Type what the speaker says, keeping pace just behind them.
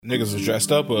Niggas was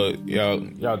dressed up, or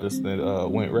y'all just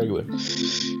went regular?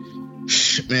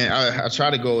 Man, I try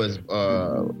to go as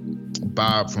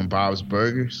Bob from Bob's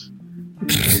Burgers.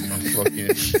 Fucking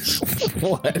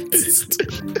what? But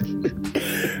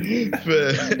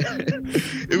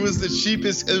it was the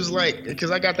cheapest. It was like, because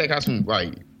I got that costume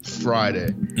like Friday,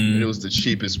 and it was the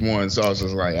cheapest one, so I was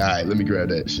just like, all right, let me grab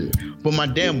that shit. But my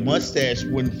damn mustache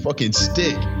wouldn't fucking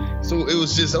stick, so I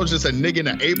was just a nigga in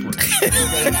an apron.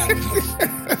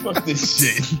 Fuck this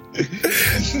shit.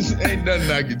 Ain't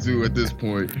nothing I can do at this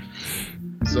point.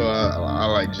 So I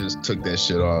like just took that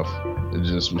shit off. It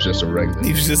was just a regular.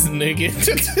 He was just a nigga.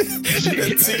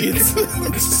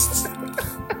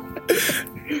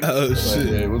 Oh shit!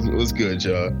 Yeah, it was good,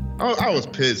 y'all. I was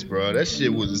pissed, bro. That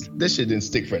shit didn't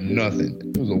stick for nothing.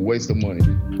 It was a waste of money.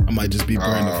 I might just be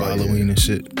Brandon for Halloween and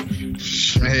shit.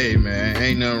 Hey man,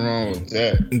 ain't nothing wrong with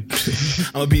that.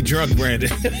 I'm gonna be drunk, Brandon.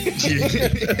 Hey,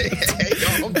 yo,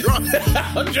 I'm drunk.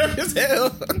 I'm drunk as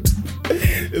hell.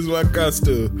 It's my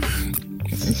costume.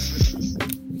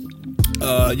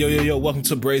 Yo, welcome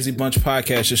to Brazy Bunch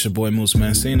Podcast. It's your boy Moose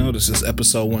Mancino. This is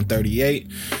episode 138.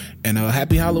 And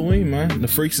happy Halloween, man. The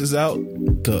Freaks is out.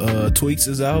 The Tweaks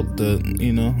is out.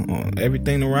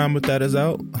 Everything around with that is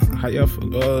out. How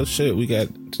y'all shit, we got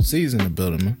C's in the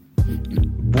building, man.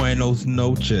 Buenos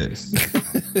noches.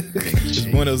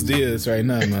 Just Buenos dias right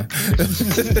now, man.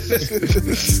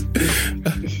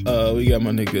 We got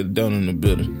my nigga Dona in the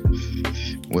building.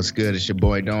 What's good? It's your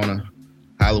boy Dona.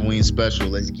 Halloween special.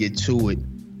 Let's get to it.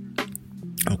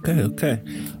 Okay.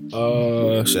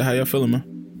 Shit, how y'all feeling, man?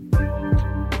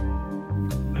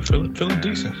 Feeling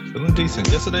decent.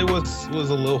 Yesterday was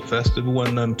a little festive. It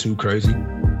wasn't nothing too crazy,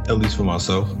 at least for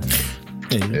myself.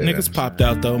 Hey, niggas popped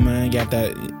out though, man. Got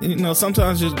that.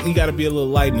 Sometimes you gotta be a little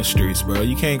light in the streets, bro.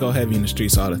 You can't go heavy in the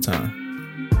streets all the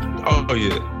time. Oh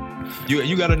yeah.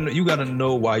 You gotta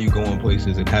know why you going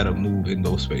places and how to move in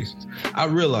those spaces. I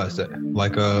realized that,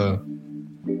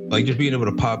 like just being able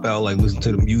to pop out, like listen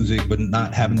to the music, but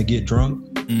not having to get drunk.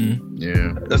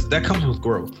 Yeah, that comes with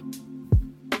growth.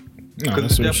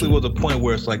 Because there definitely was a point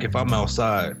where it's like, if I'm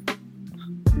outside,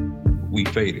 we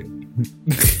faded.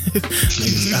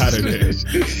 Niggas out of there.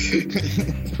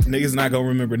 Niggas not gonna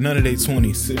remember none of their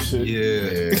 20s.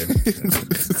 Yeah.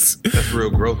 That's real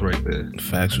growth right there.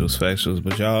 Factuals.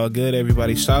 But y'all good?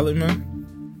 Everybody solid, man?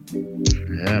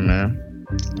 Yeah, man.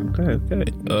 Okay.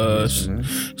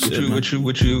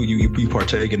 What you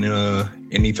partaking in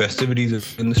any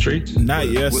festivities in the streets? Not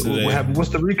yesterday. What happened? What's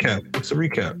the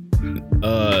recap?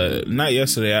 Not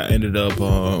yesterday. I ended up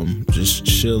just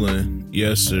chilling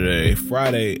yesterday.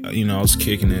 Friday, I was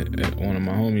kicking it at one of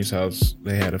my homies' house.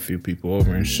 They had a few people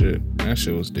over and shit. That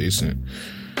shit was decent.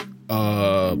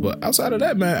 But outside of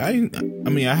that, man,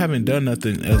 I haven't done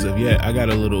nothing as of yet. I got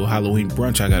a little Halloween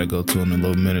brunch I gotta go to in a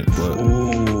little minute. But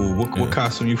what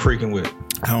costume you freaking with?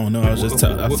 I don't know. I was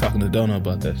talking to Dona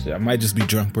about that shit. I might just be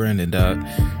drunk Brandon, dog.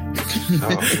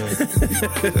 Oh,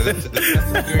 that's the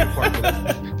scary part.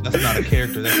 That's not a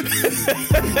character.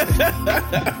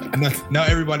 Now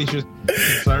everybody's just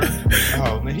concerned.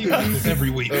 Oh man, he does this every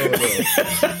week. Hey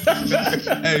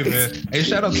man,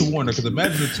 shout out to Warner, because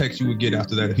imagine the text you would get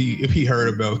after that if he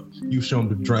heard about you showing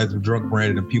the drive of drunk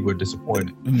Brandon and people are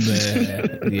disappointed.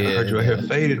 Man, yeah. I heard your hair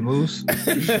faded, Moose.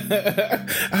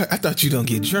 I thought you don't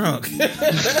get drunk.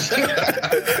 I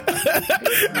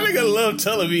nigga love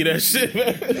telling me that shit,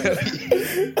 man.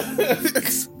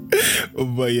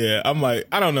 But yeah, I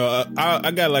don't know.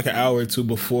 I got like an hour or two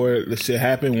before the shit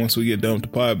happened once we get done with the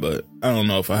pod, but I don't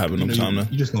know if I have enough time to.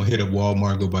 You just gonna hit up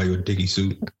Walmart and go buy you a Dickie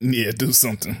suit. Yeah, do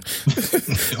something.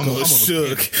 I'm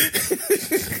shook.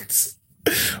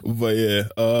 But yeah,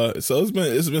 so it's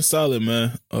been solid,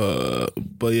 man.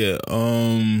 But yeah,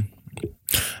 I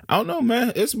don't know,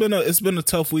 man. It's been a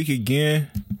tough week again.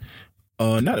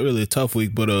 Not really a tough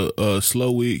week, but a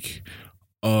slow week.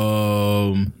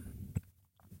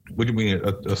 What do you mean?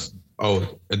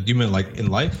 Do you mean like in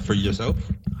life for yourself?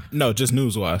 No, just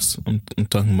news wise. I'm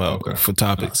talking about for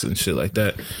topics and shit like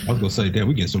that. I was gonna say, damn,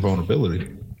 we getting some vulnerability.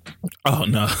 Oh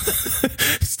no!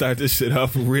 Start this shit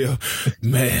off for real,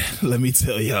 man. Let me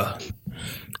tell y'all.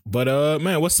 But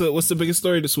man, what's the biggest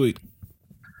story this week?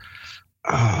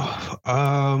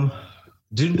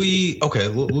 Did we? Okay,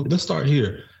 let's start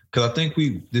here, because I think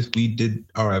we did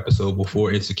our episode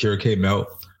before Insecure came out.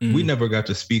 Mm-hmm. We never got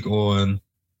to speak on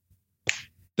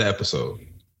the episode.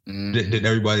 Mm-hmm. Did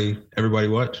everybody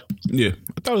watch? Yeah,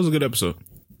 I thought it was a good episode.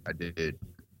 I did.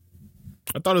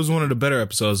 I thought it was one of the better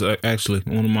episodes. Actually,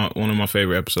 one of my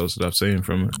favorite episodes that I've seen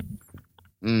from it.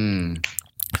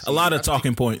 A lot of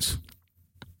talking points.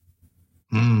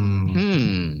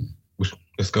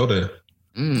 Let's go there.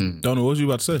 Don't know what was you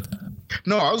about to say.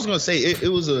 No, I was gonna say it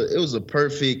was a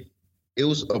perfect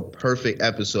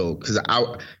episode because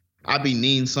I be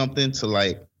needing something to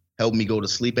like help me go to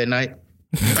sleep at night.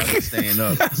 I was staying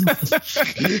up.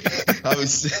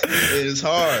 It's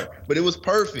hard, but it was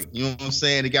perfect. You know what I'm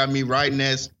saying? It got me right in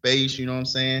that space. You know what I'm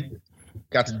saying?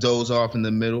 Got to doze off in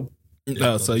the middle.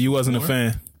 Oh, so you wasn't a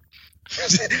fan?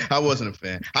 I wasn't a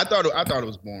fan. I thought it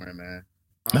was boring, man.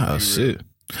 Oh shit.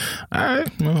 All right.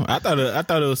 Well, I thought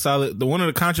it was solid. One of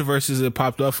the controversies that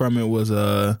popped up from it was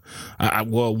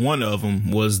one of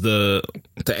them was the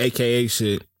AKA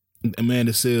shit.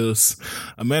 Amanda Seals'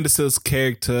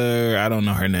 character, I don't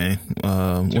know her name.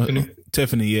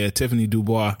 Tiffany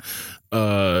Dubois.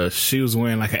 She was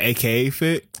wearing like an AKA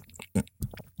fit.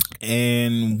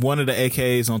 And one of the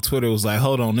AKAs on Twitter was like,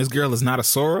 hold on, this girl is not a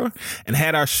soror and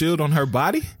had our shield on her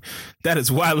body? That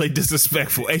is wildly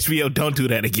disrespectful. HBO, don't do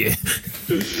that again.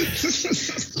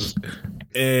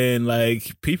 And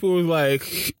like, people were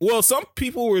like, well, some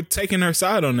people were taking her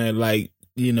side on that. Like,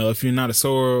 you know, if you're not a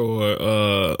soror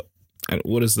or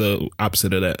what is the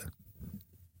opposite of that?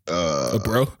 A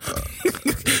bro?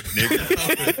 Nigga.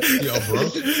 Yo, bro.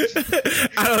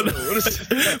 I don't know.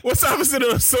 What's the opposite of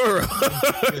a soror?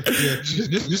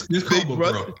 Just call him a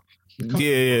bro.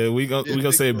 Yeah, we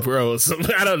gonna say bro. So,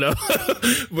 I don't know.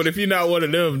 But if you're not one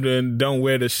of them, then don't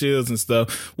wear the shields and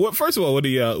stuff. Well, first of all, what do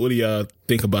y'all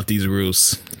think about these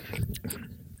rules?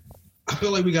 I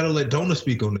feel like we gotta let Dona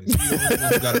speak on this.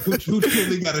 Who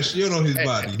truly got a shield on his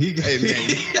body? Hey, man.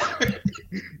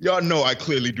 Y'all know I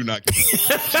clearly do not.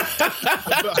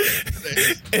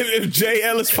 If Jay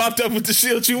Ellis popped up with the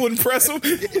shield, you wouldn't press him?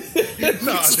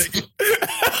 Nah, nigga.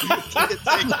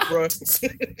 Take it, bro.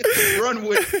 Run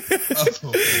with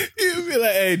it. You'd be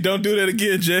like, hey, don't do that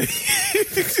again, Jay.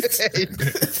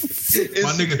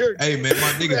 My nigga, hey man,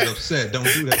 my nigga's upset. Don't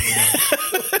do that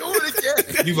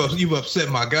anymore. You've upset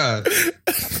my guy.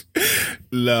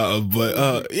 No,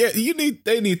 but yeah,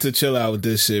 they need to chill out with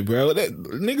this shit, bro.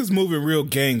 Niggas moving real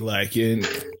gang like, and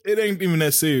it ain't even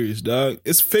that serious, dog.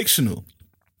 It's fictional.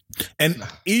 And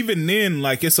even then,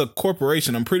 like, it's a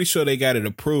corporation. I'm pretty sure they got it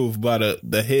approved by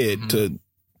the head to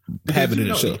have it in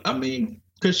the show. I mean,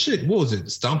 cause shit, what was it?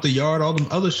 Stomp the Yard, all them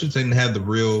other shits didn't have the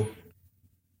real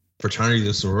fraternities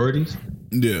or sororities.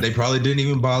 Yeah, they probably didn't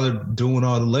even bother doing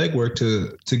all the legwork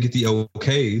to get the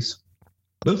okays.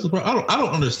 I don't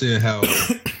understand how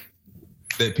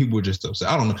that people were just upset.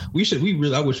 I don't know. I wish we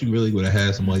really would have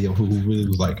had somebody who really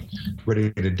was like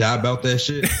ready to die about that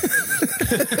shit.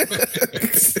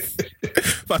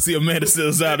 If I see Amanda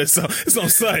Seals out, it's on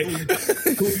site.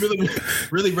 Who's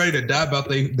really ready to die about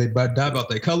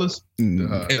their colors?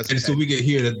 And so we get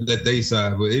here that they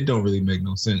side, but it don't really make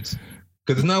no sense.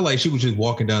 Because it's not like she was just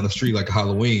walking down the street like a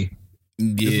Halloween.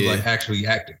 Yeah. This was like actually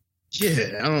acting.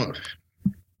 Yeah, I don't.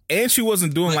 And she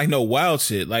wasn't doing like no wild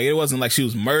shit. Like, it wasn't like she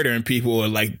was murdering people or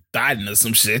like dying or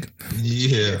some shit.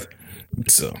 Yeah.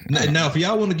 So now if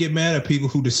y'all want to get mad at people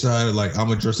who decided like I'm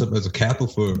gonna dress up as a Kappa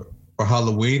for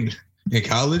Halloween in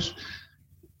college,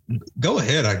 go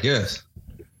ahead, I guess.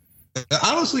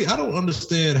 Honestly, I don't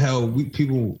understand how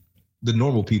the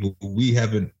normal people, we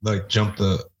haven't like jumped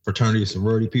the fraternity or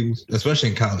sorority people, especially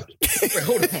in college. Wait,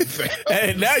 hold on, fam.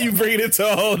 Hey, now you bring it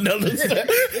to a whole nother.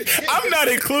 I'm not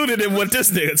included in what this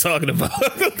nigga talking about.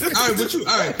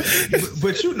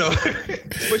 But you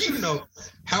know,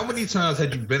 how many times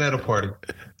had you been at a party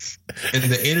and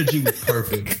the energy was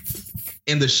perfect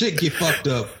and the shit get fucked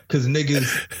up because niggas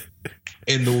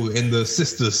and the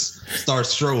sisters start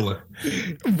strolling?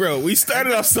 Bro, we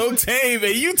started off so tame,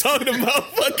 and you talking about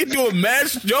fucking doing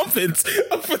mass jumpings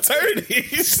of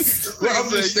fraternities. Bro,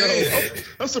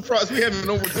 I'm surprised we haven't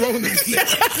overthrown this in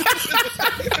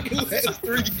the last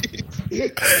 3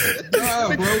 years.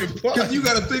 Nah, bro, because you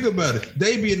got to think about it.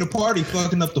 They be in the party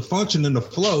fucking up the function and the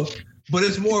flow. But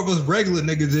it's more of us regular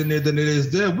niggas in there than it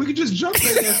is them. We can just jump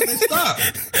their ass and they stop.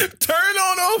 Turn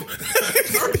on them.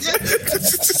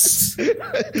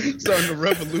 Starting the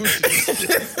revolution.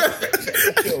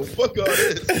 Yo, fuck all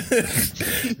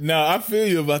this. No, I feel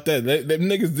you about that. Them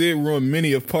niggas did ruin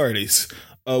many of parties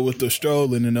with the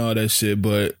strolling and all that shit.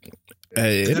 But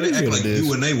hey, it is what it is.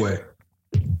 You and they way.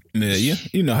 Yeah,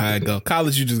 you know how it go.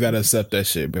 College, you just gotta accept that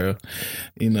shit, bro.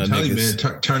 You know, niggas.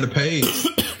 Man, turn the page.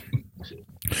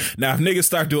 Now, if niggas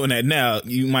start doing that now,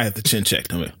 you might have to chin check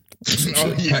them.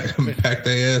 Pack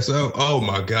their ass out. Oh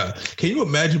my god! Can you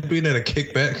imagine being at a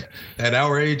kickback at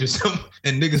our age or something,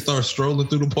 and niggas start strolling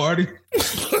through the party?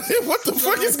 What the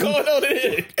fuck is going on in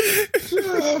here?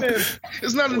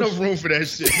 There's not enough room for that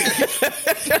shit.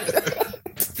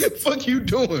 Fuck you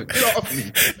doing? Get off me.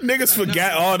 Niggas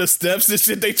forgot all the steps and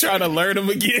shit. They trying to learn them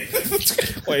again.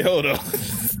 Wait, hold on.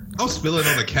 I'm spilling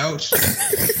on the couch.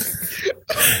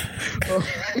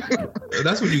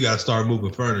 That's when you gotta start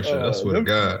moving furniture. I swear to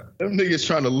God. Them niggas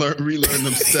trying to relearn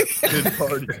them steps in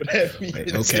party.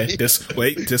 Okay,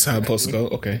 this how I'm supposed to go.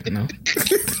 Okay, no.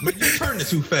 But you turning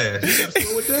too fast. You gotta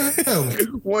slow it down.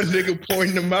 One nigga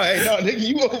pointing to mine. No, nigga,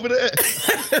 you over there.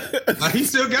 He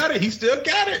still got it. He still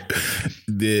got it.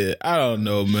 Yeah, I don't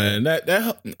know, man.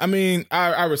 I mean,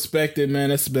 I respect it,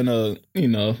 man. It's been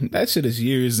that shit is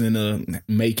years in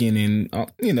making,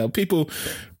 and people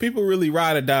really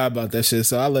ride or die about that shit.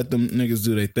 So I let them niggas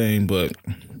do their thing, but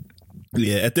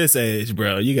yeah, at this age,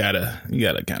 bro, you gotta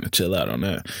kind of chill out on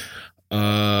that.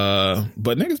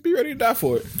 But niggas be ready to die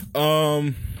for it.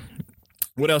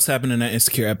 What else happened in that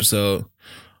Insecure episode?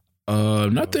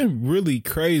 Nothing really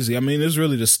crazy. I mean, it's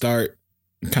really the start.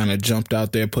 Kind of jumped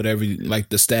out there, put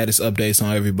the status updates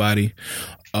on everybody.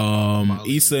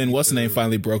 Issa and what's the name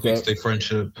finally broke up. Their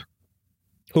friendship.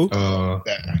 Who? That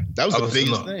was the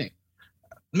biggest thing.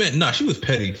 Man, nah, she was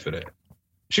petty for that.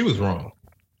 She was wrong.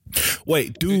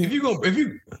 Wait,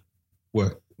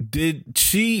 what?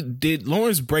 Did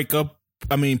Lawrence break up?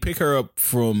 I mean, pick her up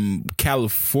from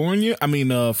California? I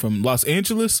mean, from Los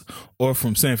Angeles or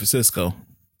from San Francisco?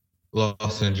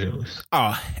 Los Angeles.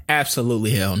 Oh,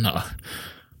 absolutely hell no.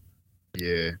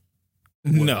 Yeah.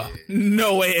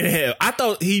 No way in hell. I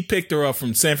thought he picked her up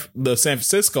from the San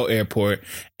Francisco airport,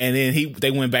 and then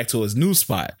they went back to his new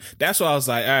spot. That's why I was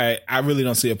like, all right, I really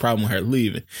don't see a problem with her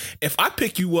leaving. If I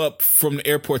pick you up from the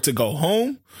airport to go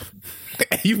home,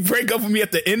 and you break up with me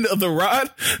at the end of the ride,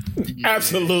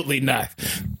 absolutely not.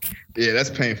 Yeah, that's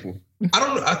painful. I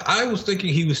don't know. I was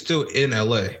thinking he was still in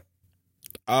LA.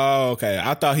 Oh, okay.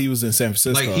 I thought he was in San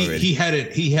Francisco already. He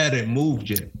hadn't moved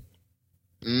yet.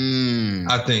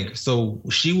 I think so.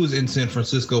 She was in San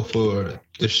Francisco for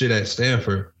the shit at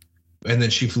Stanford, and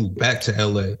then she flew back to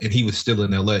LA, and he was still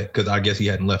in LA because I guess he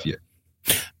hadn't left yet.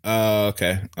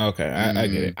 Okay. I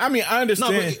get it. I mean, I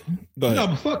understand.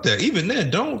 But fuck that. Even then,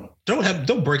 don't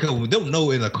break up with me. Don't know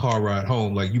in a car ride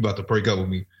home like you about to break up with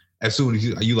me as soon as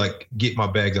you like get my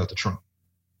bags out the trunk.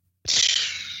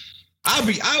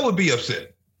 I would be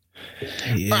upset.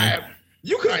 Yeah.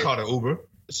 You could have called an Uber.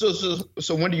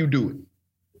 So when do you do it?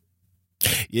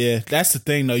 Yeah, that's the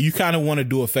thing though. You kind of want to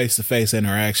do a face-to-face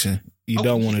interaction. You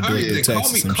don't want to do it through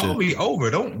text or some shit. Call me over.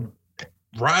 Don't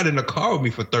ride in the car with me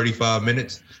for 35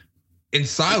 minutes in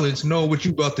silence, knowing what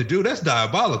you about to do. That's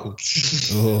diabolical.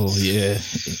 Oh yeah,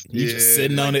 you just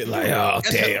sitting on it like, oh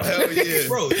damn, hell yeah,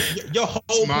 bro. Your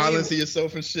whole smiling to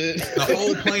yourself and shit. The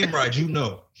whole plane ride,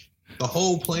 the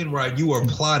whole plane ride, you are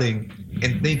plotting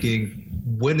and thinking,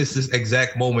 when is this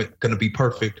exact moment going to be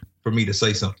perfect for me to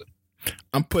say something?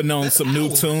 I'm putting on some new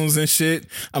tunes and shit.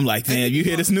 I'm like, damn, you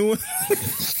hear this new one?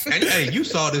 And hey, you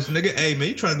saw this nigga. Hey man,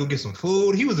 you trying to go get some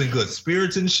food? He was in good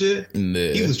spirits and shit. Nah.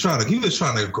 He was trying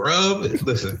to grub.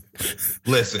 Listen.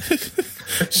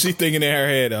 She thinking in her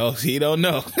head, oh, he don't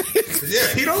know.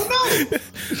 Yeah, he don't know.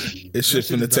 It's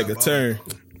just gonna take a turn.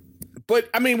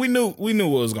 But I mean, we knew what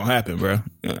was gonna happen, bro.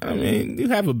 I mean, you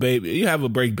have a baby, you have a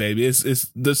break baby. It's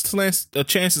the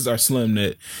chances are slim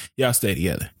that y'all stay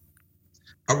together.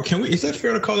 Is that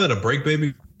fair to call that a break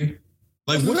baby? Like,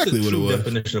 that's what's exactly the true what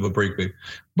definition of a break baby?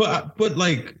 But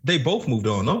like, they both moved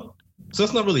on, no? So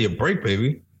it's not really a break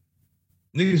baby.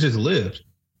 Niggas just lived.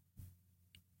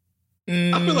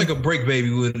 I feel like a break baby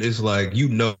is like, you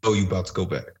about to go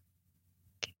back,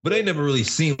 but they never really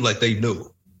seemed like they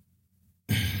knew.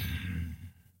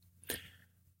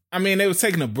 I mean, they was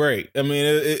taking a break. I mean,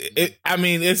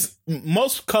 it's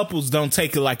most couples don't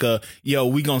take it like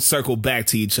we gonna circle back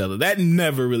to each other. That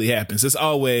never really happens. It's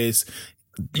always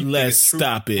let's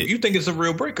stop it. You think it's a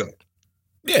real breakup?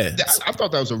 Yeah, I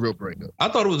thought that was a real breakup. I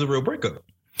thought it was a real breakup.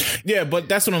 Yeah, but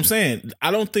that's what I'm saying.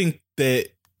 I don't think that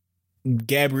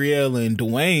Gabrielle and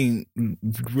Dwayne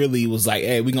really was like,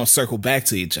 hey, we gonna circle back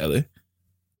to each other.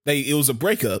 It was a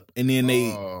breakup, and then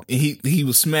he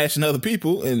was smashing other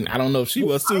people, and I don't know if she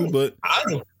was too, but I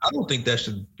don't think that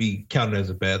should be counted as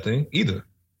a bad thing either.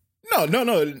 No,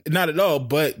 not at all.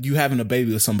 But you having a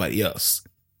baby with somebody else,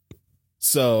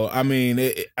 so I mean,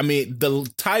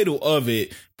 the title of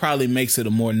it probably makes it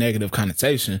a more negative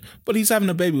connotation. But he's having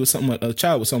a baby with a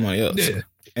child with somebody else.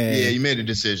 Yeah, you made a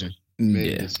decision.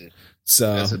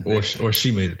 So or she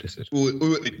made a decision.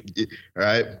 All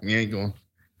right, we ain't going.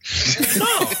 That's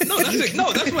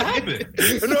what happened.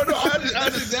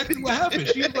 That's exactly what happened.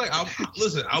 She was like,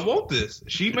 listen, I want this.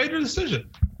 She made her decision.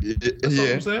 That's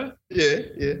what I'm saying.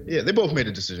 Yeah. They both made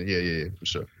a decision. Yeah, for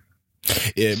sure.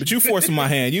 Yeah, but you forcing my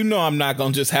hand. You know I'm not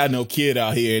gonna just have no kid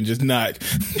out here and just not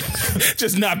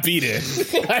be there.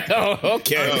 Like, oh,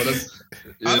 okay.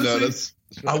 Honestly,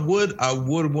 I would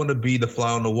want to be the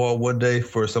fly on the wall one day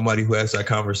for somebody who has that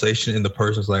conversation and the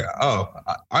person's like, oh,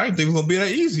 I didn't think it was gonna be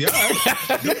that easy. All right.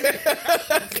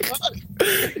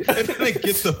 And then they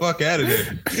get the fuck out of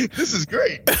there. This is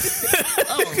great.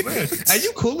 Oh man, are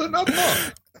you cool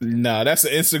enough? Nah, that's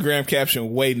an Instagram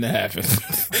caption waiting to happen.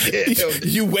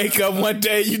 You wake up one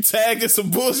day, you tag in some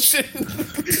bullshit.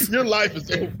 Your life is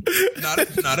over.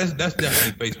 That's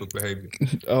definitely Facebook behavior.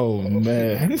 Oh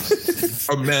man.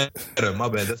 Or Meta, my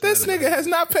bad. This nigga has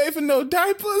not paid for no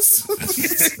diapers.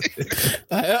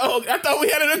 I thought we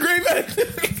had an agreement.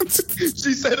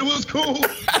 She said it was cool.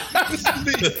 I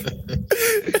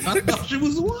thought she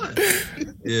was the one.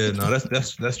 Yeah, no,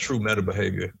 that's true meta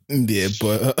behavior. Yeah,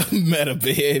 but meta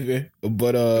behavior.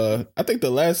 But I think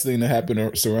the last thing that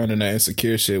happened surrounding that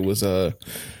Insecure shit was I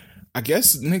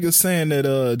guess niggas saying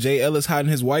that Jay Ellis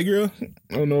hiding his white girl.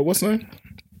 I don't know what's her name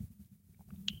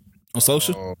on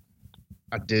social.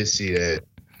 I did see that.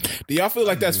 Do y'all feel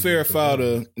like that's fair or foul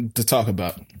to talk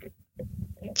about?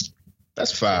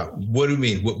 That's foul. What do you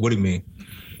mean? What do you mean?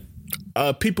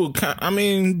 People. I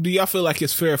mean, do y'all feel like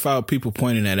it's fair or foul? People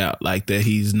pointing that out, like that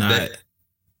he's not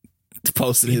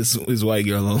posting his white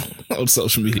girl on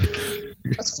social media.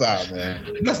 That's foul,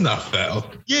 man. That's not foul.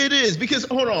 Yeah, it is. Because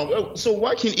hold on. So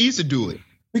why can't Issa do it?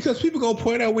 Because people gonna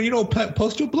point out when you don't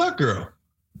post your black girl.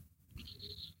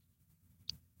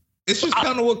 It's just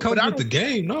kind of what comes with the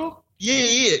game, no?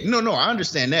 Yeah. No, I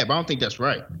understand that, but I don't think that's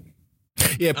right.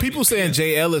 Yeah, people saying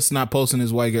Jay Ellis not posting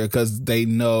his white girl because they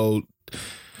know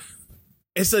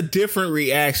it's a different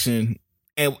reaction.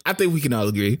 And I think we can all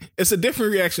agree it's a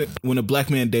different reaction when a black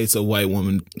man dates a white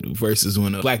woman versus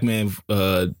when a black man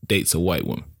dates a white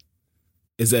woman.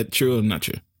 Is that true or not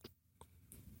true?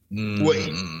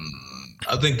 Wait.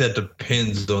 I think that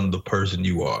depends on the person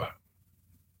you are.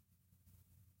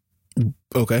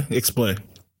 Okay, explain.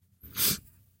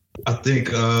 I think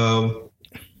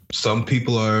some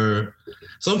people are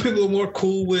more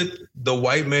cool with the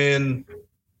white man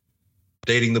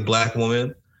dating the black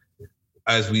woman,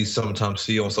 as we sometimes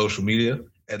see on social media,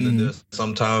 and then there's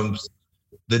sometimes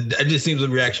it just seems the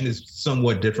reaction is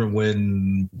somewhat different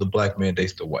when the black man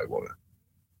dates the white woman.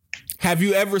 Have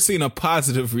you ever seen a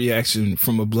positive reaction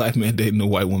from a black man dating a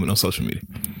white woman on social media?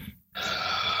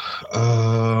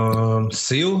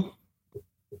 Seal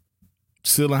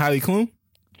and Heidi Klum?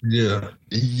 Yeah,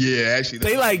 actually,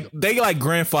 they like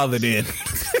grandfathered in.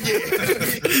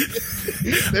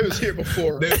 They was here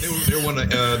before. They're one of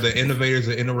the innovators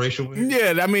of interracial women.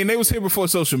 Yeah, I mean, they was here before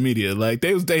social media. Like,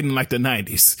 they was dating like the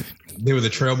 90s. They were the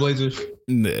trailblazers.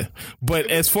 Yeah. But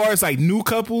as far as like new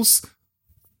couples,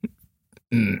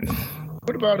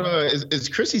 what about is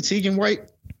Chrissy Teigen white?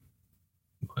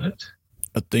 What?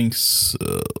 I think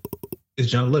so. Is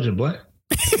John Legend black?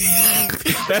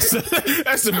 That's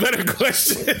a better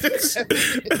question.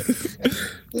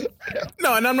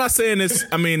 No, and I'm not saying it's.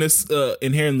 I mean, it's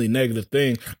inherently negative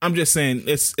thing. I'm just saying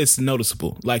it's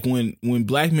noticeable. Like when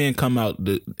black men come out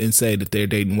and say that they're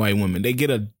dating white women, they get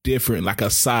a different, like a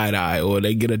side eye, or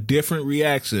they get a different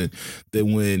reaction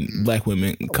than when black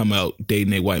women come out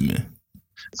dating a white man.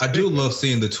 I do love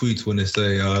seeing the tweets when they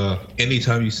say,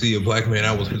 anytime you see a black man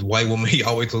out with his white woman, he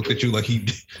always looks at you like he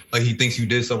thinks you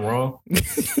did something wrong.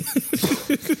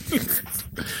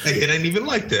 Hey, it ain't even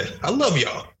like that. I love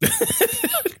y'all.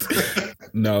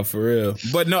 No, for real.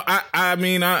 But no, I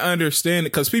mean, I understand it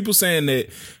because people saying that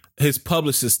his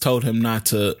publicist told him not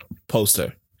to post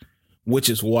her, which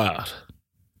is wild.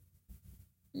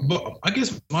 But I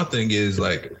guess my thing is,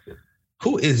 like,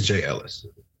 who is Jay Ellis?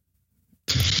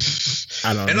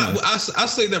 I don't know. And I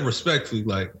say that respectfully.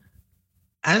 Like,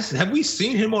 have we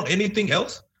seen him on anything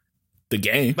else? The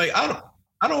Game. Like, I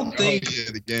don't think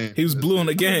The Game. He was blue in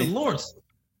The Game.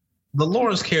 The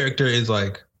Lawrence character is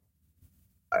like,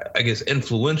 I guess,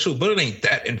 influential, but it ain't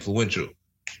that influential.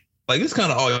 Like, it's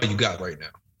kind of all you got right now,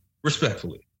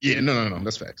 respectfully. Yeah, no,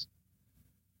 that's facts.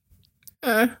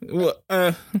 I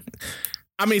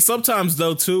mean, sometimes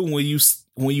though too, when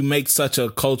you make such a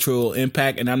cultural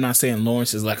impact, and I'm not saying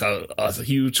Lawrence is like a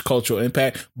huge cultural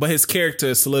impact, but his character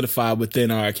is solidified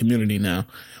within our community now.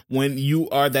 When you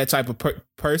are that type of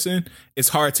person, it's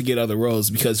hard to get other roles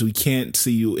because we can't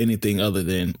see you anything other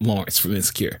than Lawrence from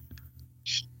Insecure.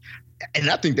 And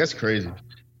I think that's crazy.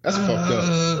 That's fucked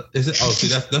up. Is it? Oh, see,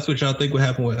 that's what y'all think would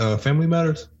happen with Family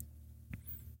Matters?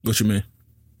 What you mean?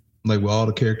 Like with all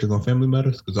the characters on Family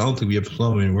Matters? Because I don't think we ever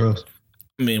saw them anywhere else.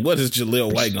 I mean, what is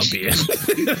Jaleel White gonna be in?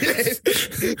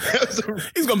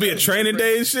 He's gonna be in Training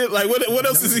Day and shit. Like, what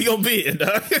else is he gonna be in,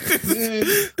 dog?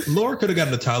 Laura could have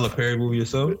gotten a Tyler Perry movie or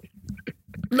so.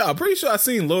 No, I'm pretty sure I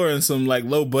seen Laura in some like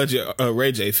low budget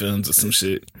Ray J films or some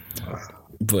shit.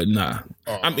 But nah.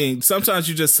 I mean, sometimes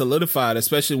you just solidified,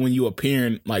 especially when you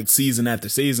appearing like season after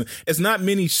season. It's not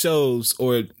many shows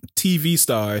or TV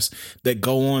stars that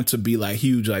go on to be like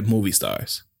huge like movie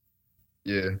stars.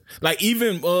 Yeah. Like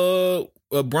even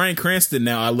Bryan Cranston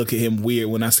now, I look at him weird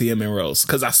when I see him in roles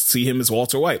because I see him as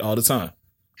Walter White all the time.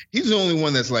 He's the only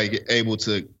one that's like able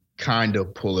to kind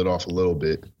of pull it off a little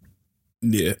bit.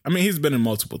 Yeah. I mean, he's been in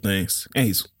multiple things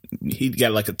and he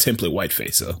got like a template white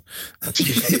face, so.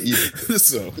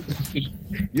 So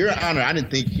Your Honor, I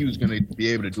didn't think he was gonna be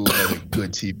able to do another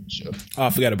good TV show. Oh,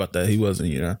 I forgot about that. He wasn't,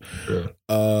 you know. Yeah.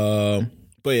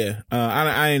 But yeah,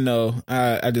 I didn't know.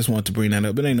 I just wanted to bring that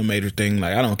up. It ain't no major thing.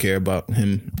 Like I don't care about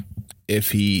him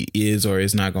if he is or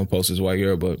is not gonna post his white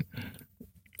girl. But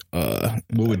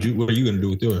what are you gonna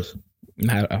do with yours?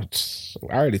 I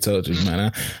already told you,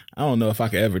 man. I don't know if I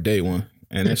could ever date one.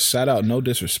 And it's shout out, no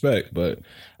disrespect, but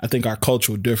I think our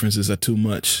cultural differences are too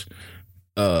much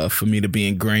for me to be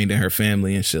ingrained in her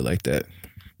family and shit like that.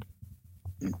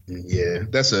 Yeah,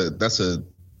 that's a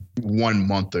 1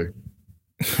 monther.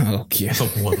 Okay.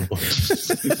 1 month.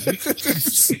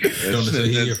 Don't say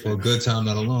here for a good time,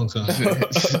 not a long time.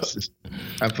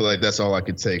 I feel like that's all I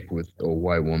could take with a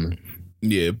white woman.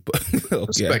 Yeah, but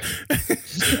okay.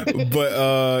 But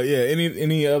yeah,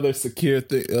 any other insecure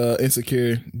things?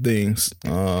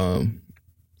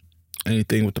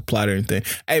 Anything with the plot or anything?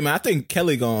 Hey man, I think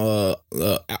Kelly gonna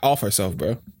off herself,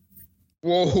 bro.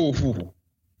 Whoa.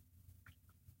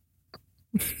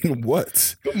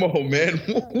 What? Come on, man.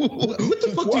 What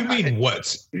the fuck do you mean,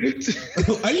 what?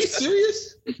 Are you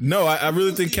serious? No, I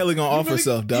really think Kelly gonna off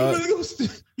herself, dog.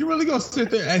 You really gonna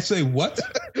sit there and say what?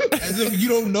 As if you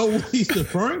don't know what he's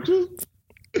referring to?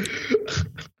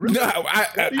 No,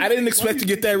 I didn't expect to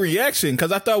get that reaction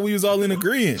because I thought we was all in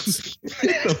agreement.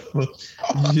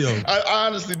 Yo, I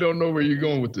honestly don't know where you're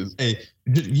going with this. Hey,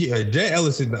 yeah, Jay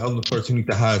Ellis is the only person who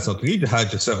need to hide something. You need to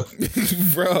hide yourself,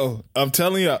 bro. I'm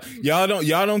telling y'all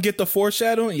don't get the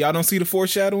foreshadowing. Y'all don't see the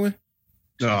foreshadowing.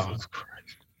 Oh,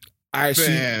 all right,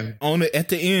 at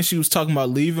the end, she was talking about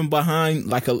leaving behind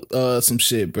like some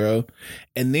shit, bro.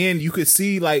 And then you could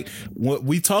see like what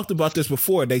we talked about this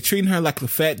before. They treating her like a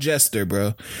fat jester,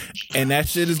 bro. And that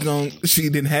shit is she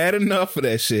didn't had enough of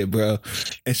that shit, bro.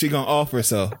 And she gonna off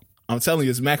herself. I'm telling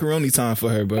you, it's macaroni time for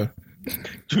her, bro.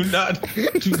 Do not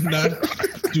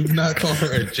call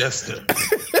her a jester.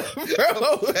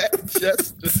 Bro,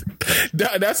 jester.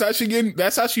 That's how she getting.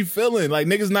 That's how she feeling. Like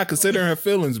niggas not considering her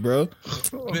feelings, bro.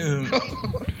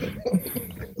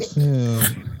 Yeah.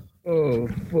 Oh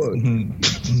fuck!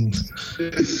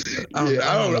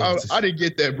 I didn't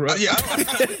get that, bro.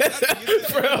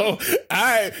 Bro. All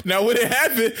right, now when it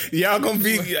happened, y'all gonna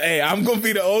be. Hey, I'm gonna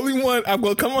be the only one. I'm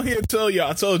gonna come on here and tell y'all.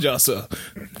 I told y'all so.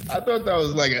 I thought that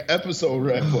was like an episode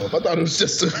wrap up. I thought it was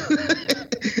just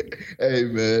Hey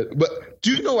man, but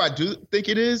do you know what I do think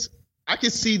it is? I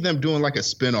could see them doing like a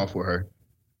spinoff with her.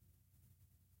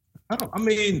 I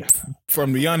mean,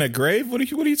 from Beyond That Grave? What are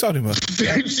you talking about?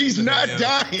 She's not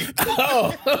dying.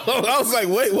 Oh, I was like,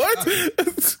 wait, what?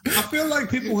 I feel like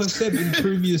people have said in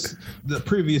the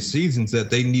previous seasons that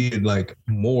they needed like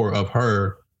more of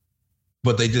her,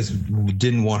 but they just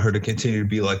didn't want her to continue to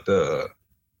be like the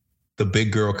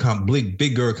big girl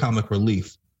comic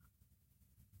relief.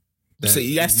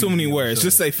 See, that's too many words.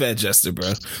 Just say fat jester,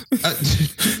 bro.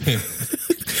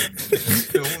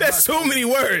 That's too many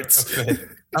words.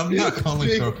 I'm not calling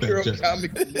her a fat jester.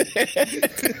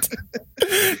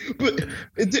 But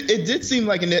it did seem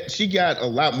like she got a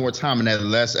lot more time in that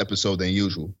last episode than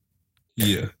usual.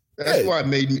 Yeah. That's why it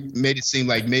made it seem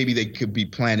like maybe they could be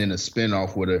planning a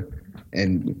spinoff with her,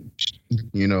 and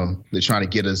you know they're trying to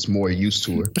get us more used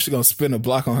to her. She's gonna spin a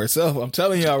block on herself. I'm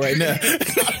telling y'all right now.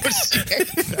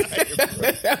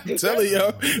 I'm telling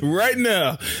y'all right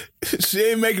now, she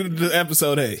ain't making the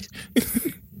episode 8.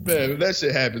 Man, if that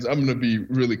shit happens, I'm gonna be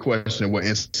really questioning what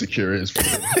Insecure is for.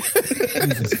 That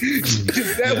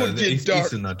would get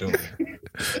dark. Not doing it.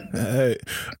 Hey,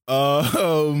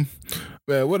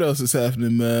 man, what else is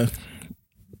happening, man?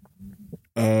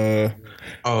 The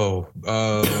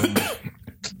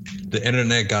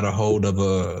internet got a hold of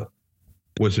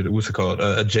what's it called?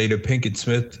 A Jada Pinkett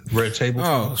Smith red table.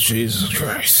 Oh, Jesus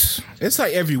Christ! It's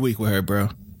like every week with her, bro.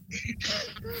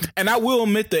 And I will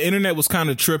admit the internet was kind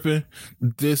of tripping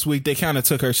this week. They kind of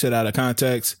took her shit out of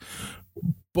context.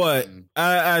 But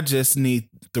I just need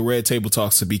the Red Table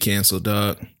Talks to be canceled,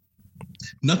 dog.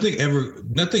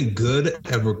 nothing good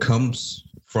ever comes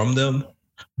from them.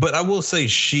 But I will say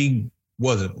she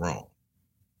wasn't wrong.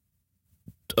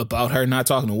 About her not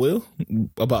talking to Will?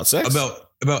 About sex?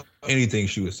 About anything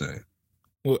she was saying.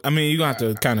 Well, I mean, you're going to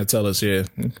have to kind of tell us here.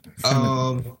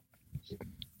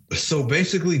 So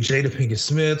basically, Jada Pinkett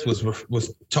Smith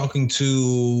was talking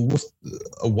to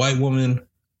a white woman.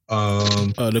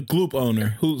 The Gloop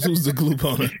owner. Who's the Gloop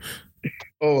owner?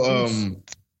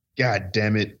 God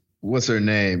damn it. What's her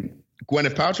name?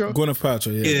 Gwyneth Paltrow? Gwyneth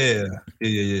Paltrow,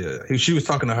 yeah. She was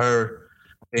talking to her,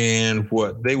 and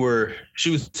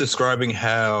she was describing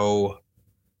how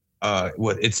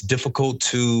it's difficult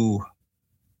to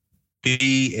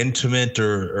be intimate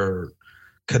or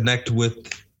connect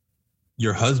with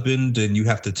your husband, and you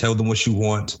have to tell them what you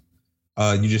want.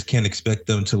 You just can't expect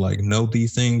them to like know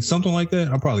these things, something like that.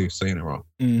 I'm probably saying it wrong,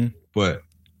 but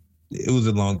it was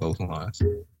along those lines.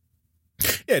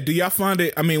 Yeah, do y'all find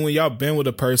it? I mean, when y'all been with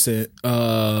a person,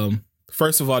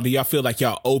 first of all, do y'all feel like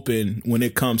y'all open when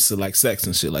it comes to like sex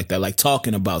and shit like that, like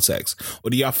talking about sex,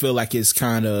 or do y'all feel like it's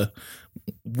kind of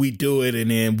we do it and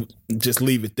then just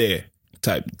leave it there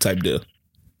type deal?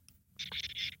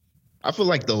 I feel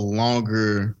like the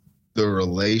longer the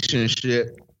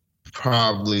relationship,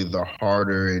 probably the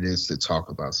harder it is to talk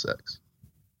about sex.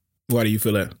 Why do you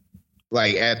feel that?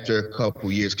 Like after a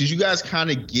couple years, because you guys kind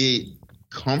of get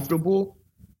comfortable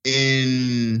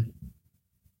in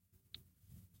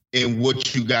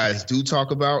what you guys do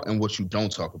talk about and what you don't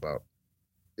talk about,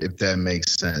 if that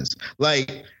makes sense.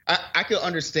 Like I could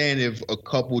understand if a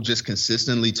couple just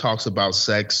consistently talks about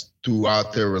sex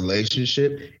throughout their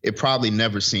relationship, it probably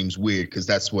never seems weird because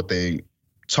that's what they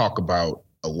talk about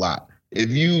a lot. If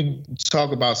you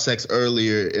talk about sex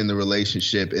earlier in the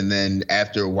relationship and then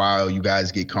after a while you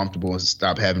guys get comfortable and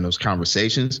stop having those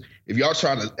conversations, if y'all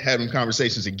try to have them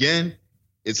conversations again,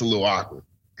 it's a little awkward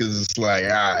because it's like, all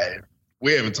right,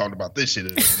 we haven't talked about this shit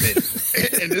in a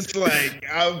minute. And it's like,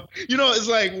 it's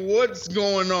like, what's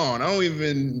going on? I don't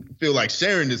even feel like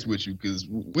sharing this with you because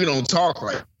we don't talk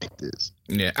like this.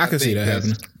 Yeah, I can see that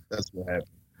happening. That's what happened.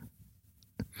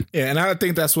 Yeah, and I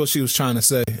think that's what she was trying to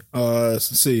say.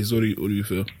 Cease, what do you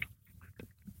feel?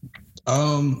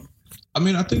 I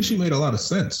mean, I think she made a lot of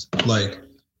sense. Like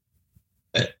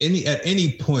at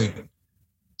any point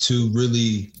to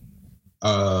really,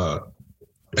 I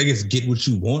guess, get what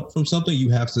you want from something,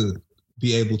 you have to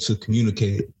be able to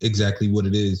communicate exactly what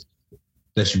it is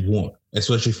that you want,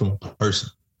 especially from a person.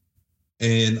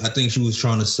 And I think she was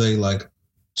trying to say, like,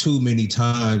 too many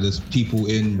times as people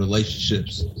in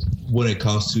relationships, when it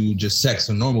comes to just sex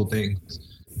and normal things,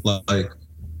 like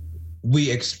we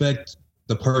expect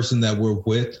the person that we're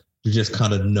with to just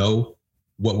kind of know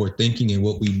what we're thinking and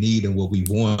what we need and what we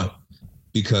want,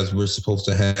 because we're supposed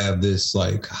to have this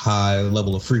like high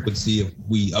level of frequency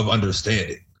of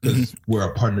understanding because we're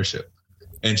a partnership.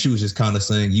 And she was just kind of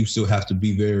saying you still have to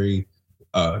be very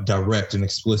direct and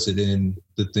explicit in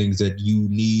the things that you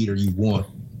need or you want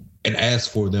and ask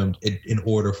for them in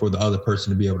order for the other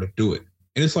person to be able to do it.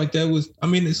 And it's like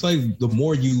it's like the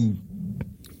more you,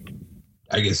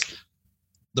 I guess,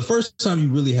 the first time you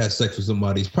really had sex with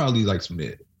somebody is probably like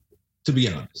mid, to be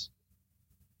honest.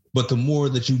 But the more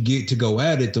that you get to go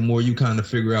at it, the more you kind of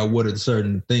figure out what are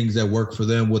certain things that work for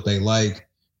them, what they like.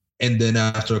 And then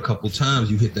after a couple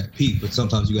times, you hit that peak. But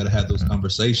sometimes you got to have those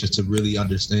conversations to really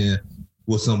understand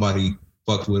what somebody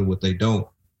fucks with and what they don't,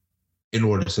 in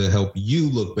order to help you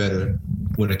look better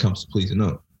when it comes to pleasing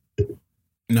them.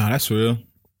 No, that's real.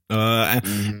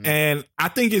 And I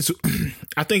think it's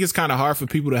kind of hard for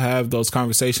people to have those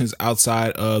conversations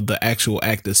outside of the actual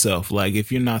act itself. Like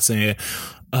if you're not saying,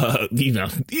 giving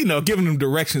them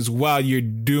directions while you're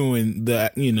doing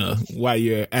that, while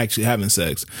you're actually having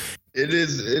sex. It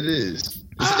is.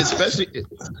 Especially,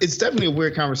 it's definitely a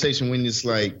weird conversation when it's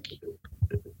like,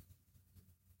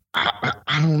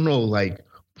 I don't know, like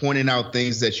pointing out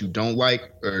things that you don't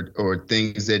like or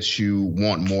things that you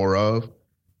want more of.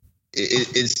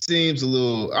 It seems a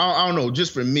little, I don't know,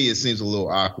 just for me, it seems a little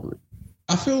awkward.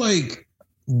 I feel like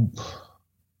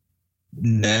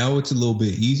now it's a little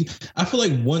bit easy. I feel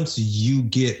like once you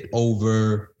get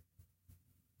over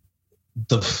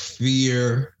the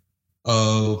fear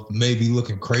of maybe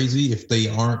looking crazy if they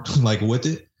aren't like with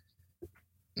it.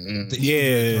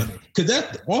 Yeah. Because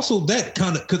I was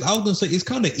going to say it's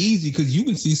kind of easy because you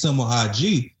can see some on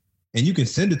IG and you can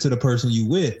send it to the person you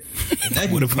with. And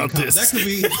that what about this? That could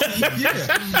be, yeah.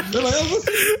 They're like,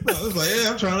 it's like,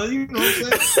 yeah, I'm trying to, you know what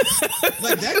I'm saying?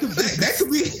 Like that could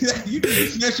be, you can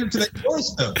just snatch them to that core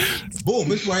stuff.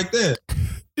 Boom, it's right there.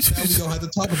 Now we don't have to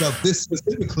talk about this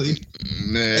specifically.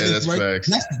 Man, that's facts.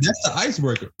 That's the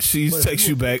icebreaker. She takes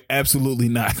you back. Absolutely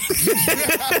not.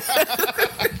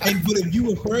 But if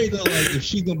you afraid of like if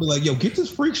she's gonna be like, yo, get this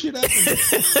freak shit out of me,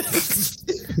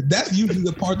 that's usually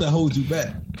the part that holds you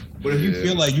back. But if you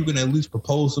feel like you can at least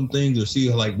propose some things or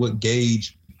see like what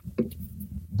gauge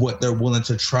what they're willing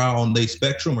to try on their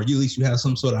spectrum, or at least you have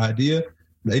some sort of idea,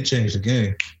 they change the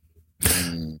game.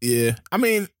 Yeah. I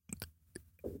mean,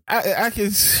 I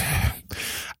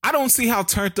don't see how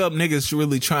turned up niggas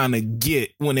really trying to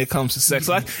get when it comes to sex.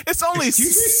 Like, it's only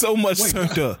so much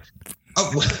turned up.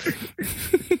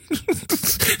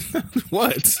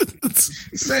 What?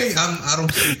 Saying I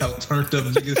don't see how turned up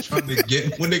niggas trying to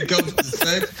get when it comes to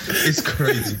sex. It's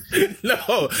crazy.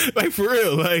 No, like for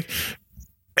real. Like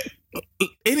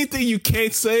anything you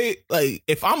can't say. Like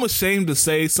if I'm ashamed to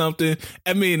say something,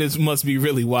 I mean it must be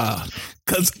really wild.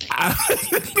 Cause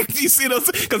you see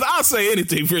those? Because I'll say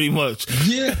anything pretty much.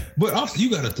 Yeah, but also you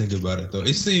got to think about it though.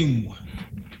 It seems.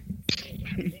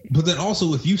 But then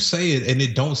also, if you say it and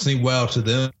it don't seem wild to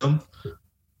them,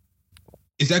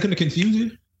 is that going to confuse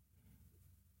you?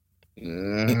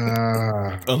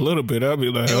 A little bit. I'll be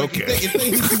like, okay. If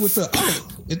they hit you with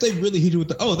if they really hit you with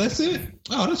that's it.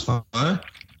 Oh, that's fine.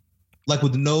 Like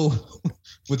with no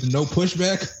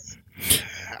pushback.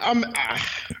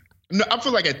 No, I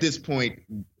feel like at this point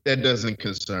that doesn't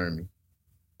concern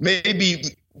me.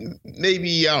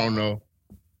 Maybe I don't know.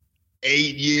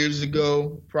 8 years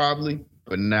ago, probably.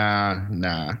 But nah.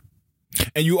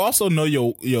 And you also know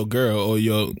your girl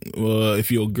or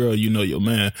if you're a girl, you know your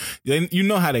man. You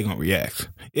know how they gonna react.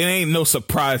 It ain't no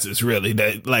surprises really.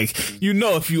 That like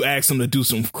if you ask them to do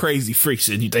some crazy freak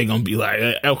shit, they gonna be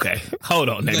like, okay, hold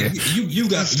on, nigga. Like,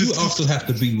 you also have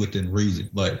to be within reason.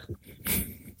 Like,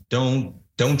 don't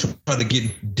try to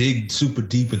dig super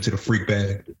deep into the freak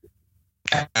bag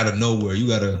out of nowhere. You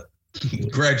gotta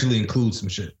gradually include some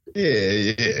shit.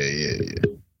 Yeah.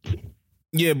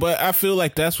 Yeah, but I feel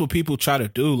like that's what people try to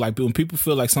do. Like when people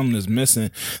feel like something is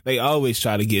missing, they always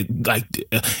try to get like,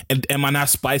 am I not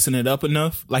spicing it up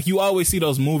enough? Like you always see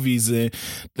those movies and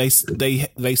they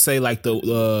say like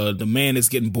the man is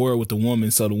getting bored with the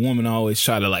woman, so the woman always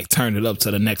try to like turn it up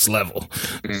to the next level.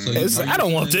 So I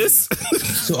don't want this.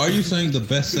 So are you saying the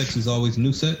best sex is always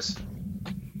new sex?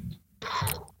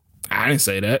 I didn't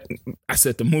say that. I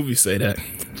said the movies say that.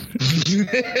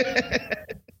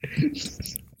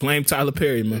 Blame Tyler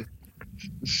Perry, man.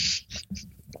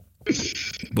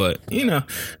 But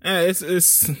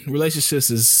it's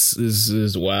relationships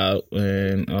is wild,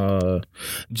 and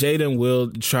Jada and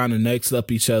Will trying to next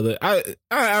up each other.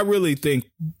 I really think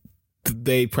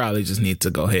they probably just need to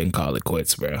go ahead and call it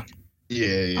quits, bro.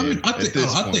 Yeah. I mean, I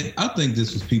think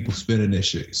this was people spinning this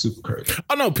shit super crazy.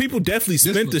 Oh no, people definitely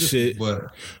spent the shit,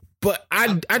 but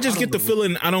I just get the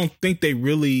feeling I don't think they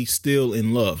really still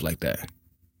in love like that.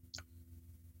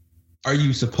 Are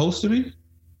you supposed to be?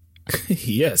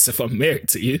 Yes, if I'm married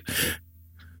to you.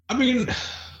 I mean,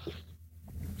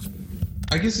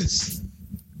 I guess it's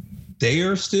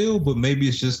there still, but maybe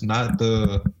it's just not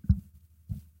the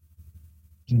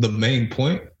main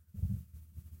point.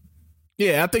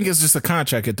 Yeah, I think it's just a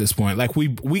contract at this point. Like we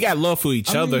got love for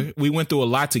each other. We went through a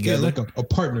lot together. Yeah, like a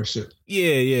partnership.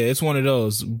 Yeah, it's one of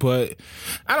those. But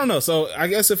I don't know. So I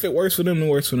guess if it works for them, it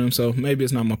works for them. So maybe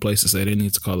it's not my place to say they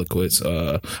need to call it quits.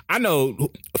 I know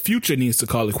Future needs to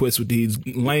call it quits with these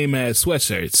lame ass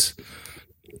sweatshirts.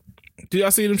 Do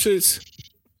y'all see them shits?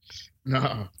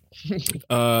 No.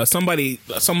 Somebody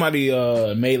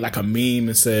made like a meme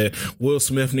and said Will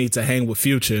Smith needs to hang with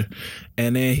Future,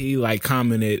 and then he like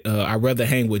commented, I'd rather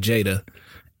hang with Jada.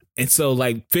 And so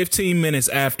like 15 minutes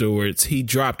afterwards he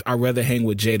dropped I'd rather hang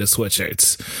with Jada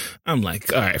sweatshirts. I'm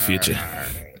like, all right, Future,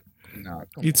 no,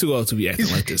 you too old to be acting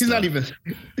like this.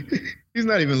 He's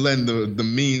not even letting the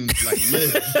memes like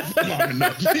live long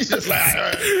enough. He's just like, all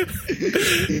right.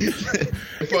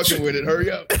 Fucking with it,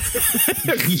 hurry up.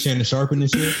 He's trying to sharpen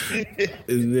this shit.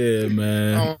 Yeah,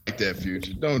 man. I don't like that,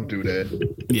 Future. Don't do that.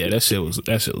 Yeah, that shit was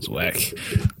whack.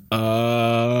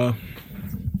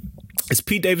 Is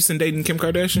Pete Davidson dating Kim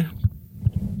Kardashian?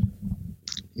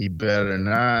 He better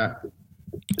not.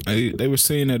 They were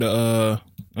seen at a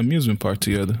amusement park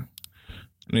together.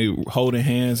 They holding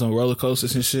hands on roller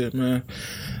coasters and shit, man.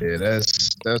 Yeah,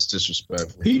 that's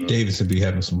disrespectful. Pete Davidson be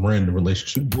having some random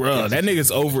relationship, bro. That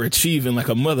nigga's overachieving like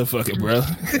a motherfucker, bro.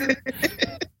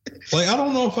 Like I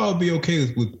don't know if I would be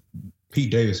okay with Pete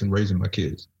Davidson raising my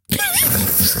kids.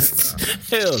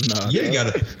 Hell no. Yeah,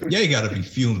 you gotta be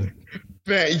fuming.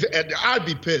 Man, I'd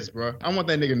be pissed, bro. I want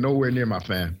that nigga nowhere near my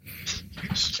fam.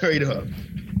 Straight up.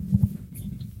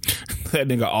 That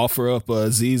nigga offer up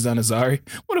Aziz Ansari.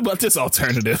 What about this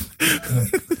alternative?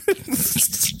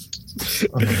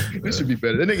 This should be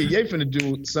better. That nigga Ye finna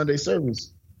do Sunday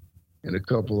service in a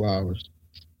couple hours.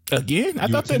 Again? I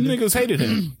thought that niggas hated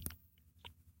him.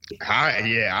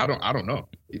 I don't know.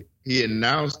 He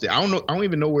announced it. I don't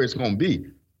even know where it's gonna be.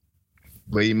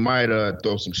 But he might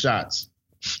throw some shots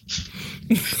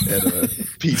at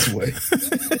Pete's way.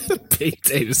 Pete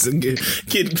Davidson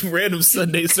getting random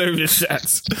Sunday service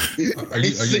shots. Are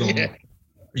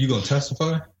you gonna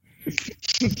testify?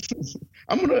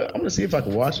 I'm gonna see if I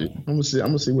can watch it. I'm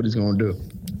gonna see what he's gonna do.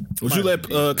 Would you let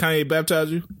Kanye baptize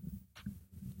you?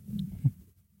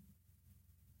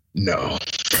 No.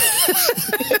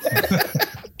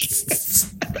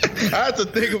 I have to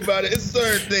think about it. It's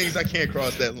certain things I can't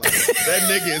cross that line. That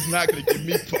nigga is not gonna get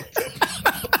me fucked up.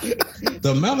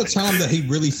 The amount of time that he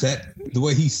really sat, the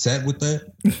way he sat with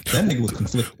that nigga was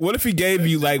conflicted. What if he gave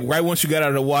you, like, right once you got out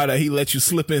of the water, he let you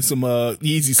slip in some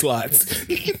Yeezy slots?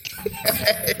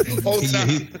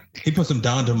 He put some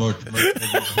Donda merch.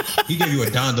 He gave you a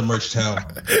Donda merch towel.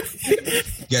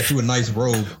 Got you a nice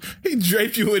robe. He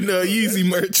draped you in Yeezy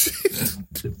merch.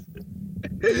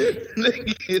 That'd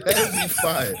be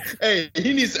fire. Hey,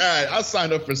 he needs. All right, I'll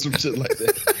sign up for some shit like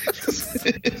that.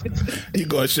 You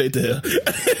going straight to hell.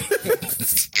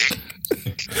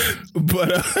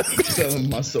 But selling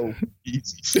my soul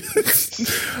easy.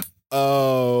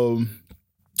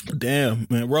 Damn,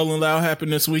 man. Rolling Loud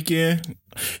happened this weekend.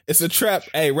 It's a trap.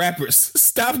 Hey, rappers,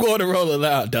 stop going to Rolling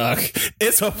Loud, dog.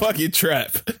 It's a fucking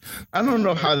trap. I don't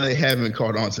know how they haven't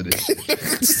caught on to this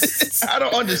shit. I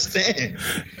don't understand.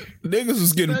 Niggas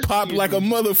was getting popped like a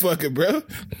motherfucker, bro.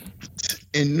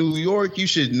 In New York, you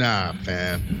should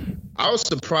fam. I was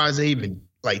surprised they can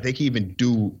even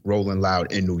do Rolling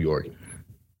Loud in New York.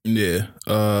 Yeah.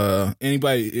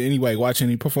 Anybody watch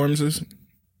any performances?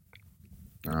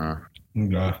 Nah,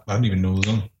 I didn't even know it was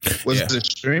on. Was it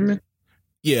streaming?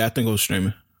 Yeah, I think it was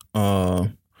streaming.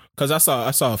 Cause I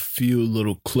saw a few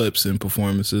little clips and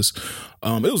performances.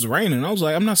 It was raining. I was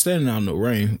like, I'm not standing out in the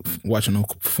rain watching no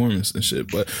performance and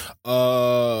shit. But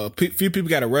few people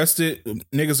got arrested.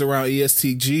 Niggas around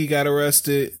ESTG got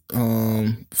arrested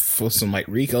for some like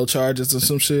RICO charges or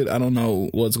some shit. I don't know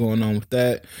what's going on with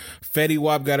that. Fetty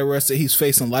Wap got arrested. He's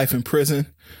facing life in prison.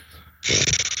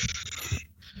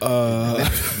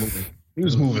 He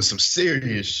was moving some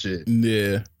serious shit.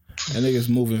 Yeah. That nigga's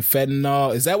moving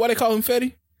fentanyl. Is that why they call him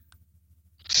Fetty?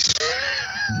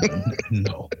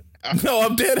 No. No,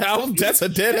 I'm dead. That's a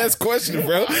dead ass question,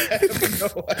 bro. I have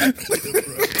no idea,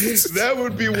 bro. That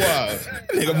would be wild.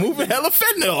 Nigga moving hella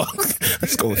fentanyl.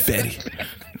 Let's go with Fetty.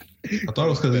 I thought it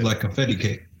was because he like confetti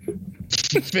cake.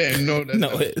 Man, no,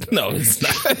 it's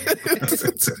not.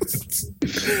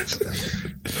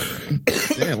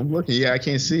 Damn, I'm looking. Yeah, I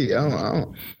can't see. I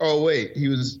don't. Oh wait, he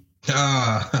was.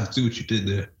 I see what you did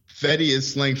there. Fetty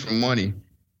is slang for money,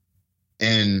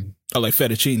 and I like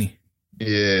fettuccine.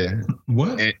 Yeah.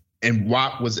 What? And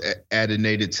WAP was added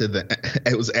to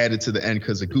the end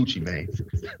because of Gucci Mane.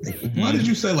 Why did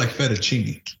you say like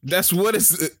fettuccine? That's what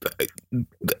it's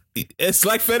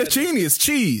like fettuccine. It's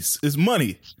cheese. It's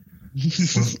money.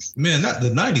 Man,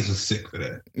 the 90s was sick for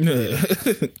that. Yeah.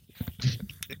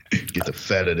 Get the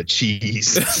fat of the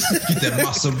cheese. Get that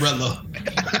mozzarella.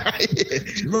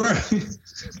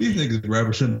 These niggas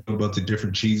rappers shouldn't know about the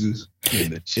different cheeses.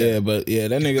 Yeah, but yeah,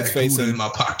 that nigga's facing in my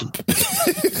pocket.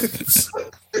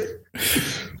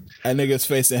 That nigga's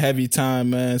facing heavy time,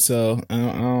 man. So I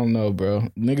don't know, bro.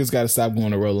 Niggas got to stop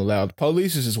going to Rolling Loud. The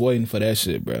police is just waiting for that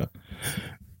shit, bro.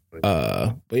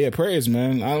 But yeah, prayers,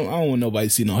 man. I don't want nobody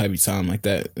to see no heavy time like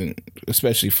that,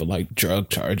 especially for like drug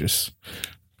charges.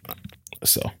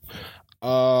 So,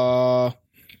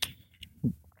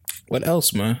 what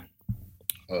else, man?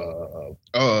 Whoa.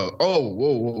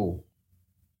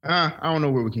 I don't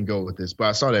know where we can go with this, but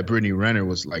I saw that Brittany Renner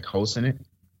was like hosting it.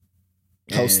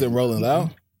 Hosting Rolling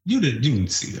Loud? You didn't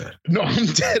see that. No, I'm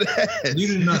dead ass. You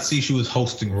did not see she was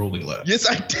hosting Rolling Loud. Yes,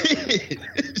 I did.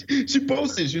 She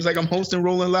posted. She was like, I'm hosting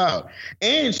Rolling Loud.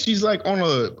 And she's like on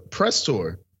a press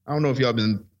tour. I don't know if y'all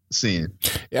been seeing.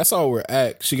 Yeah, I saw her with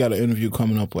Ack. She got an interview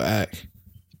coming up with Ack.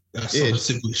 She was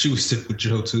sick with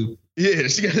Joe too. Yeah,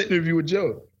 she got an interview with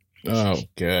Joe. Oh,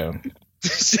 God.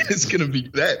 It's going to be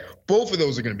that. Both of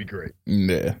those are going to be great.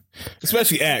 Yeah.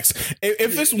 Especially Ack's.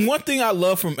 If it's one thing I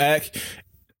love from Ack,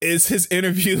 is his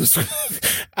interviews.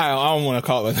 I don't want to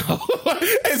call it.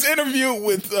 His interview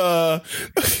with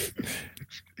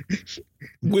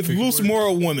loose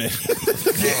moral women.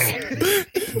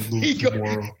 He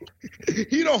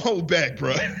don't hold back,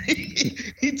 bro.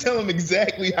 He tell him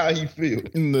exactly how he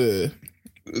feels. Nah.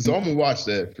 So I'm gonna watch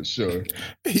that for sure.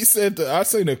 He said, I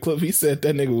seen the clip. He said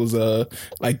that nigga was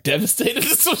like devastated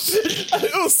or some shit.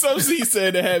 It was something he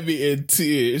said that had me in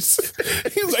tears.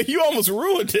 He was like, "You almost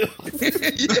ruined him."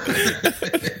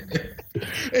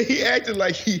 And he acted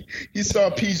like he saw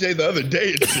PJ the other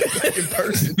day like in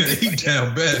person. He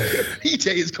down bad. PJ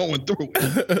is going through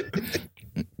it.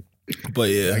 But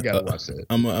yeah, I gotta watch that.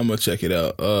 I'm gonna check it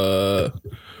out.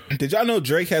 Did y'all know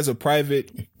Drake has a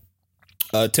private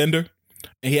Tinder?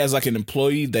 And he has like an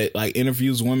employee that like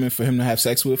interviews women for him to have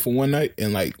sex with for one night,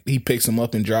 and like he picks them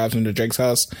up and drives them to Drake's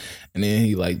house, and then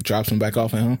he like drops them back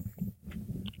off at home.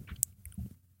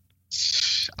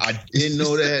 I didn't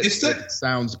know that. That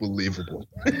sounds believable.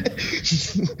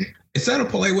 Is that a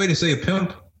polite way to say a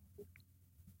pimp?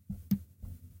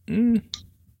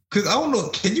 Because I don't know.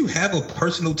 Can you have a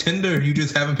personal Tinder? Or you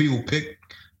just having people pick?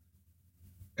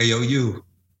 Hey, yo, you.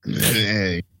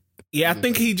 Hey. Yeah, I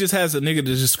think he just has a nigga that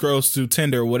just scrolls through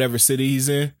Tinder or whatever city he's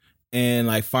in and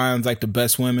like finds like the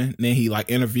best women. And then he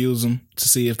like interviews them to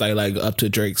see if they like up to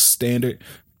Drake's standard.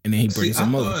 And then he brings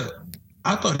them over.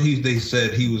 I thought they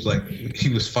said he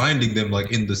was finding them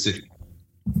like in the city.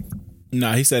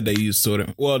 No, he said they used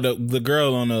Twitter. Well, the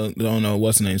girl on the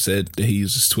what's her name said that he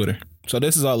uses Twitter. So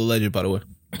this is all alleged, by the way.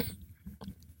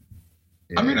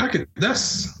 I mean, I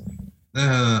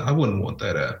wouldn't want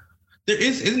that app.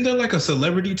 Isn't there like a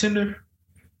celebrity Tinder?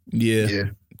 Yeah.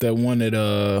 That one that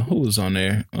who was on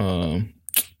there? Batman.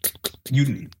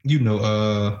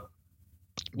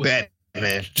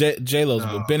 J-Lo's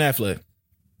Ben Affleck.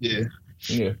 Yeah.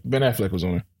 Yeah, Ben Affleck was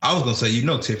on there. I was gonna say,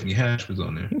 Tiffany Haddish was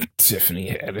on there. Tiffany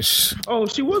Haddish. Oh,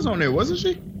 she was on there, wasn't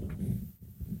she?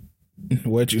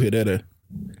 Where'd you hit that at?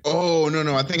 Oh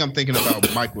no, I think I'm thinking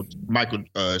about Michael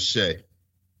Shea.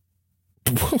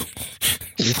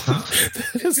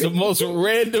 It's the most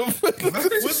random.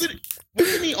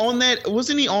 Wasn't he on that?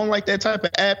 Wasn't he on like that type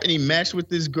of app? And he matched with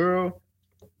this girl,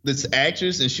 this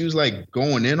actress, and she was like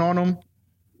going in on him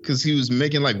because he was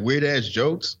making like weird ass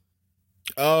jokes.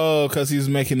 Oh, because he was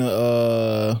making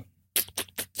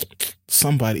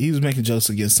somebody. He was making jokes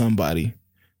against somebody.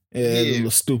 Yeah,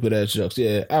 little stupid ass jokes.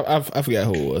 Yeah, I forgot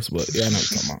who it was, but yeah, I know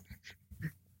what you're talking about.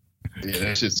 Yeah,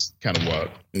 that's just kind of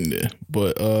wild. Yeah,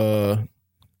 but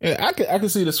yeah, I can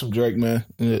see this from Drake, man.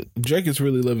 Drake is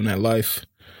really living that life.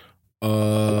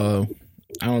 I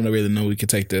don't really know we could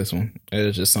take this one. It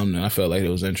was just something I felt like it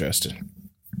was interesting.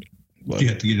 But, you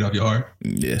have to get it off your heart.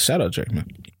 Yeah, shout out Drake, man.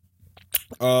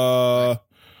 Oh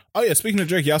yeah, speaking of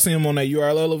Drake, y'all seen him on that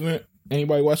URL event?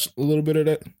 Anybody watch a little bit of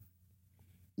that?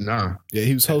 Nah. Yeah,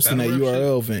 he was hosting that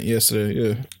URL event yesterday.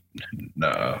 Yeah.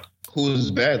 Nah.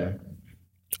 Who's battling?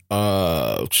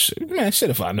 Shit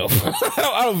if I know.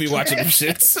 I don't be watching them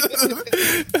shits.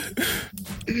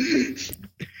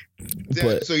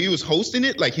 But so he was hosting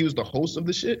it, like he was the host of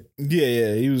the shit.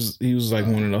 Yeah, he was like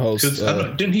one of the hosts.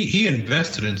 Didn't he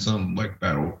invested in some like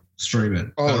battle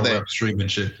streaming? That streaming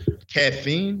shit.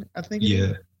 Caffeine, I think.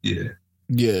 Yeah.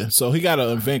 So he got an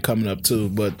event coming up too,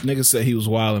 but niggas said he was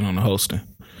wilding on the hosting.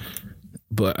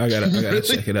 But I gotta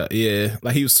check it out. Yeah,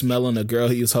 like he was smelling a girl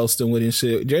he was hosting with and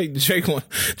shit. Drake a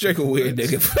weird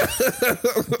nigga.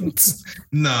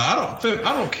 Nah,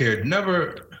 I don't care.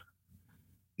 Never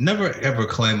ever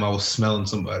claim I was smelling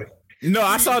somebody. No,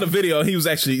 I saw the video. He was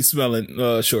actually smelling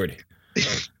Shorty.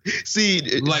 See,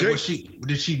 like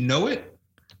did she know it?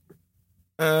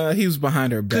 He was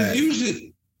behind her back.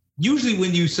 Usually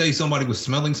when you say somebody was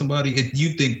smelling somebody,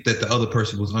 you think that the other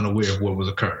person was unaware of what was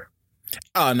occurring.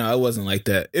 Oh no, it wasn't like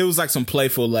that. It was like some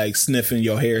playful, like sniffing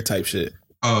your hair type shit.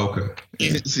 Oh, okay.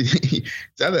 See,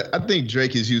 I think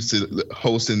Drake is used to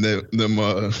hosting them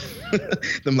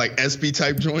like SB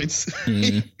type joints.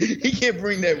 Mm-hmm. He can't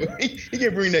bring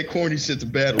that corny shit to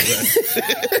battle rap.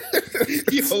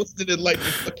 He hosted it like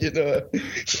the fucking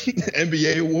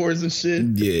NBA awards and shit.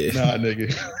 Yeah, nah,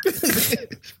 nigga.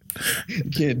 You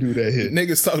can't do that here.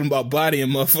 Niggas talking about bodying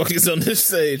motherfuckers on this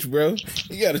stage, bro.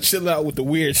 You gotta chill out with the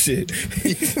weird shit.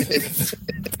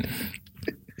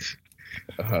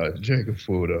 Drake a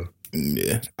fool though.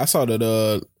 Yeah, I saw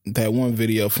that one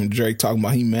video from Drake talking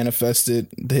about he manifested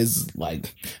his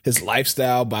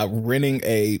lifestyle by renting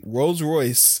a Rolls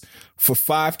Royce for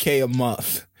 $5,000 a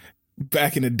month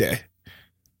back in the day.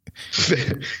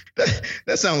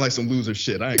 that sounds like some loser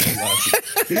shit. I ain't gonna lie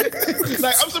to you.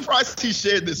 Like, I'm surprised he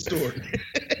shared this story.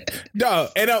 No,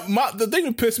 and the thing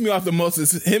that pissed me off the most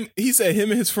is him. He said him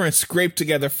and his friends scraped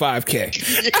together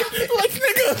 $5,000. Yeah. Like,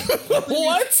 nigga,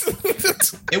 what?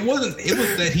 It was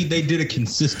that they did it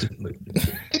consistently.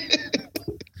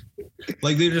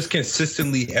 Like they're just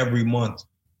consistently every month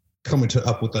coming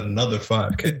up with another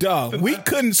 5K. Dog, we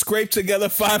couldn't scrape together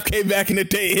 5K back in the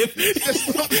day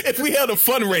if we held a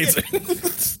fundraiser.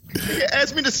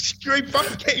 Ask me to scrape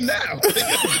 5K now.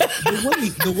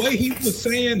 the way he was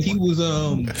saying he was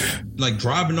like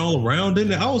driving all around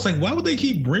in it, I was like, why would they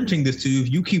keep renting this to you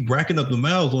if you keep racking up the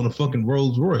miles on a fucking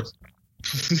Rolls Royce?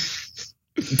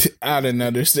 I didn't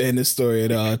understand this story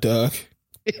at all, dog.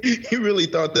 He really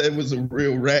thought that it was a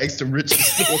real rags to riches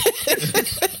story.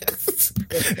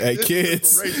 Hey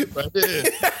kids,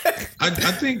 I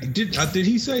think did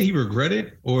he say he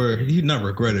regretted, or he not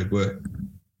regretted, but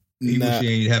he wish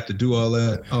he ain't have to do all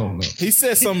that? I don't know. He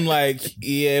said something like,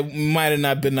 "Yeah, it might have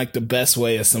not been like the best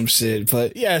way or some shit."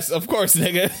 But yes, of course,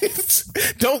 nigga.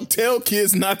 Don't tell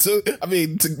kids not to. I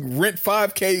mean, to rent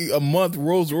 5K a month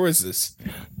Rolls Royces.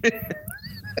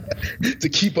 To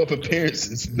keep up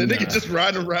appearances. The nigga just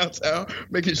riding around town,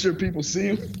 making sure people see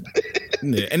him.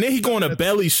 Yeah. And then he going to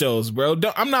belly shows, bro.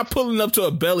 I'm not pulling up to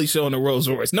a belly show in a Rolls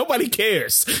Royce. Nobody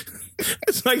cares.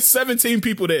 It's like 17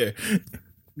 people there.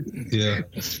 Yeah.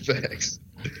 Facts.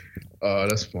 Oh,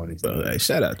 that's funny. So, hey,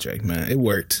 shout out Drake, man. It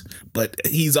worked. But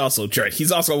he's also Drake.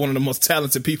 He's also one of the most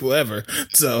talented people ever.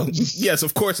 So, yes,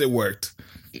 of course it worked.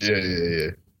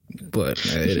 Yeah. But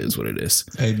it is what it is.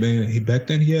 Hey, man, back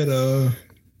then he had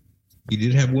he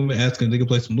did have women asking if they could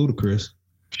play some Ludacris.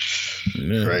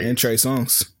 Yeah, right. And Trey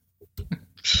Songz.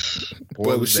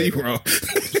 Boy, was she wrong.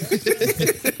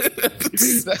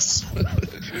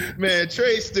 Man,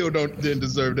 Trey still didn't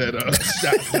deserve that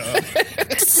shot, dog.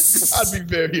 I'd be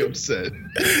very upset.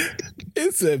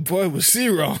 It said, boy, was she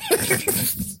wrong.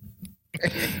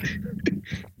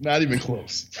 Not even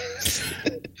close.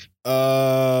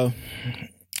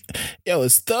 Yo,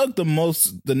 is Thug the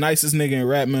nicest nigga in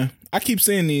rap, man? I keep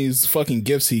seeing these fucking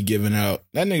gifts he giving out.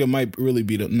 That nigga might really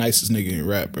be the nicest nigga in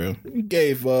rap, bro. He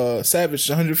gave Savage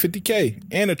 $150K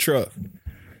and a truck.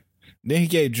 Then he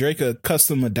gave Drake a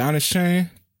custom Adonis chain.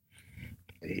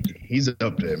 He's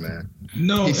up there, man.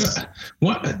 No,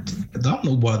 what? I don't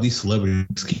know why these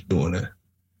celebrities keep doing that.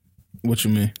 What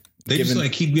you mean? They just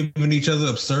like keep giving each other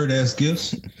absurd ass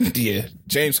gifts. Yeah,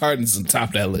 James Harden's on top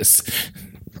of that list.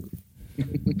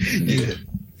 Yeah,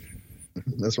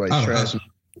 that's why he's trash.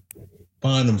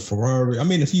 Buying them Ferrari. I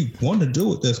mean, if you want to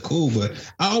do it, that's cool. But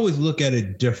I always look at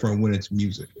it different when it's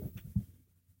music.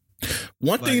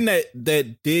 One thing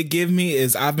that did give me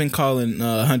is I've been calling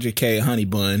 100K a honey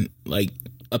bun like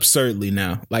absurdly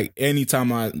now. Like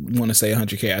anytime I want to say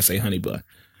 100K, I say honey bun.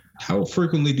 How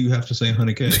frequently do you have to say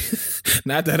 100K?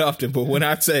 Not that often, but when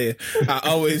I say it, I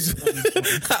always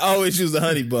use the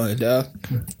honey bun, dog.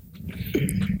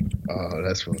 Oh,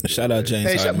 that's funny. Shout out James.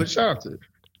 Hey, shout out to.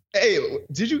 Hey,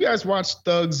 did you guys watch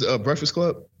Thug's Breakfast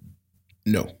Club?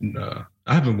 No. Nah.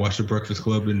 I haven't watched The Breakfast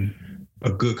Club in a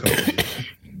good couple of years.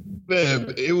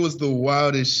 Man, it was the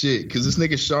wildest shit because this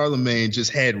nigga Charlemagne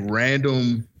just had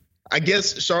random. I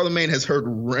guess Charlemagne has heard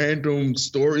random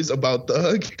stories about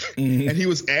Thug, and he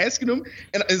was asking them,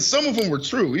 and some of them were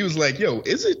true. He was like, "Yo,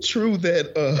 is it true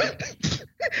that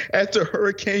after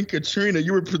Hurricane Katrina,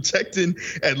 you were protecting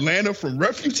Atlanta from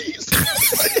refugees?"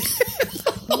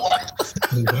 What?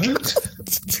 And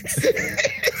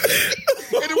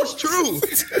it was true.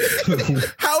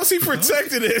 How is he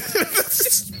protecting it?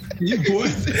 Yeah, boy.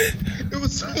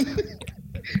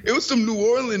 It was some New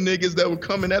Orleans niggas that were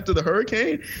coming after the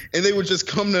hurricane, and they would just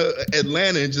come to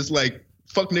Atlanta and just like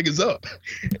fuck niggas up.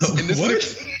 And this what?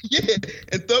 Yeah,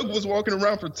 and Thug was walking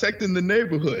around protecting the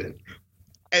neighborhood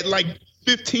at like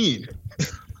 15.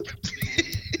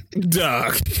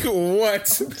 Dog,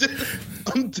 what?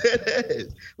 I'm dead ass.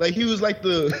 Like he was like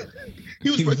he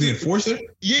was the enforcer?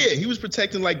 Yeah, he was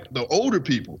protecting like the older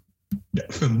people.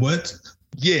 What?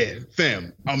 Yeah,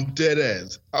 fam, I'm dead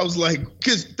ass. I was like,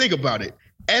 because think about it.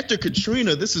 After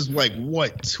Katrina, this is like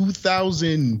what,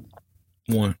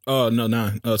 2001? Oh no,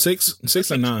 9.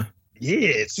 6 or 9?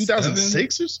 Yeah,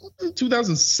 2006 or something.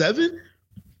 2007.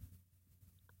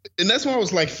 And that's when I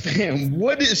was like, fam,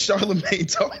 what is Charlemagne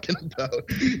talking about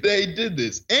that he did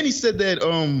this? And he said that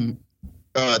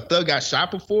Thug got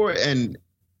shot before and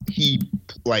he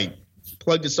like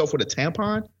plugged himself with a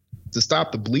tampon to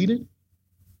stop the bleeding.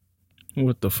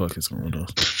 What the fuck is going on?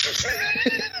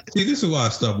 See, this is why I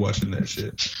stopped watching that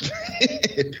shit.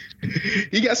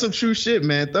 He got some true shit,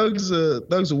 man. Thug's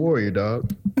a warrior,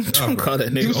 dog. Don't call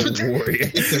that nigga a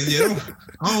warrior.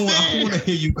 I don't want to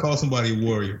hear you call somebody a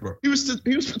warrior, bro. He was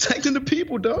protecting the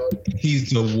people, dog. He's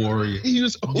the warrior. He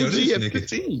was OG at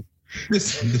 15.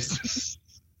 This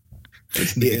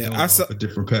nigga I saw a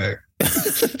different pack.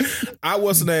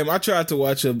 What's the name? I tried to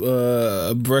watch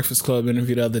a Breakfast Club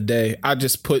interview the other day. I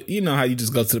just put, you know how you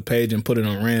just go to the page and put it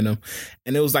on random,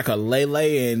 and it was like a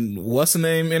Lele and what's the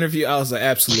name interview. I was like,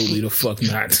 absolutely the fuck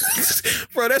not,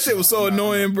 bro. That shit was so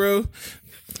annoying, bro.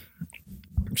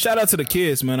 Shout out to the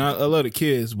kids, man. I love the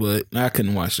kids, but I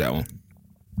couldn't watch that one.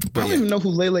 But I don't even know who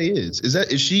Lele is.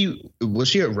 Was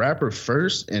she a rapper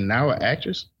first and now an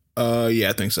actress? Yeah,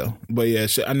 I think so. But yeah,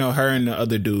 I know her and the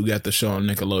other dude got the show on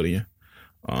Nickelodeon.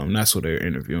 That's what they're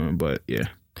interviewing. But yeah,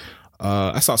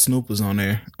 I saw Snoop was on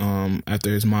there.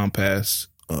 After his mom passed.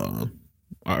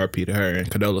 RIP to her and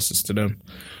condolences to them.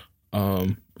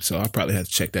 So I probably had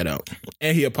to check that out.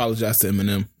 And he apologized to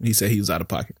Eminem. He said he was out of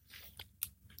pocket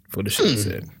for the shit he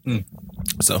said.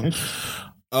 So.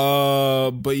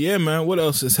 But yeah, man, what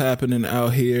else is happening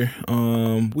out here?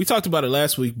 We talked about it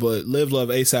last week, but Live Love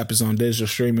ASAP is on digital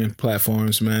streaming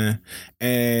platforms, man.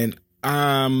 And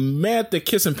I'm mad that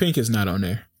Kiss and Pink is not on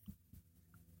there.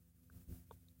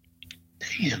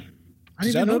 Damn.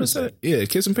 Did y'all notice that? Yeah,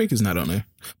 Kiss and Pink is not on there.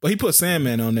 But he put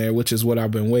Sandman on there, which is what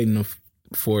I've been waiting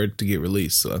for it to get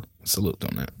released. So salute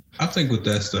on that. I think with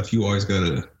that stuff, you always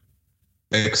gotta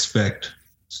expect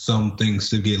some things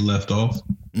to get left off.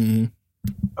 Mm-hmm.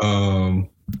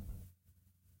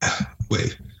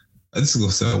 Wait, this is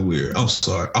gonna sound weird. I'm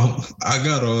sorry. I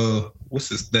got what's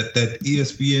this? That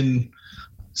ESPN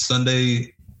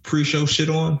Sunday pre-show shit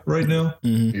on right now.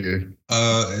 Mm-hmm. Yeah.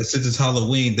 Since it's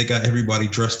Halloween, they got everybody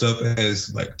dressed up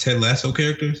as like Ted Lasso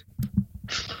characters.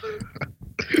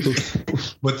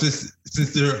 But since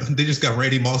they just got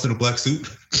Randy Moss in a black suit.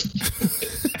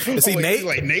 Is he Nate?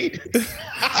 Like Nate?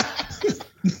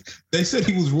 They said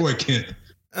he was Roy Kent.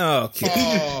 Oh,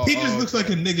 okay. He just looks like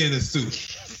a nigga in a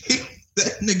suit.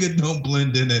 That nigga don't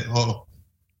blend in at all.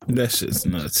 That shit's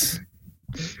nuts.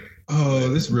 Oh,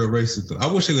 this is real racist though. I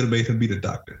wish they would have made him be the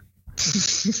doctor.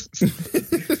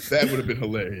 That would have been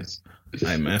hilarious.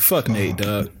 Hey man, fuck Nate,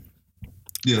 dog.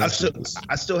 Yeah, I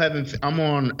still haven't. I'm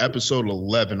on episode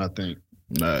 11, I think.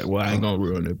 All right, well, I ain't gonna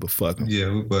ruin it, but fuck him.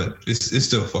 Yeah, but it's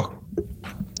still fuck.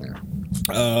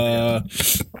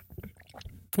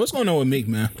 What's going on with Meek,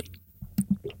 man?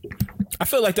 I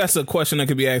feel like that's a question that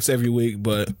could be asked every week,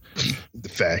 but the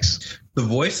facts. The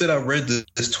voice that I read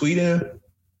this tweet in,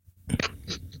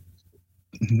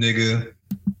 nigga,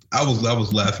 I was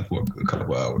laughing for a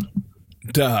couple hours.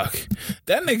 Doc,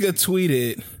 that nigga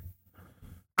tweeted,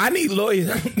 I need lawyers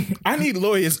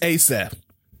ASAP.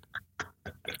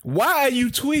 Why are you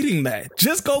tweeting that?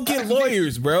 Just go get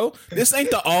lawyers, bro. This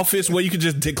ain't the office where you can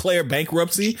just declare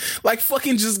bankruptcy. Like,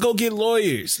 fucking just go get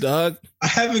lawyers, dog. I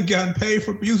haven't gotten paid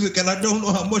for music, and I don't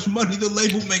know how much money the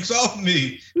label makes off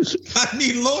me. I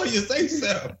need lawyers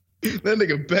ASAP. That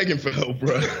nigga begging for help,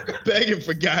 bro. Begging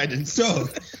for guidance. So,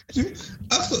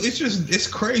 also, it's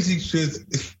crazy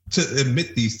to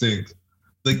admit these things.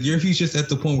 Like, he's just at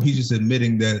the point where he's just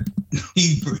admitting that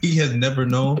he has never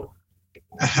known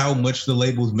how much the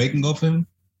label's making off him,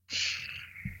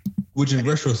 which in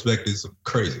retrospect is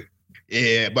crazy.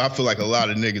 Yeah, but I feel like a lot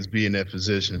of niggas be in that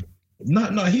position.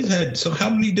 No, he's had how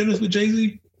many dinners with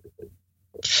Jay-Z?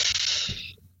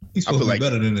 He's supposed to be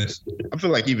better than this. I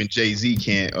feel like even Jay-Z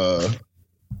can't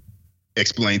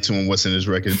explain to him what's in his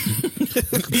record.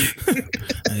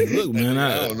 Hey, look, man,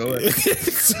 I don't know.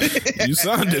 You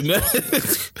sounded, man.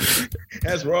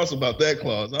 Ask Ross about that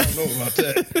clause. I don't know about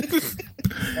that.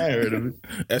 I ain't heard of it.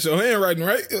 That's your handwriting,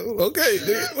 right? Okay,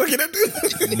 what can I do?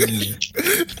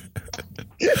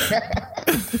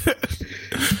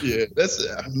 Yeah, that's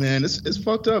man. It's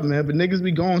fucked up, man. But niggas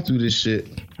be going through this shit.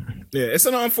 Yeah, it's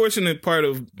an unfortunate part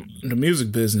of the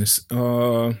music business.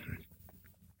 Is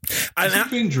he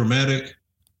being dramatic?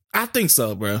 I think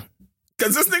so, bro.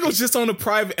 Because this nigga was just on a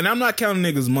private, and I'm not counting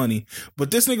niggas' money,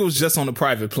 but this nigga was just on a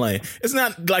private plane. It's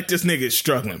not like this nigga is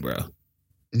struggling, bro.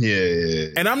 Yeah.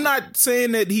 And I'm not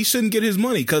saying that he shouldn't get his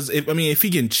money, because if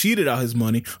he getting cheated out his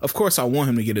money, of course I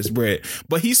want him to get his bread.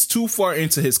 But he's too far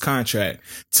into his contract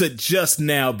to just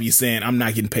now be saying, I'm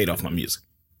not getting paid off my music.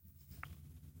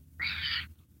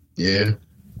 Yeah.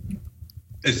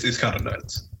 It's kind of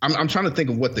nuts. I'm trying to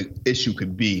think of what the issue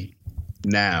could be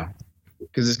now,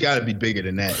 because it's got to be bigger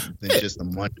than that, than just the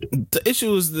money. The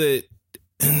issue is that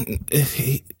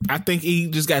I think he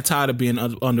just got tired of being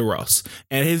under Ross,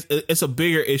 and it's a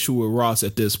bigger issue with Ross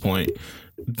at this point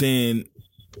than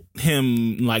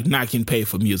him like not getting paid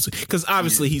for music, because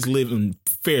obviously he's living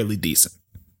fairly decent.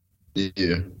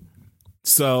 Yeah.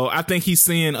 So I think he's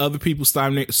seeing other people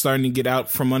starting to get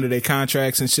out from under their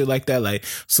contracts and shit like that. Like,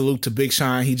 salute to Big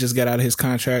Sean. He just got out of his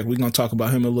contract. We're going to talk about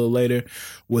him a little later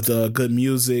with good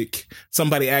music.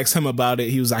 Somebody asked him about it.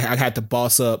 He was like, I had to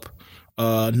boss up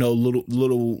no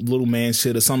little man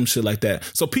shit or some shit like that.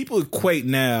 So people equate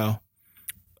now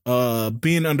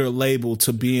being under a label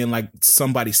to being like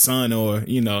somebody's son, or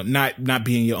not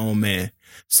being your own man.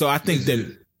 So I think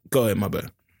go ahead, my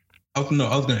bad. I was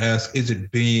gonna ask, is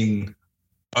it being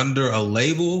under a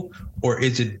label, or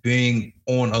is it being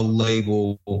on a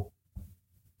label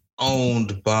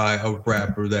owned by a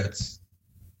rapper that's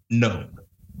known?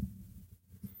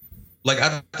 Like,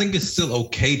 I think it's still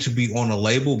okay to be on a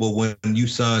label, but when you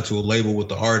sign to a label with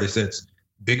the artist that's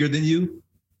bigger than you,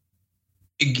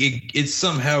 it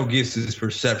somehow gives this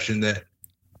perception that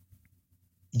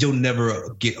you'll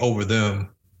never get over them.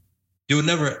 You'll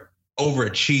never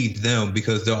overachieve them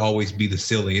because they'll always be the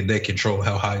ceiling and they control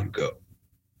how high you go.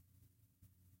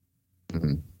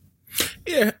 Mm-hmm.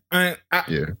 Yeah,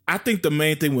 I think the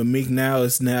main thing with Meek now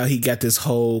is he got this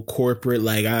whole corporate,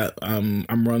 like I'm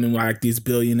running like these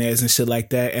billionaires and shit like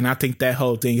that, and I think that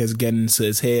whole thing is getting into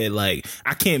his head. Like,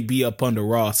 I can't be up under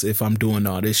Ross if I'm doing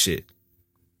all this shit.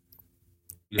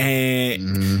 Yeah.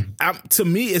 And to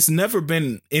me, it's never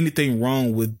been anything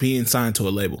wrong with being signed to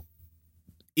a label,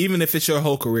 even if it's your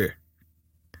whole career.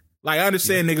 Like, I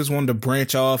understand niggas wanted to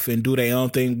branch off and do their own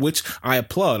thing, which I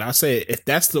applaud. I say, if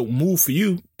that's the move for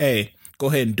you, hey, go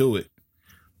ahead and do it.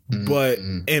 But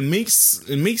in Meek's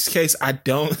case, I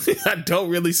don't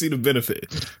really see the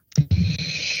benefit.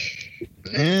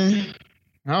 I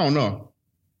don't know.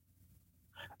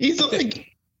 He's like,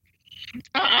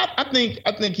 I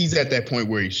think he's at that point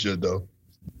where he should, though.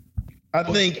 I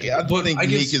think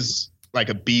Meek is like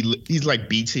a B. He's like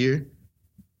B tier.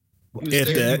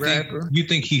 You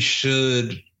think he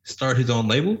should start his own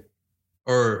label,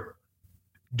 or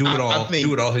do it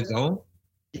all his own?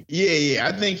 Yeah.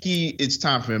 I think it's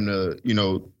time for him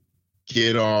to,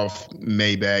 get off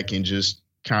Maybach and just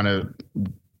kind of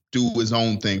do his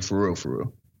own thing for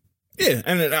real. Yeah,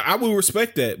 and I will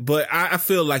respect that, but I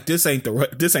feel like this ain't the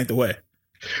way.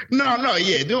 No,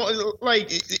 yeah. Like,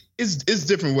 it's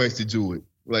different ways to do it.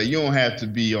 Like, you don't have to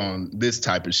be on this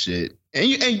type of shit.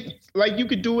 And like, you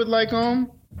could do it like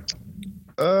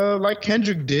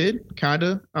Kendrick did, kind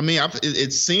of. I mean,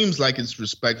 it seems like it's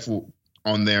respectful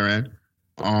on their end.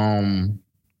 I'm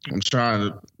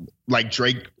trying to, like,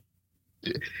 Drake.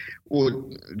 Well,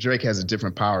 Drake has a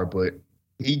different power, but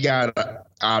he got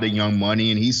out of Young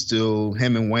Money, and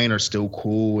him and Wayne are still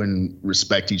cool and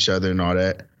respect each other and all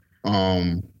that.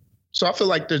 So I feel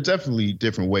like there's definitely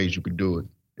different ways you could do it.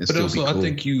 But also, cool. I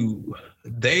think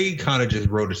they kind of just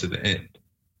wrote it to the end.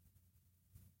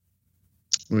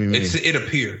 What do you mean? It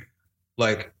appeared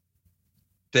like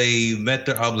they met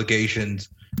their obligations.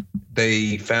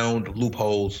 They found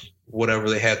loopholes, whatever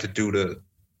they had to do to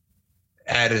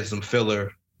add in some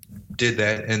filler, did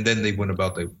that, and then they went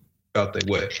about their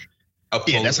way.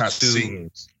 That's how it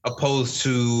seems. Opposed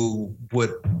to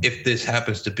what if this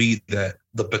happens to be the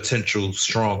potential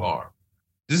strong arm.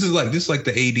 This is like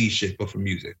the AD shit, but for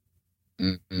music.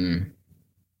 Mm-hmm.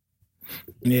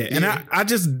 Yeah, and I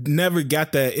just never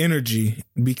got that energy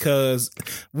because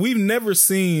we've never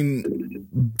seen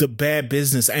the bad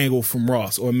business angle from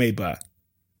Ross or Maybach.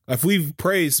 Like, we've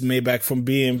praised Maybach from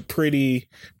being pretty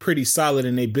solid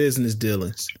in their business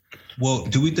dealings. Well,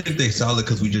 do we think they solid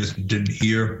because we just didn't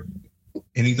hear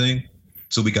anything?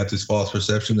 So we got this false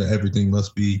perception that everything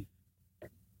must be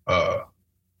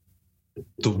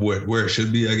where it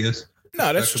should be, I guess.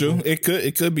 No, that's true. It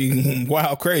could be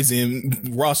wild crazy,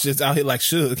 and Ross just out here like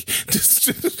Suge,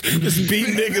 just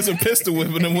beating niggas and pistol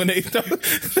whipping them when they don't.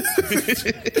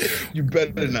 You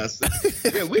better not say.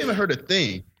 Yeah, we haven't heard a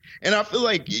thing, and I feel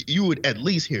like you would at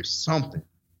least hear something,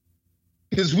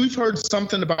 because we've heard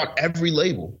something about every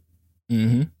label.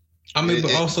 Mm-hmm. I mean,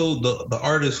 but also the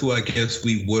artists who I guess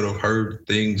we would have heard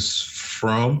things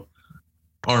from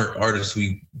aren't artists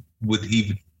we would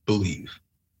even believe.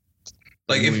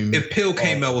 Like, if Pill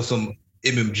came out with some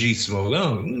MMG smoke,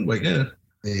 nigga,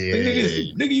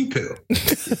 you Pill.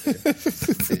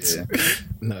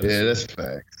 Yeah, that's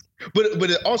facts.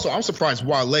 But also, I'm surprised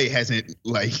Wale hasn't,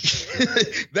 like,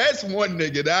 that's one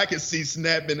nigga that I can see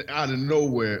snapping out of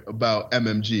nowhere about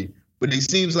MMG. But it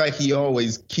seems like he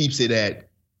always keeps it at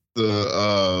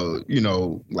the,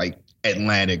 like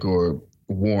Atlantic or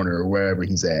Warner or wherever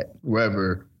he's at,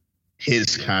 wherever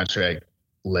his contract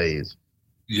lays.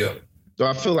 Yeah. So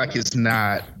I feel like it's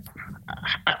not.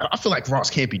 I feel like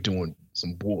Ross can't be doing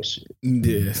some bullshit.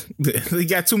 Yeah, he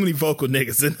got too many vocal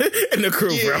niggas in the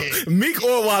crew, bro. Meek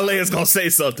or Wale is gonna say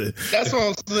something. That's what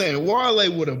I'm saying.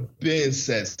 Wale would have been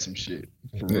said some shit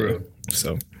for real.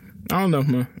 So I don't know,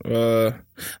 man.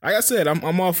 Like I said,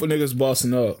 I'm all for niggas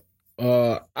bossing up.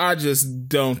 I just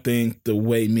don't think the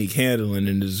way Meek handling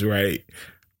it is right.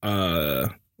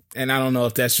 And I don't know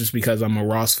if that's just because I'm a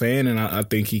Ross fan and I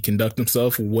think he conduct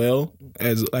himself well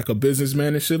as like a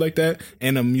businessman and shit like that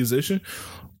and a musician.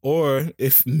 Or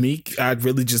if Meek, I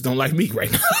really just don't like Meek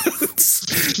right now.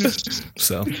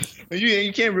 So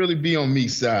you can't really be on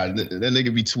Meek's side. That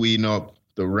nigga be tweeting up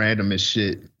the randomest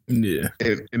shit. Yeah,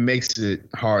 it makes it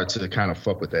hard to kind of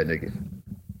fuck with that nigga.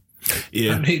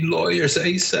 Yeah, I need lawyers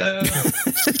ASAP.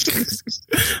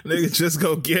 Nigga, just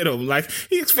go get him. Like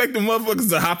he expect the motherfuckers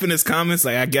to hop in his comments.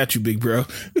 Like, I got you, big bro. Like,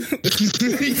 what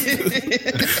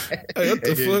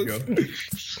the fuck?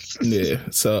 Yeah.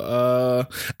 So,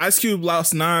 Ice Cube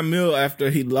lost $9 million after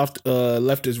he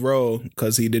left his role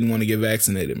because he didn't want to get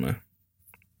vaccinated, man.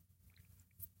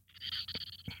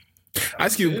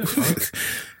 Ice Cube.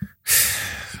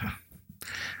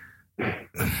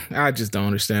 I just don't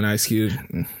understand Ice Cube.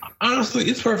 Honestly,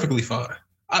 it's perfectly fine.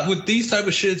 With these type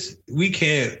of shits, we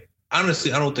can't.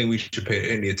 Honestly, I don't think we should pay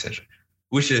any attention.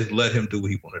 We should let him do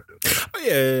what he want to do. Oh,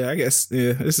 yeah, I guess.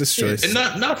 Yeah, it's his choice. And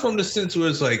not from the sense where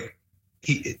it's like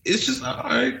it's just all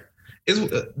right. It's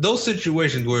those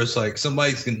situations where it's like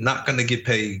somebody's not going to get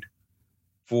paid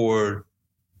for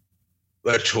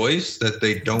a choice that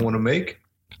they don't want to make,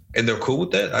 and they're cool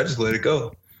with that. I just let it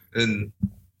go and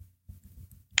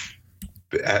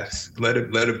let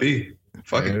it be.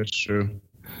 Fuck it. That's true.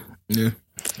 Yeah.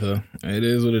 So it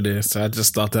is what it is. So I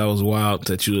just thought that was wild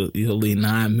that you'll leave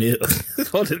 $9 million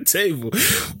on the table.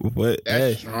 But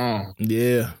that's strong.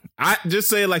 Yeah. I just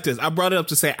say it like this. I brought it up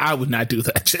to say I would not do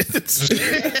that shit.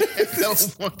 No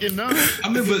fucking no. I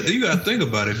mean, but you gotta think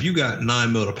about it. If you got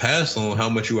 $9 million to pass on, how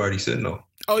much you already sitting on?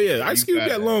 Oh yeah, Ice Cube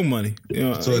got loan money. You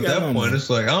know, so at that point, money. It's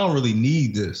like I don't really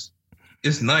need this.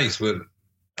 It's nice, but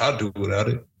I'll do without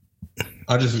it.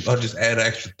 I'll just add an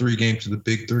extra 3 games to the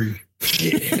big 3.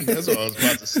 Yeah, that's what I was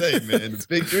about to say, man. The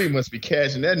big 3 must be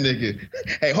cashing that nigga.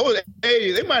 Hey, hold it.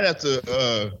 Hey, they might have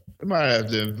to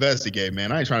investigate,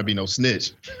 man. I ain't trying to be no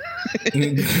snitch. But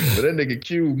that nigga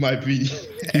Q might be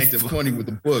acting funny with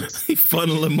the books. He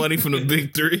funneling money from the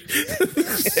big 3.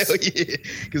 Hell yeah.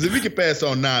 Because if we can pass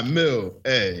on $9 million,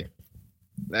 hey,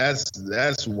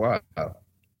 that's wild.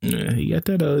 Yeah, he got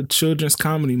that children's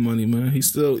comedy money, man. He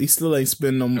still ain't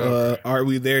spending them Are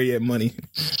We There Yet money.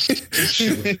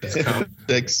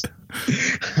 Thanks.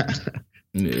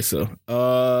 Yeah, so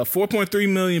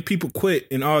 4.3 million people quit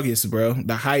in August, bro.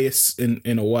 The highest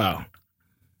in a while.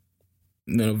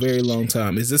 In a very long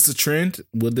time. Is this a trend?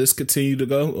 Will this continue to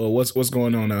go? Or what's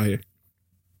going on out here?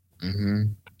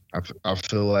 Mm-hmm. I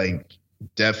feel like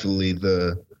definitely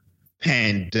the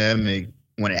pandemic,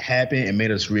 when it happened, it made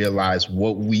us realize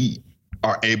what we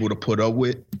are able to put up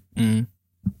with. Mm.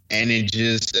 And it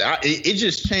just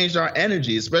changed our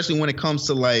energy, especially when it comes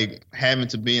to like having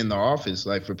to be in the office.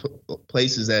 Like for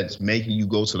places that's making you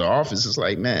go to the office, it's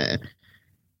like, man,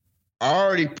 I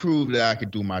already proved that I could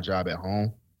do my job at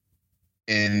home.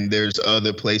 And there's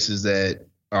other places that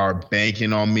are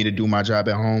banking on me to do my job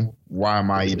at home. Why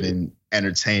am I even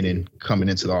entertaining coming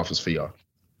into the office for y'all?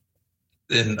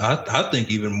 And I think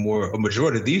even more, a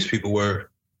majority of these people were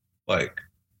like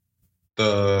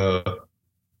I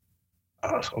don't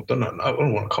want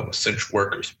to call them essential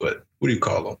workers, but what do you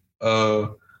call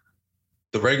them?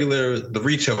 The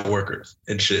retail workers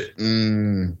and shit.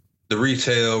 The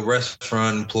retail,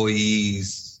 restaurant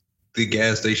employees, the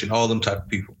gas station, all them type of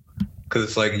people. Because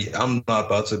it's like, I'm not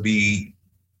about to be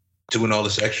doing all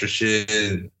this extra shit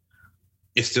and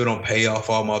it still don't pay off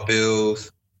all my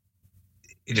bills.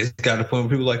 It just got to the point where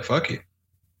people like, fuck it.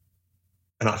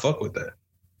 And I fuck with that.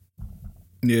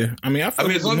 Yeah. I mean,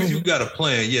 as long as you got a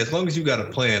plan. Yeah, as long as you got a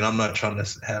plan. I'm not trying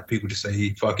to have people just say,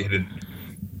 hey, fuck it. And,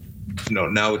 you know,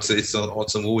 now it's on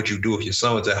some what would you do if your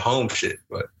son was at home shit.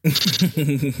 But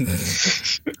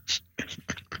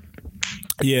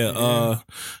yeah,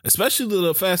 especially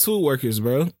the fast food workers,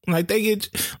 bro. Like they get,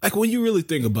 like when you really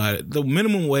think about it, the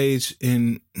minimum wage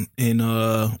in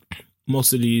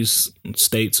most of these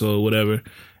states or whatever,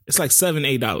 it's like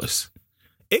 $7-8.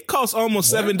 It costs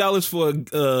almost $7 for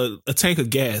a tank of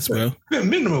gas, bro. Man,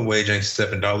 minimum wage ain't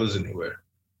 $7 anywhere,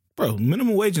 bro.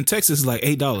 Minimum wage in Texas is like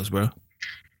 $8, bro.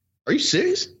 Are you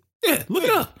serious? Yeah, look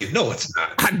it up. No, it's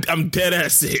not. I'm dead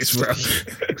ass serious, bro.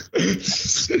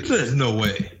 There's no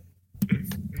way.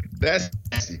 That's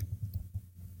nasty.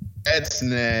 That's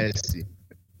nasty.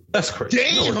 That's crazy.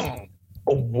 Damn. No,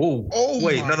 oh, whoa. Oh,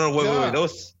 wait, no, wait.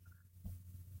 Those.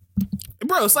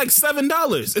 Bro, it's like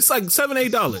 $7. It's like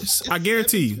 $7-8. I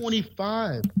guarantee you.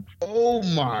 25. Oh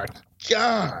my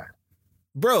God.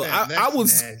 Bro, Man, I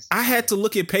was nasty. I had to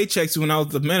look at paychecks when I was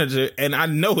the manager, and I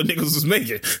know what niggas was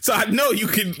making. So I know you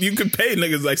can pay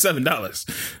niggas like $7.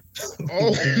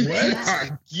 Oh my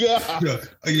god! Yeah,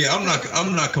 I'm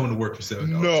not coming to work for $7.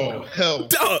 No, hell.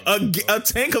 Dog, a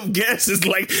tank of gas is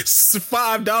like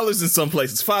 $5 in some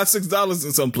places, $5-6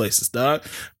 in some places, dog.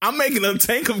 I'm making a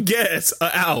tank of gas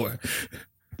an hour.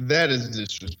 That is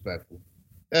disrespectful.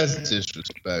 That's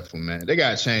disrespectful, man. They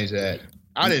gotta change that.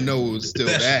 I didn't know it was still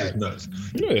that. Nuts.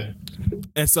 Yeah.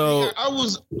 And so I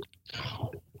was. Oh,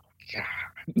 God.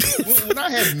 When I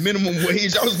had minimum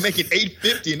wage, I was making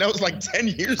 $8.50, and that was like 10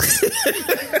 years ago.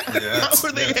 How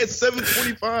were they at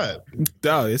 $7.25?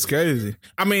 dog, it's crazy.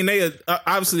 I mean, they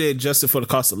obviously they adjusted for the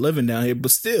cost of living down here,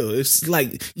 but still, it's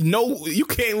like you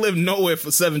can't live nowhere for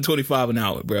 $7.25 an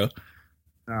hour, bro.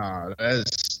 Nah,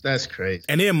 that's crazy.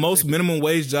 And then most minimum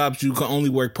wage jobs, you can only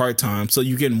work part time, so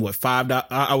you getting what 5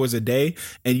 hours a day,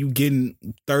 and you getting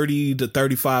 30 to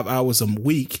 35 hours a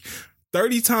week.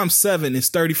 30 times 7 is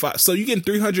 35. So you getting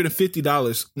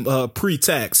 $350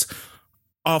 pre-tax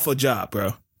off a job,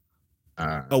 bro.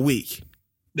 A week.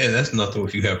 Yeah, that's nothing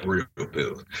if you have real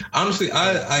bills. Honestly,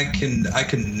 I can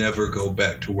never go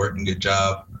back to working a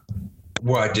job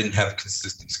where I didn't have a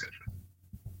consistent schedule.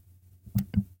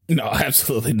 No,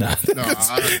 absolutely not. No,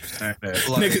 I understand that.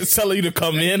 Niggas telling you to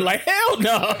come in like hell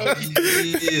no.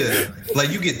 Yeah, like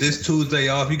you get this Tuesday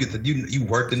off, you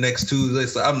work the next Tuesday.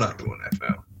 So I'm not doing that,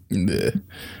 fam. Yeah.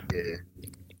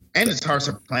 And it's hard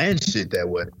to plan shit that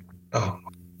way. Oh,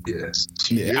 yes.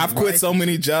 Yeah, I've quit so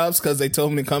many jobs because they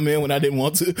told me to come in when I didn't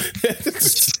want to.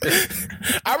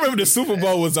 I remember the Super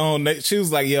Bowl was on. She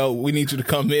was like, "Yo, we need you to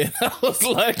come in." I was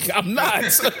like, "I'm not.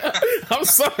 I'm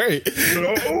sorry."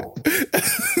 No.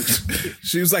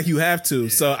 She was like, "You have to."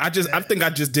 So I think I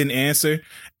just didn't answer.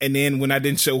 And then when I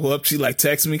didn't show up, she like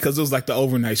texted me because it was like the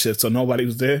overnight shift, so nobody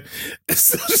was there.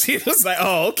 So she was like,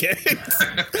 "Oh, okay."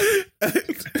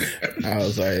 I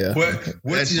was like, "Yeah."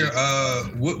 What's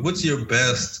your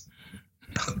best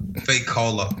fake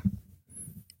call up?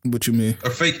 What you mean? Or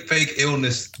fake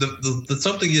illness? The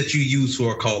something that you use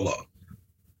for a call up.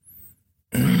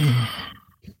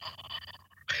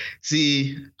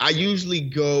 See, I usually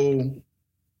go.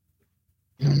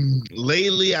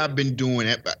 Lately, I've been doing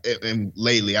it, and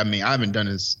lately, I mean, I haven't done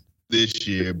this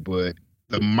year, but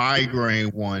the migraine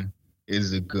one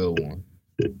is a good one.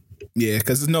 Yeah,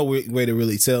 because there's no way to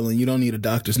really tell, and you don't need a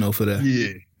doctor's note for that.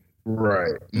 Yeah,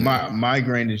 right.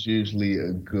 Migraine is usually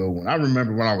a good one. I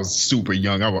remember when I was super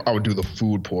young, I would do the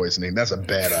food poisoning. That's a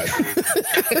bad idea.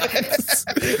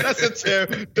 That's a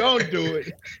terrible. Don't do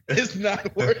it. It's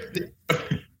not worth it.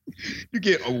 You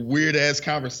get a weird ass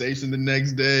conversation the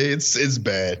next day. It's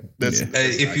bad. That's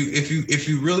if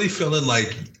you really feeling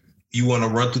like you want to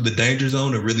run through the danger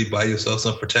zone and really buy yourself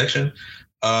some protection,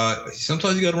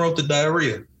 sometimes you got to run with the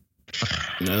diarrhea.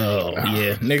 No,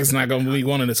 yeah, niggas not gonna be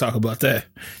wanting to talk about that.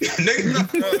 Niggas not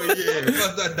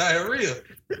about that diarrhea.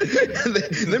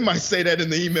 They might say that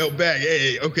in the email back.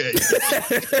 Hey, okay,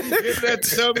 get that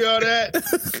to tell me all that.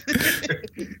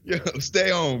 Yo,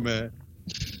 stay home, man.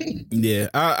 Yeah,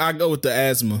 I go with the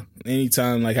asthma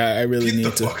anytime. Like I really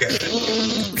need to.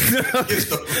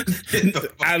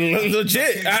 I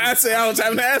legit. I say I was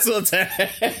having an asthma attack.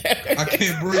 I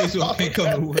can't breathe, so I can't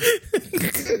come to work.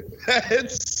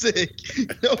 That's sick.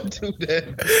 Don't do that.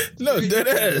 No, dead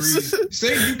ass.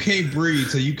 Saying you can't breathe,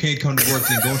 so you can't come to work,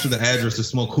 and going to the address to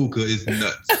smoke hookah is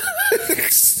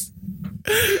nuts.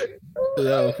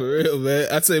 No, for real, man.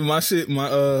 I say my shit.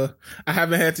 I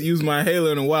haven't had to use my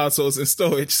inhaler in a while, so it's in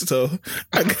storage. So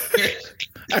I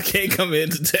can't come in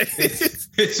today.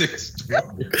 It's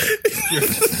extraordinary.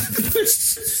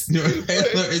 Your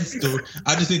inhaler in storage.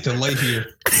 I just need to lay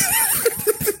here.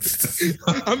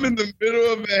 I'm in the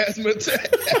middle of an asthma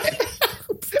attack.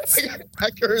 I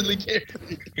currently can't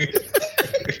breathe.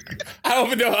 I don't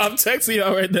even know how I'm texting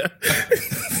y'all right now.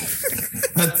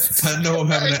 I know I'm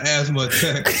having an asthma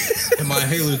attack and my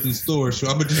inhaler's in storage, so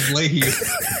I'm gonna just lay here.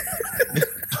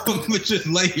 I'm gonna just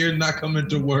lay here and not come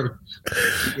into work,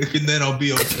 and then I'll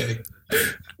be okay.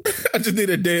 I just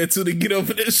need a day or two to get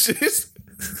over this shit.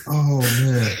 Oh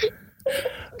man.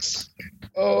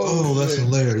 Oh, that's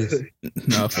hilarious.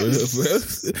 No, for real, bro.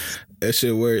 That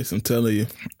shit works, I'm telling you.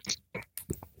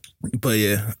 But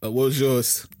yeah, what was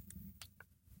yours?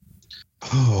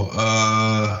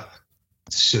 Oh,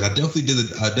 shit. I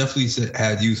definitely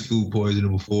had used food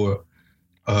poisoning before.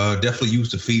 Definitely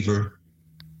used the fever.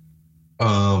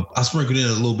 I sprinkled in a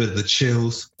little bit of the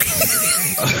chills.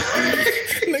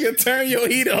 Nigga, turn your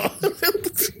heat off.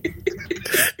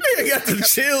 Nigga got some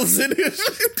chills in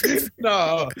this.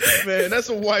 No, man, that's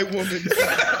a white woman.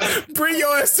 Bring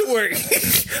your ass to work.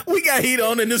 We got heat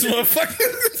on in this motherfucker.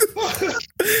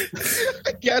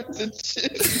 I got the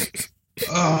chill.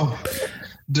 Oh,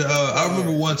 I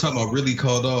remember one time I really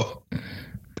called off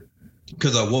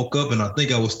because I woke up and I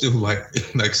think I was still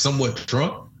like somewhat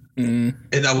drunk, and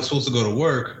I was supposed to go to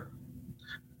work.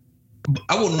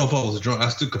 I wouldn't know if I was drunk. I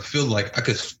still could feel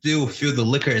the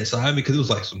liquor inside me because it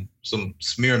was like some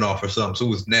Smirnoff or something. So it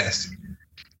was nasty.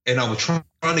 And I was trying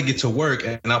to get to work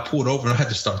and I pulled over and I had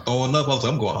to start throwing up. I was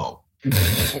like, I'm going home.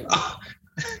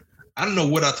 I don't know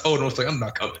what I told him. I was like, I'm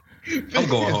not coming. I'm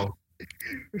going home.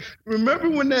 Remember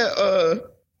when I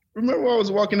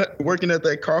was working at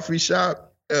that coffee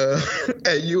shop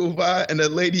at U of I and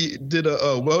that lady did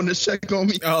a wellness check on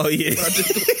me? Oh, yeah.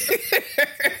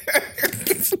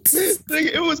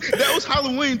 That was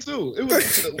Halloween too.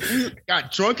 We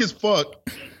got drunk as fuck.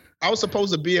 I was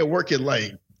supposed to be at work at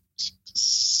like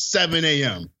 7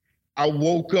 a.m. I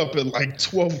woke up at like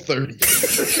 12:30.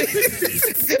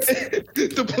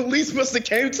 The police must have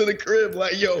came to the crib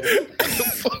like, yo, what the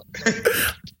fuck?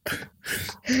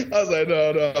 I was like,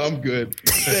 no, I'm good.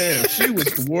 Damn, she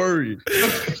was worried.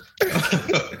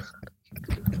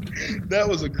 That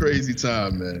was a crazy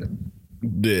time, man.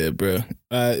 Yeah, bro.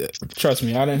 Trust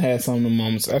me, I done had some of the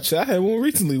moments. Actually, I had one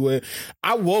recently where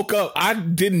I woke up. I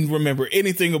didn't remember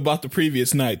anything about the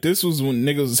previous night. This was when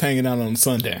niggas was hanging out on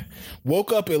Sunday.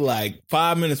 Woke up at like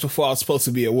 5 minutes before I was supposed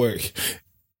to be at work.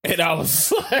 And I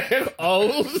was like,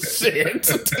 oh, shit.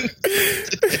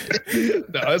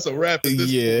 No, that's a wrap.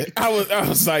 Yeah. I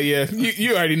was like, yeah,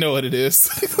 you already know what it is.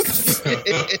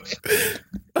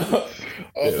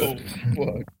 Oh,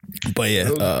 fuck. But yeah,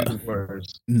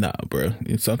 nah, bro.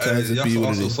 Sometimes it be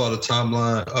what it is. Saw the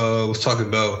timeline. Was talking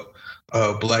about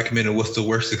black men and what's the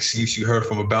worst excuse you heard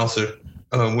from a bouncer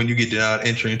when you get denied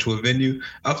entry into a venue.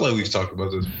 I feel like we've talked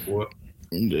about this before.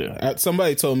 Yeah,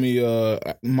 somebody told me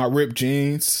my ripped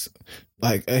jeans,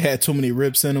 like I had too many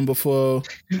rips in them before.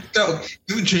 No,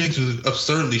 your jeans was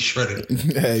absurdly shredded.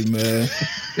 Hey, man.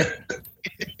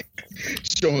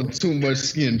 Showing too much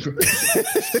skin.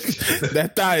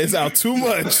 That thigh is out too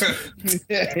much.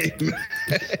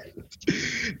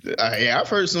 Yeah, I've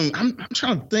heard some. I'm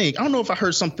trying to think. I don't know if I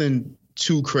heard something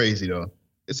too crazy though.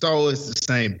 It's always the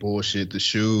same bullshit. The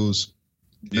shoes,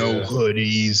 no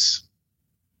hoodies,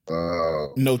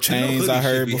 no chains. I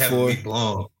heard before.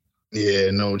 Yeah,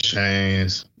 no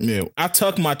chains. Yeah, I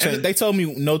tucked my chains. They told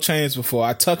me no chains before.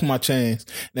 I tucked my chains.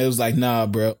 And they was like, nah,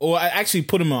 bro. Or I actually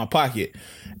put them in my pocket.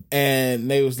 And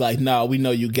they was like, nah, we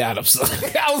know you got them. So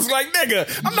I was like,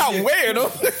 nigga, I'm not wearing them.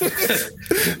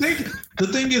 The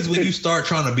thing is, when you start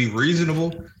trying to be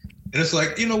reasonable, and it's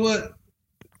like, you know what?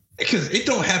 Because it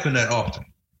don't happen that often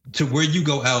to where you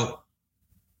go out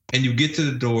and you get to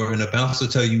the door and the bouncer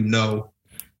tell you no.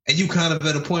 And you kind of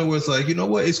at a point where it's like, you know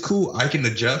what? It's cool. I can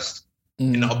adjust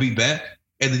and I'll be back.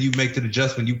 And then you make the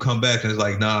adjustment. You come back and it's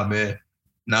like, nah, man.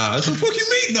 Nah, that's what the fuck you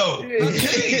mean, though.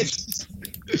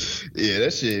 Yeah,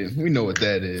 that shit. We know what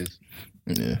that is.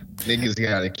 Yeah, niggas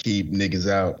gotta keep niggas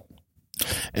out.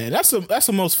 And that's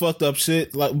the most fucked up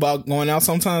shit like about going out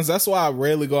sometimes. That's why I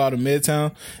rarely go out of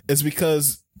Midtown. It's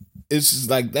because it's just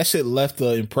like that shit left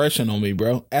the impression on me,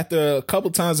 bro. After a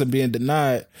couple times of being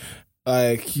denied,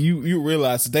 like you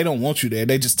realize they don't want you there.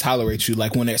 They just tolerate you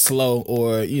like when they're slow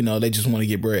or, you know, they just want to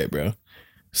get bread, bro.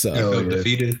 So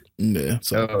defeated. Yeah.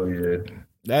 So yeah.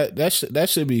 That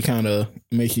should be kind of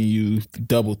making you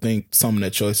double think some of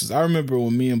their choices. I remember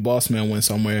when me and Boss Man went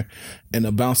somewhere and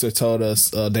the bouncer told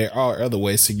us there are other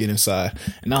ways to get inside.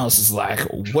 And I was just like,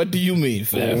 what do you mean,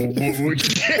 fam?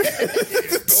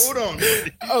 Hold on.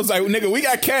 I was like, nigga, we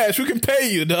got cash. We can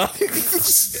pay you, dog.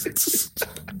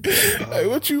 Like,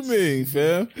 what you mean,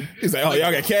 fam? He's like, oh,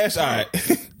 y'all got cash? All right.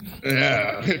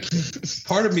 Yeah.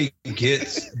 Part of me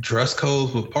gets dress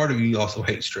codes, but part of me also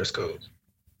hates dress codes.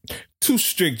 Too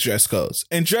strict dress codes,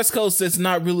 and dress codes that's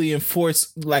not really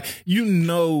enforced. Like you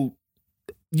know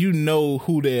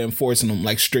who they're enforcing them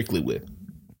like strictly with,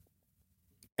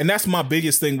 and that's my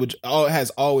biggest thing. Which has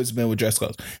always been with dress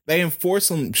codes. They enforce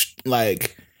them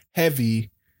like heavy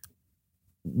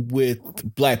with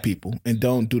black people, and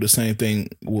don't do the same thing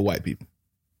with white people.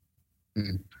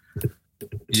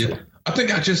 Yeah, I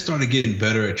think I just started getting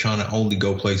better at trying to only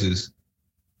go places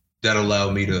that allow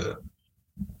me to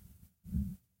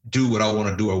do what I want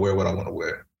to do or wear what I want to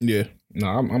wear. Yeah, no,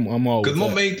 I'm all. Because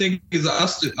my main thing is I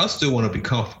still want to be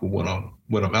comfortable when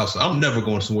I'm outside. I'm never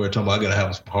going somewhere talking about I gotta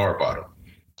have some hard bottom.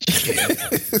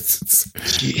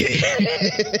 Yeah.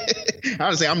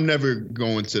 Honestly, I'm never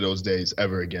going to those days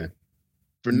ever again.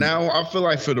 For now, I feel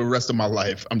like for the rest of my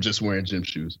life, I'm just wearing gym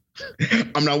shoes.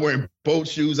 I'm not wearing boat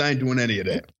shoes. I ain't doing any of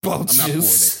that. Boat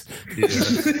shoes. Yeah.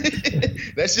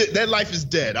 That life is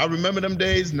dead. I remember them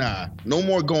days. Nah, no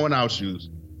more going out shoes.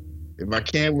 If I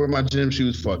can't wear my gym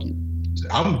shoes, fuck you.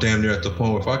 I'm damn near at the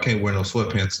point where if I can't wear no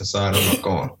sweatpants inside, I'm not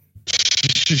going.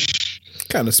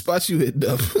 Kind of spots you hit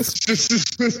though.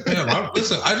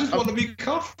 Listen, I just want to be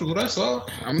comfortable. That's all.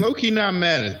 I'm low key not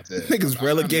mad at that. Niggas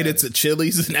relegated to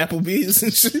Chili's and Applebee's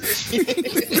and shit.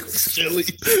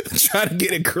 Chili's. Trying to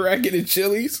get it cracking in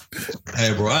Chili's.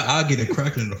 Hey, bro, I'll get it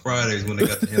cracking in the Fridays when they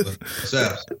got the endless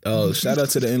apps. Oh, shout out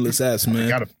to the endless apps,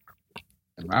 man.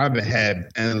 I haven't had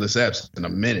endless apps in a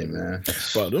minute, man.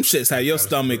 Bro, them shits had your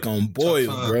stomach on boil,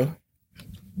 bro.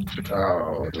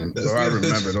 Oh, so I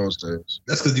remember those days.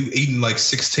 That's because you eating like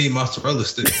 16 mozzarella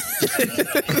sticks.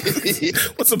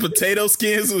 What's some potato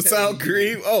skins with sour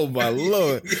cream? Oh my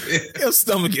lord, your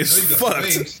stomach is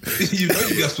fucked. You know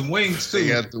you got some wings too. They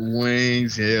got the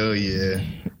wings. Hell yeah.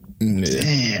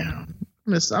 Damn.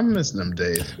 I'm missing them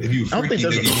days. If you freaky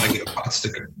nigga, you might get a pot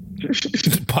sticker.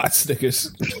 Pot stickers.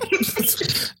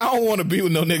 I don't want to be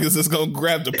with no niggas that's gonna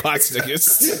grab the pot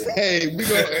stickers. Hey, we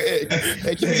go. Hey,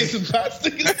 can you get some pot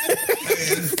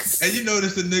stickers? And you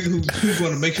notice the nigga who's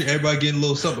going to make sure everybody getting a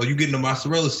little something. You getting the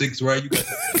mozzarella sticks, right? You got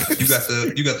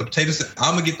the potato stick.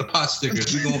 I'm gonna get the pot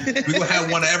stickers. We gonna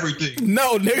have one of everything.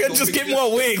 No, nigga, just get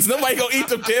more wings. Nobody gonna eat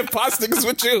them damn pot stickers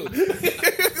with you.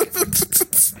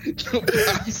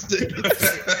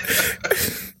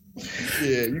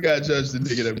 Yeah, you gotta judge the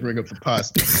nigga that bring up the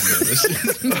pasta.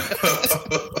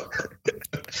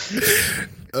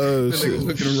 Oh shit!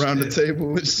 Looking around the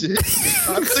table and shit.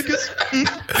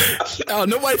 Oh,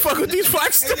 nobody fuck with these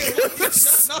pot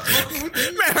stickers.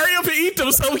 Man, hurry up and eat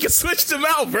them so we can switch them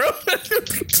out, bro.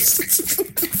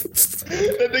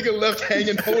 That nigga left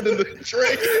hanging, holding the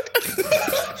tray.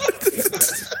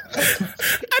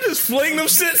 I just fling them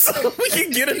shit so we can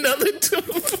get another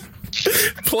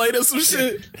plate of some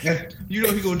shit. You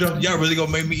know he gonna jump. Y'all really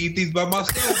gonna make me eat these by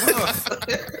myself, huh?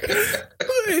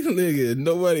 Nigga,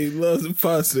 nobody loves the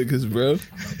pot stickers, bro.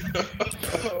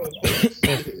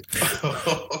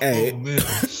 Hey, man.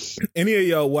 Any of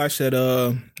y'all watch that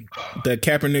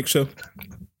Kaepernick show?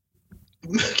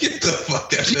 Get the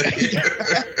fuck out of here.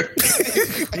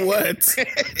 What?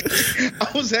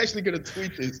 I was actually gonna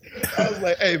tweet this. I was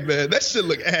like, hey man, that shit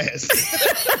look ass.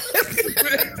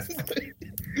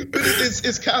 But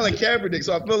it's Colin Kaepernick,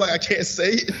 so I feel like I can't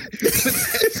say it.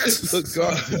 That shit look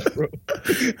garbage, bro.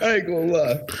 I ain't gonna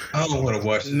lie. I don't want to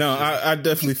watch it. No, I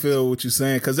definitely feel what you're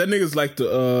saying, because that nigga's like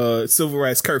the civil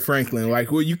rights Kurt Franklin.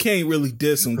 Like, well, you can't really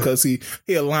diss him because he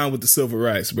aligned with the civil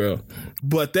rights, bro.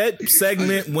 But that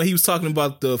segment when he was talking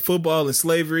about the football and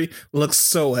slavery looks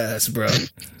so ass, bro.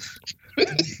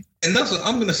 And that's what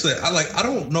I'm gonna say. I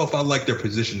don't know if I like their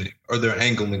positioning or their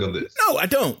angling of this. No, I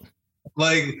don't.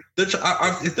 Like,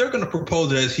 if they're gonna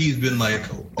propose it as he's been like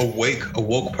a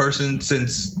woke person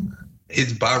since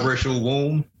his biracial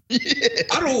womb, yeah.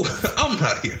 I'm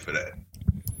not here for that.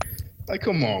 Like,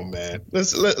 come on, man.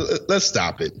 Let's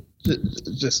stop it.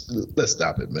 Just let's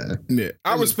stop it, man. Yeah,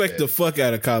 I respect the fuck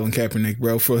out of Colin Kaepernick,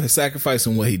 bro, for his sacrifice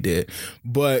and what he did.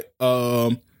 But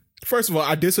first of all,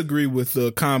 I disagree with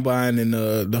the combine and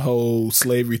the whole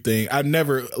slavery thing. I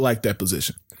never liked that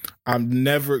position.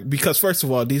 Because first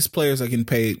of all, these players are getting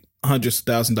paid hundreds of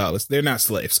 $1,000s. They're not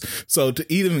slaves. So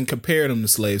to even compare them to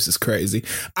slaves is crazy.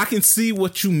 I can see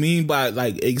what you mean by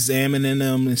like examining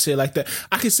them and shit like that.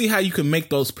 I can see how you can make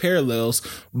those parallels.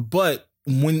 But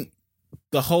when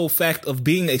the whole fact of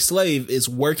being a slave is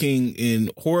working in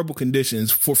horrible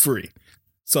conditions for free.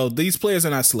 So these players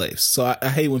are not slaves. So I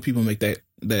hate when people make that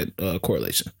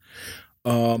correlation.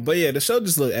 But yeah, the show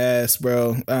just looked ass,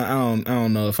 bro. I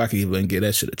don't know if I can even give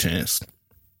that shit a chance.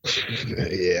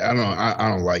 Yeah, I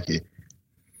don't like it.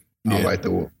 I don't like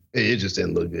it just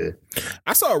didn't look good.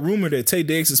 I saw a rumor that Tay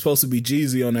Diggs is supposed to be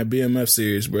Jeezy on that BMF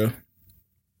series, bro.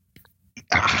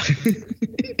 I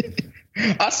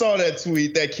saw that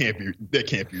tweet. That can't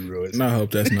be real. I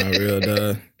hope that's not real,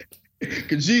 dog.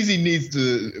 Cause Jeezy needs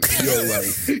to,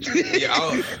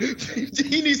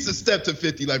 he needs to step to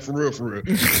 50, like for real.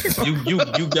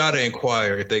 You gotta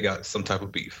inquire if they got some type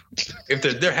of beef. If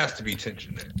there has to be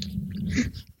tension there.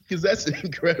 Cause that's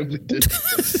incredibly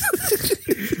difficult.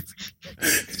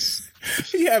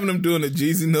 He having them doing the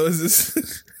Jeezy noises.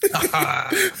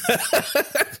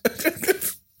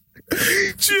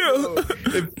 Chill.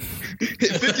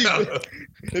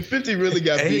 If 50 really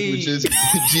got beef with just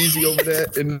Jeezy over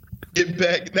that and get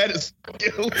back, that is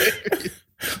hilarious.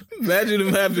 Imagine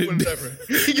him having whatever.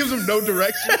 He gives him no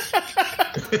direction.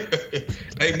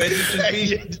 Hey man,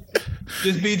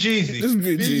 Just be Jeezy. Just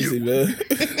be Jeezy, man.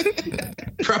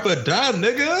 Trap or die,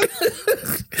 nigga.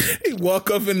 He walk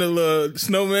up in the little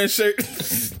snowman shirt.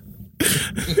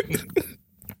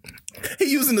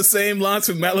 He using the same lines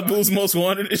from Malibu's Most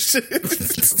Wanted and shit.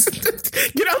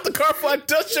 Get out the car before I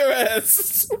touch your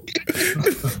ass.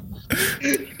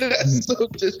 That's so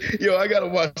just, yo, I gotta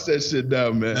watch that shit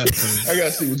now, man. I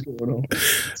gotta see what's going on.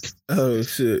 Oh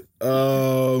shit.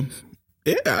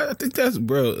 Yeah, I think that's,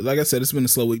 bro. Like I said, it's been a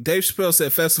slow week. Dave Chappelle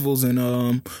said festivals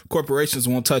and corporations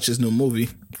won't touch his new movie.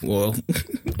 Well,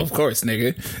 of course,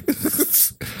 nigga.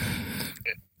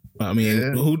 I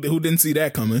mean, who didn't see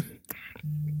that coming?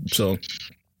 So,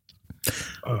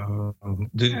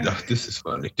 this is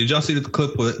funny. Did y'all see the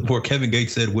clip where Kevin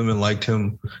Gates said women liked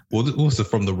him? What was it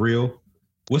from The Real?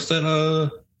 What's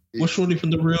that? What's shorty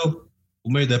from The Real?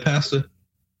 Who made that pasta?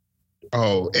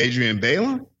 Oh, Adrian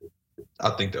Balin? I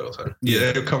think that was her.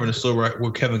 Yeah, they're covering the story right where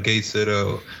Kevin Gates said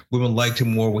women liked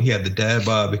him more when he had the dad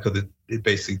bod because it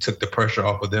basically took the pressure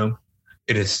off of them.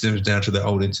 It stems down to their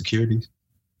own insecurities.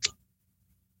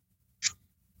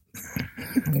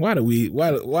 Why are we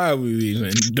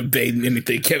even debating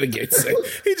anything Kevin Gates say?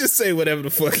 He just say whatever the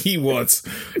fuck he wants.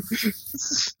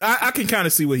 I can kind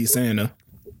of see what he's saying though.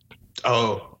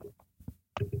 Oh,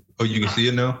 you can see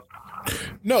it now?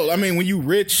 No, I mean when you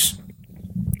rich,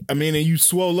 I mean and you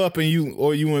swole up and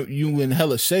you in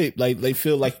hella shape, like they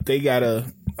feel like they gotta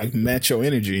like match your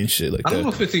energy and shit like that. I don't know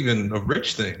if it's even a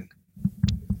rich thing.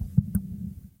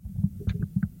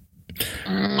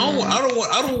 I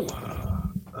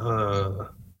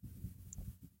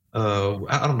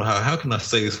don't know how can I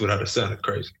say this without it sounding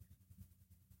crazy.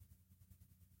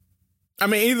 I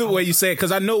mean, either way you say it,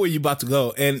 because I know where you're about to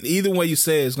go, and either way you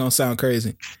say it, it's gonna sound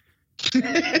crazy.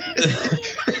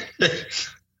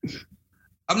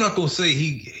 I'm not gonna say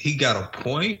he got a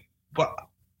point, but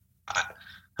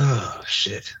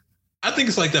shit. I think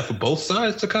it's like that for both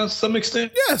sides to some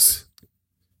extent. Yes.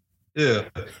 Yeah.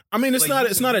 I mean, it's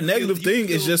not a negative thing.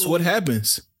 It's just what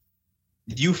happens.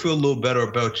 You feel a little better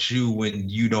about you when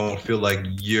you don't feel like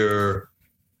the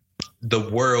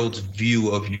world's view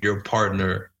of your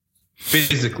partner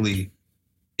physically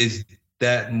is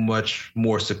that much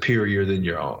more superior than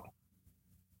your own.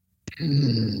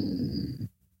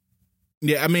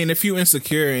 Yeah, I mean, if you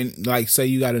insecure and like say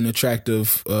you got an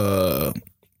attractive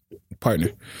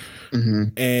partner,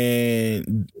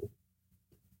 and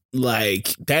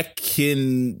like that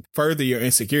can further your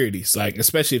insecurities, like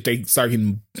especially if they start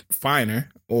getting finer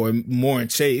or more in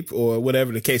shape or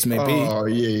whatever the case may be. Oh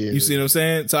yeah. You see what I'm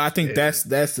saying? So I think that's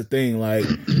the thing. Like,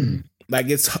 like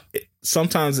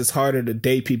sometimes it's harder to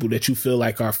date people that you feel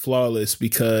like are flawless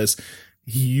because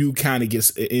you kind of get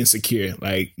insecure.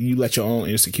 Like you let your own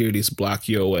insecurities block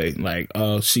your way. Like,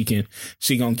 oh, she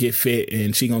gonna get fit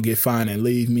and she gonna get fine and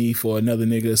leave me for another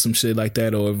nigga or some shit like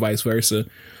that, or vice versa.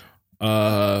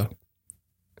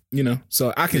 You know,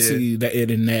 so I can see that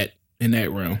in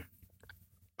that realm.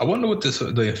 I wonder what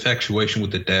the infatuation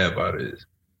with the dad bod is.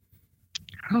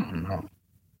 I don't know.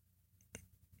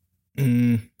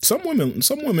 Some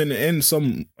women, and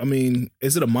some. I mean,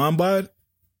 is it a mom bod?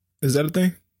 Is that a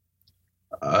thing?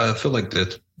 I feel like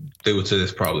that they would say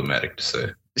it's problematic to say.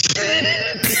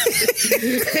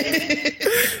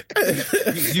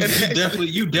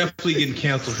 you definitely getting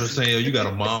canceled for saying, "Oh, you got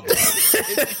a mom bod."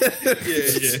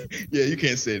 Yeah. You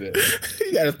can't say that.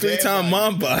 You got a 3-time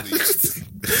mom bod.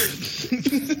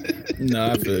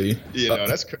 No, I feel you. You know,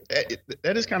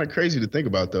 that is kind of crazy to think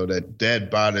about, though. That dad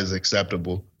bod is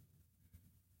acceptable.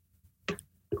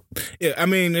 Yeah, I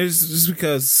mean, it's just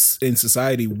because in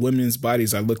society, women's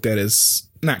bodies are looked at as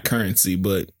not currency,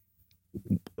 but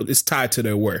it's tied to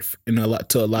their worth and a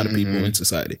lot of people in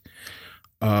society.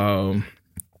 You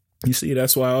see,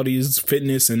 that's why all these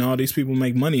fitness and all these people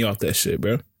make money off that shit,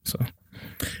 bro. So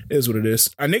it is what it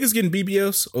is. Are niggas getting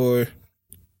BBLs or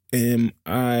am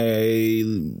I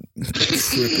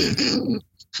tripping?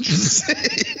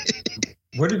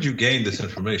 Where did you gain this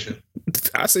information?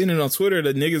 I seen it on Twitter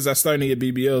that niggas are starting to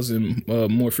get BBLs and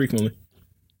more frequently.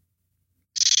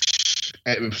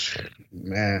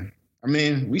 Man, I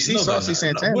mean, we see Saucy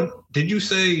Santana. Did you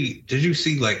see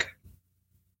like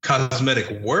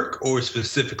cosmetic work or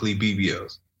specifically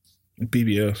BBLs?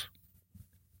 BBLs.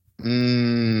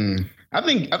 I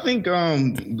think how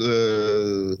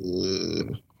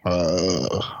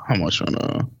much on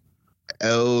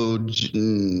LG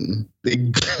the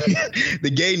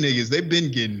gay niggas, they've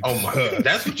been getting. Oh my god,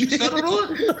 that's what you settled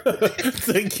on?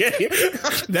 The gay,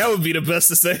 that would be the best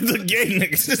to say. The gay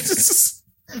niggas.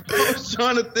 I was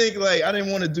trying to think, like, I didn't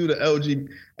want to do the LG.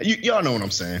 Y'all know what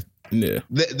I'm saying. Yeah,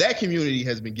 that community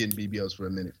has been getting BBLs for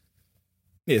a minute.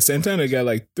 Yeah, Santana got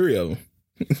like 3 of them.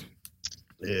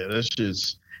 Yeah, that's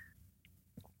just.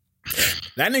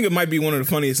 That nigga might be one of the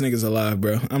funniest niggas alive,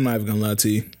 bro. I'm not even gonna lie to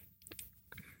you.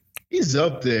 He's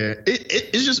up there.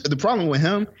 It's just the problem with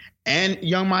him and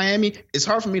Young Miami. It's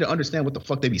hard for me to understand what the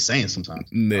fuck they be saying sometimes.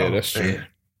 Yeah, that's true.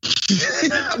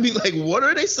 I'd be like, what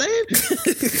are they saying?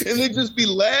 And they just be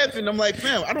laughing. I'm like,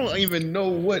 fam, I don't even know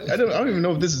what. I don't even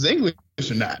know if this is English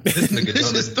or not. This nigga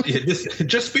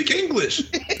just speak English.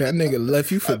 That nigga left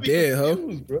you for dead, huh?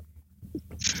 Bro.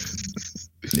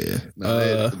 Yeah.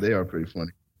 No, they are pretty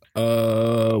funny.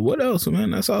 What else,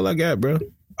 man? That's all I got, bro.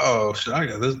 Oh shit! I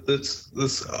got this.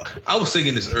 I was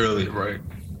thinking this earlier, right?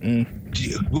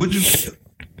 Would you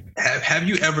have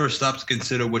you ever stopped to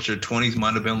consider what your 20s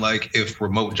might have been like if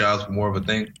remote jobs were more of a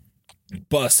thing?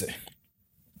 Bussin'.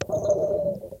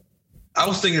 I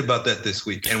was thinking about that this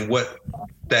week and what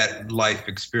that life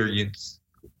experience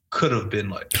could have been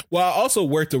like. Well, I also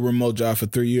worked a remote job for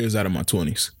 3 years out of my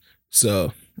 20s,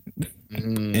 so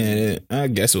and I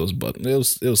guess it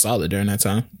was solid during that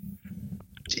time.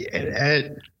 Yeah,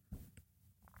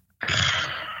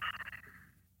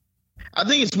 I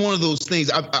think it's one of those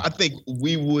things. I think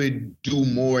we would do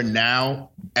more now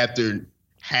after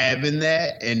having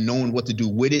that and knowing what to do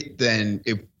with it than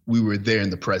if we were there in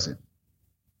the present.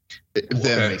 If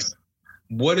that makes sense.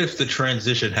 What if the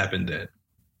transition happened then?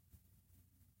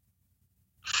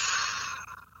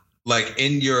 Like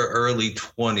in your mid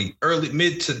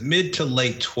to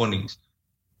late 20s.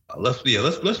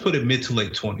 Let's put it mid to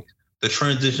late 20s. The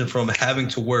transition from having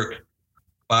to work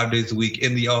 5 days a week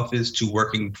in the office to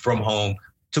working from home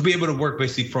to be able to work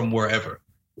basically from wherever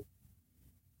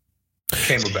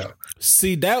came about.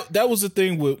 See, that was the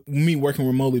thing with me working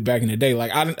remotely back in the day. Like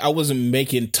I wasn't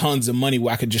making tons of money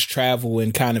where I could just travel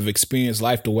and kind of experience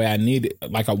life the way I needed,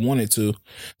 like I wanted to.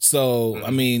 So,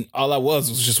 I mean, all I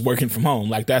was just working from home.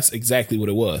 Like that's exactly what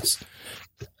it was.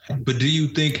 But do you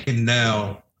think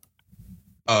now,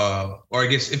 or I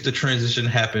guess if the transition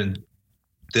happened,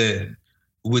 then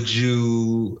would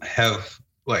you have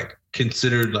like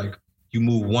considered like you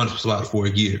move one spot for a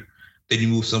year, then you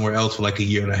move somewhere else for like a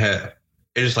year and a half,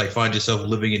 and just like find yourself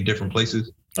living in different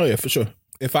places? Oh yeah, for sure.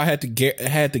 If I had to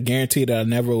guarantee that I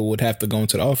never would have to go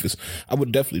into the office, I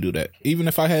would definitely do that. Even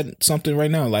if I had something right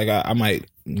now, like I might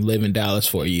live in Dallas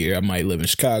for a year, I might live in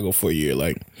Chicago for a year,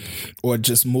 like, or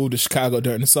just move to Chicago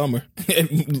during the summer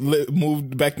and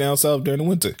move back down south during the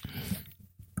winter.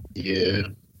 Yeah,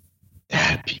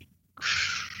 that'd be.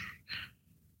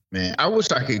 Man, I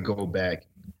wish I could go back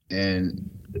in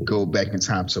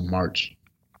time to March.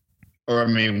 Or I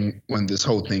mean, when this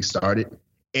whole thing started.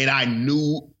 And I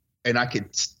knew and I could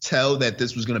tell that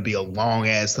this was gonna be a long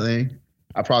ass thing.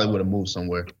 I probably would have moved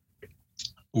somewhere.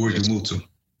 Where'd you move to?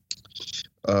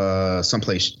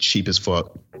 Someplace cheap as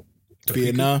fuck.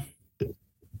 Vietnam. Move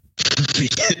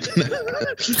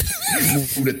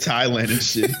to Thailand and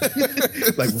shit.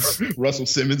 Like Russell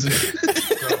Simmons.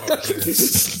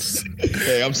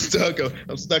 Hey, I'm stuck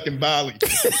in Bali.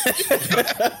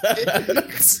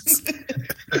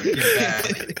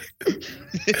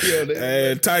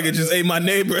 Hey, Tiger just ate my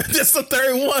neighbor. That's the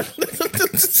third one.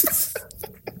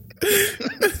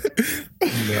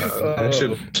 That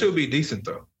should be decent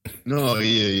though. No,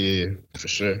 yeah, for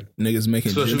sure. Niggas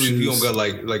making, especially if you don't got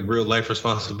like real life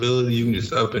responsibility, you can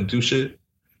just up and do shit.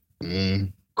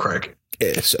 Crack it.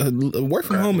 Yeah, work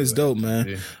from home is dope, man.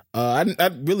 Yeah.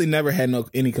 I really never had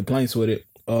any complaints with it.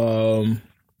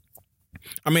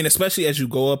 I mean, especially as you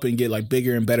go up and get like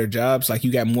bigger and better jobs, like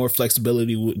you got more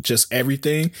flexibility with just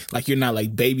everything. Like you're not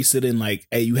like babysitting, like,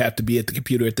 hey, you have to be at the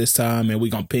computer at this time and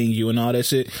we're gonna ping you and all that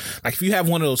shit. Like if you have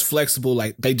one of those flexible,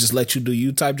 like they just let you do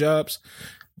you type jobs,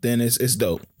 then it's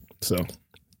dope. So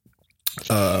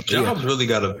jobs really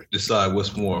gotta decide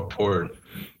what's more important.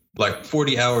 Like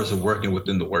 40 hours of working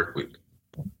within the work week.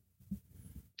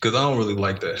 Cause I don't really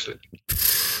like that shit.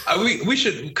 We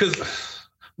should, because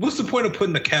what's the point of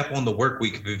putting a cap on the work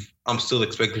week if I'm still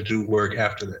expected to do work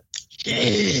after that?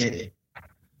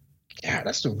 Yeah,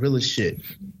 that's the realest shit.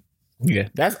 Yeah,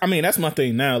 that's my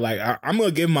thing now. Like I'm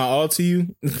gonna give my all to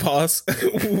you, boss,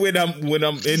 when I'm in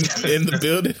the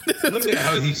building. Look at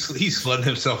how he's flooding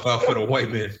himself out for the white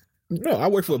man. No, I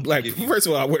work for black people. First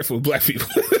of all, I work for black people.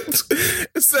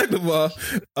 Second of all,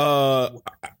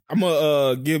 I'm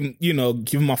gonna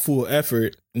give my full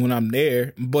effort when I'm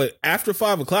there. But after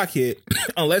 5 o'clock hit,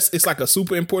 unless it's like a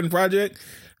super important project,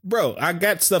 bro, I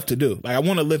got stuff to do. Like I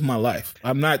want to live my life.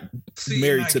 I'm not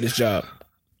married to this job.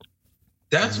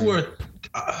 That's where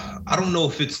I don't know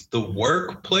if it's the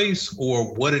workplace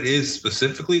or what it is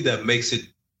specifically that makes it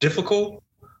difficult,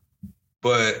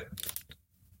 but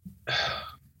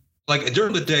like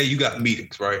during the day you got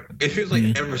meetings, right? It feels like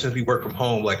ever since we work from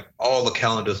home, like all the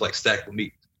calendars like stacked with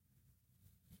meetings,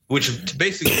 which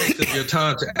basically takes up your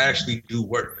time to actually do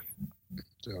work.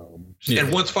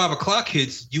 And once 5 o'clock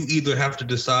hits, you either have to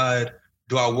decide,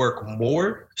 do I work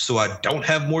more so I don't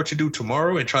have more to do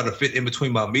tomorrow and try to fit in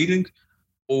between my meetings,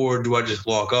 or do I just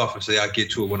log off and say I get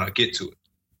to it when I get to it?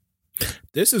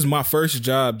 This is my first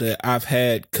job that I've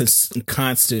had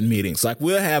constant meetings. Like,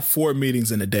 we'll have 4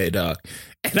 meetings in a day, dog.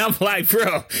 And I'm like,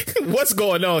 bro, what's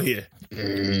going on here?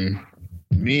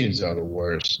 Meetings are the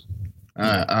worst.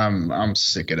 I'm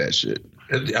sick of that shit.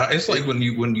 It's like when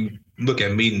you look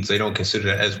at meetings, they don't consider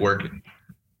that as working.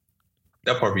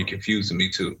 That part be confusing me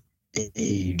too.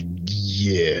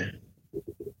 Yeah.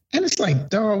 And it's like,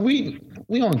 dog, we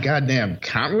on goddamn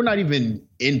we're not even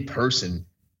in person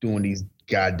doing these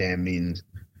goddamn meetings.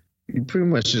 You're pretty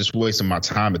much just wasting my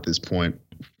time at this point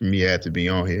for me to have to be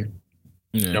on here.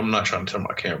 Yeah. I'm not trying to turn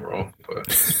my camera on, but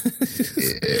can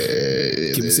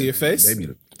we see your face? They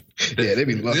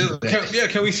be loving that.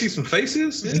 Can we see some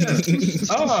faces? Yeah.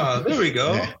 There we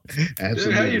go.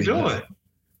 Absolutely. How you doing?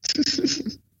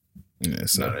 Yeah,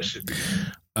 so no, that should be.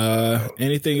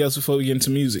 Anything else before we get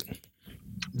into music?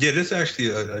 Yeah, this is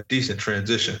actually a decent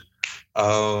transition.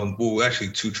 Well,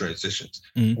 actually 2 transitions.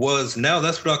 Was Now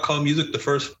That's What I Call Music the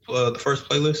first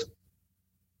playlist?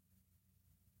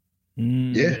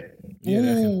 Yeah, I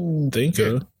can think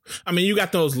of. I mean, you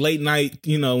got those late night,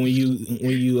 you know, when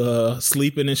you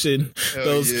sleeping and shit.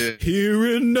 Those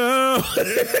here and now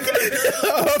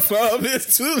from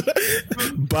it's too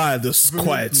by the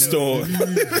quiet storm.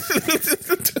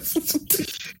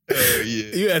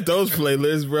 You had those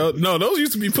playlists, bro. No, those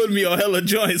used to be putting me on hella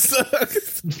joints. All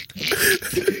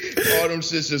them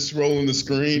shits just scrolling the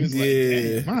screen. It's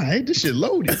like, damn, I hate this shit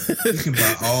loaded. You can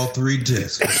buy all 3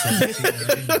 discs.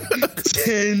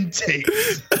 10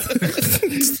 tapes.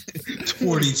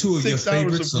 42 of your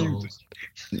favorite songs.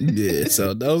 Yeah,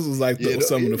 so those was like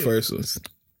some of the first ones.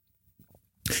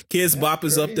 Kids Bop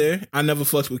is up there. I never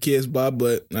fucked with Kids Bop,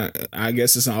 but I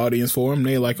guess it's an audience for them.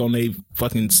 They like on their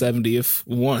fucking 70th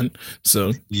one.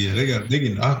 So yeah,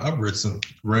 I read some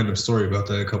random story about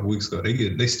that a couple weeks ago.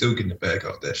 They still getting the bag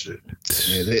off that shit.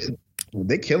 Yeah,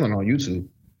 they killing on YouTube.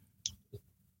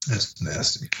 That's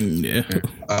nasty. Yeah.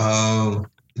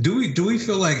 Do we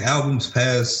feel like albums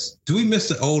pass? Do we miss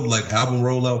the old like album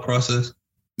rollout process?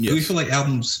 Yes. Do we feel like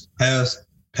albums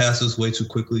passes way too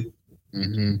quickly?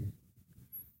 Mm-hmm.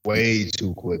 Way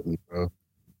too quickly, bro.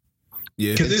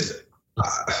 Yeah, because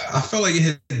I felt like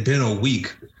it had been a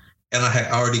week, and I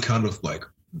had already kind of like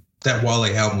that Wale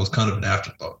album was kind of an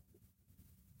afterthought.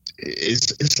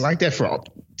 It's like that for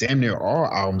damn near all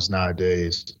albums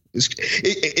nowadays.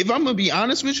 If I'm gonna be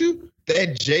honest with you,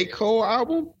 that J. Cole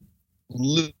album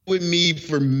lived with me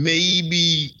for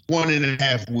maybe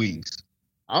 1.5 weeks.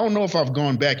 I don't know if I've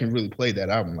gone back and really played that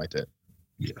album like that.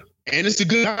 Yeah, and it's a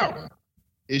good album.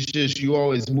 It's just you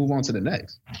always move on to the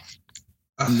next.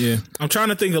 Yeah, I'm trying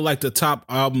to think of like the top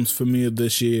albums for me of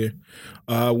this year,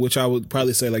 which I would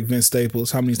probably say like Vince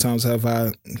Staples. How many times have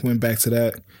I went back to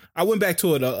that? I went back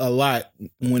to it a lot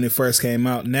when it first came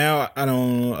out. Now I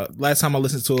don't. Last time I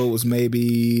listened to it was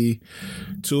maybe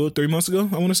 2 or 3 months ago.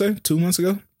 I want to say 2 months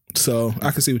ago. So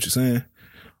I can see what you're saying.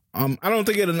 I don't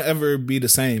think it'll ever be the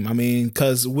same. I mean,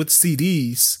 because with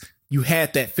CDs, you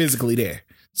had that physically there.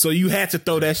 So you had to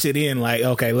throw that shit in like,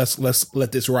 okay, let's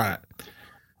let this ride.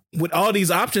 With all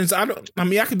these options, I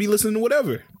could be listening to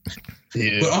whatever.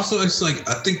 Yeah. But also it's like,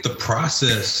 I think the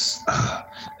process,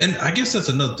 and I guess that's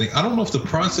another thing. I don't know if the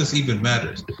process even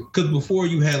matters. Because before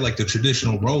you had like the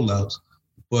traditional rollouts,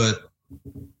 but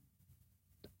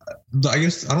I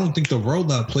guess I don't think the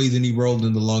rollout plays any role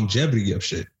in the longevity of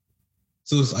shit.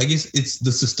 So I guess it's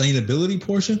the sustainability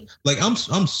portion. Like I'm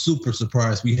super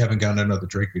surprised we haven't gotten another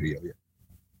Drake video yet.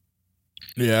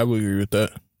 Yeah, I would agree with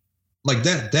that. Like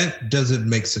that doesn't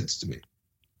make sense to me.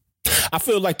 I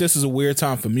feel like this is a weird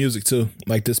time for music too.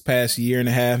 Like this past 1.5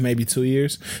 years, maybe 2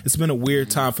 years, it's been a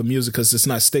weird time for music because it's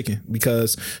not sticking.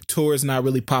 Because tours not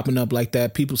really popping up like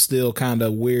that. People still kind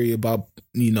of weary about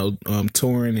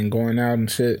touring and going out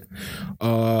and shit.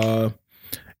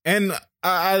 And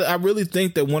I really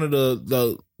think that one of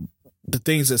the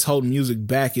things that's holding music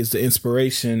back is the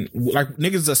inspiration. Like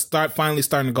niggas are finally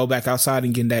starting to go back outside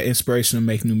and getting that inspiration to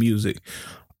make new music.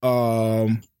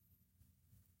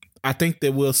 I think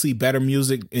that we'll see better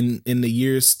music in the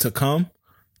years to come.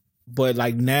 But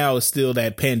like now it's still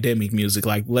that pandemic music.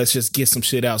 Like let's just get some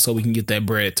shit out so we can get that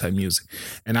bread type music.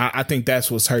 And I think that's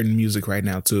what's hurting music right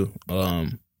now too.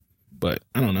 But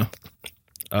I don't know.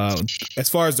 As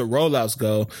far as the rollouts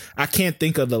go, I can't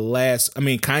think of the last. I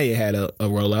mean, Kanye had a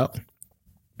rollout.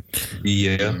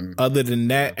 Yeah. Other than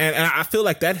that, and I feel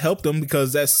like that helped them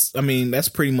because that's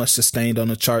pretty much sustained on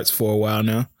the charts for a while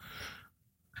now.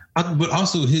 But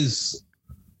also his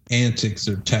antics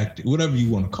or tactic, whatever you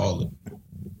want to call it,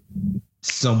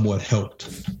 somewhat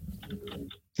helped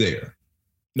there.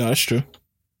 No, that's true.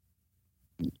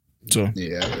 So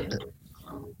yeah,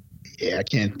 I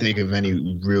can't think of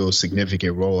any real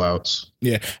significant rollouts.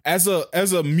 Yeah, as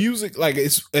a music, like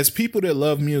as people that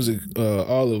love music,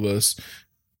 all of us,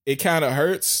 it kind of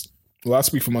hurts. Well, I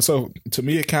speak for myself. To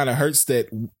me, it kind of hurts that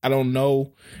I don't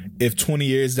know if 20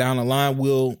 years down the line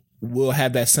we'll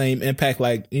have that same impact.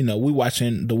 Like, we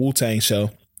watching the Wu-Tang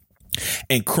show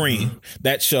and Cream,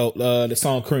 that show, the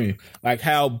song Cream, like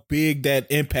how big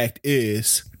that impact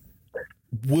is.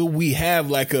 Will we have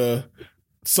like a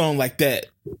song like that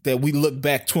we look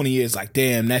back 20 years like,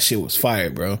 damn, that shit was fire,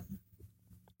 bro?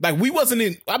 Like we wasn't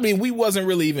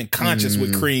really even conscious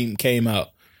when Cream came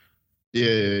out.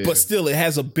 Yeah. But still, it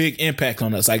has a big impact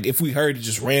on us. Like if we heard it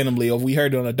just randomly, or if we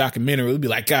heard it on a documentary, we'd be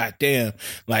like, God damn,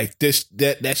 like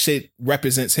that shit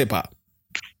represents hip hop.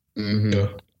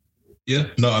 Mm-hmm. Yeah.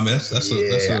 No, I mean that's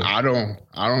I don't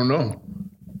know.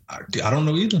 I don't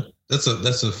know either. That's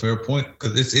a fair point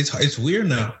because it's weird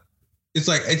now. It's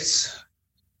like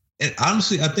and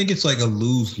honestly, I think it's like a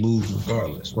lose-lose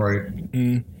regardless, right?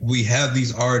 Mm. We have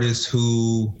these artists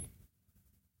who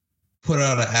put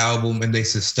out an album and they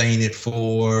sustain it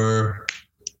for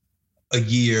a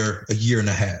year and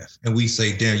a half, and we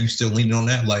say, "Damn, you still leaning on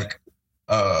that?" Like,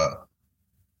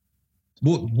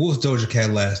 what was Doja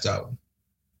Cat last album?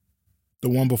 The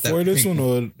one before this one,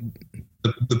 or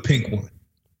the pink one?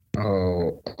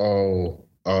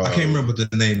 I can't remember what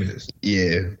the name is.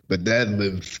 Yeah, but that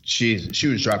lived. She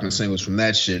was dropping singles from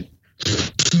that shit.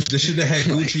 The shit that had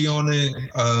Gucci on it.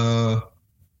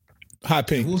 Hot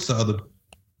Pink. What's the other?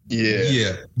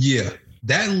 Yeah.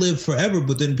 That lived forever,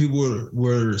 but then people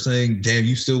were saying, "Damn,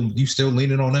 you still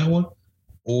leaning on that one?"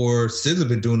 Or SZA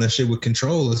been doing that shit with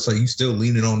Control. It's like you still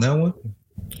leaning on that one.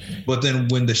 But then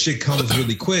when the shit comes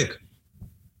really quick,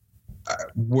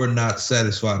 we're not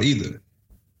satisfied either.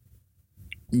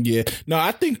 Yeah. No,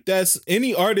 I think that's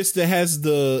any artist that has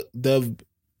the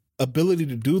ability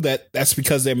to do that, that's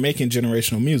because they're making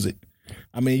generational music.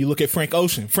 I mean, you look at Frank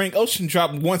Ocean. Frank Ocean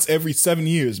dropped once every 7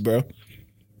 years, bro.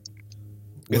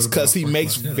 It's because he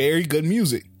makes very good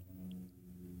music.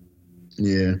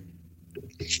 Yeah.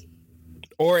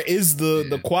 Or is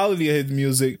the quality of his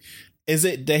music, is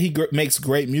it that he makes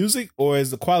great music, or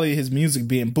is the quality of his music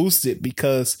being boosted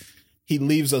because he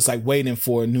leaves us like waiting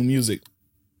for new music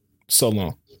so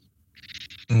long?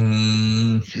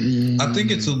 I think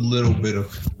it's a little bit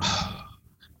of.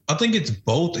 I think it's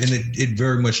both, and it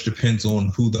very much depends on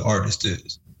who the artist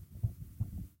is.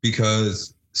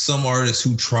 Because some artists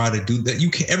who try to do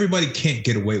that, everybody can't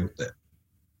get away with that.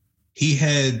 He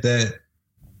had that,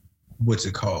 what's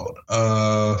it called?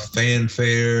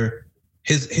 Fanfare.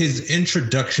 His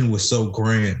introduction was so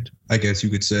grand, I guess you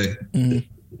could say,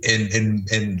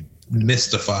 and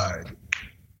mystified.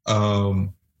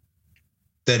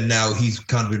 That now he's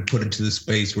kind of been put into the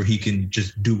space where he can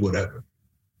just do whatever.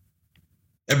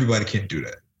 Everybody can't do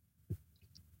that.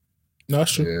 No,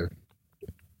 that's true. Yeah.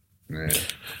 Man.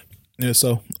 Yeah,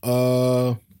 so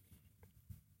what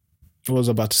was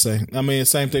I about to say? I mean,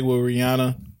 same thing with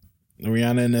Rihanna.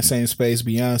 Rihanna in that same space,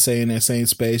 Beyonce in that same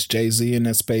space, Jay-Z in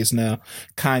that space now.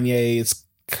 Kanye is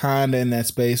kind of in that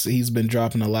space. He's been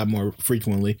dropping a lot more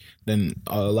frequently than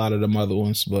a lot of them other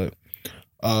ones, but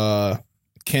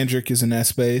Kendrick is in that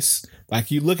space.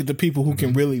 Like, you look at the people who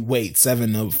can really wait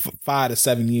 5 to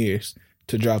 7 years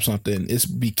to drop something. It's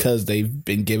because they've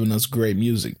been giving us great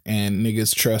music, and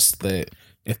niggas trust that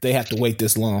if they have to wait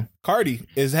this long. Cardi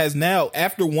has now,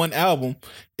 after one album,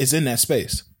 is in that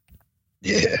space.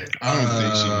 Yeah,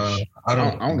 I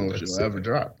don't know if she'll ever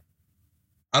drop.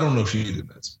 I don't know if she's in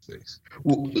that space.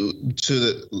 Well,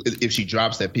 if she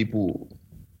drops that, people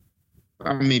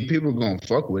are gonna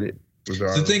fuck with it.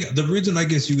 The reason I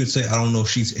guess you could say I don't know if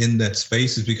she's in that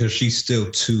space is because she's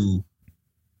still too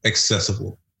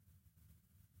accessible.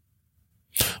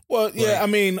 Well, yeah, I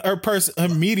mean, her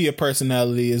media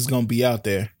personality is gonna be out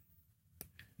there.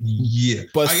 Yeah,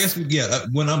 but I guess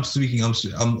when I'm speaking, I'm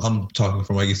talking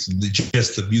from, I guess,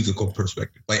 just the musical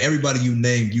perspective. Like, everybody you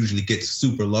name usually gets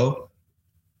super low,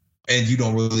 and you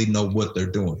don't really know what they're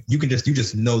doing. You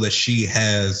just know that she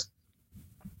has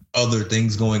other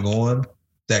things going on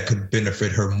that could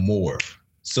benefit her more.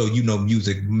 So,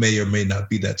 music may or may not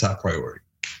be that top priority.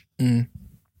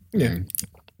 Yeah.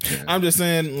 I'm just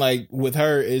saying, like, with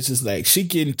her, it's just like she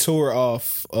can tour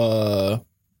off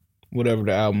whatever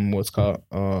the album was called.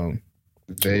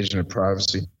 Invasion of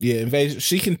Privacy. Yeah, Invasion.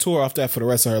 She can tour off that for the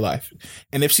rest of her life.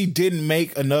 And if she didn't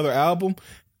make another album,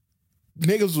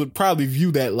 niggas would probably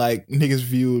view that like niggas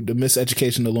view the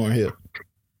Miseducation of Lauryn Hill.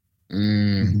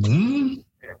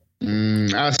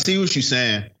 I see what you're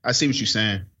saying.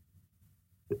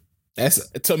 That's,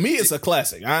 to me, it's a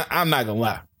classic. I'm not gonna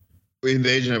lie.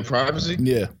 Invasion of Privacy.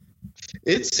 Yeah,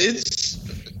 it's.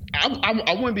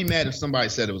 I wouldn't be mad if somebody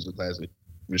said it was a classic.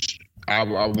 I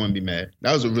wouldn't be mad.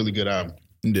 That was a really good album.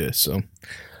 Yeah. So,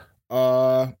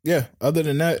 yeah. Other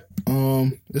than that,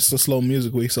 it's a slow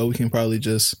music week, so we can probably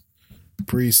just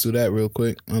breeze through that real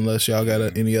quick. Unless y'all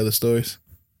got any other stories.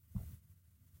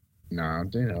 Nah, I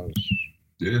think that was.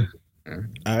 Yeah.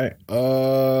 All right.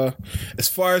 As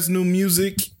far as new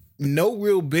music, no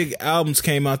real big albums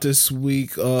came out this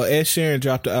week. Ed Sheeran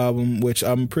dropped the album, which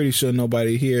I'm pretty sure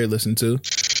nobody here listened to.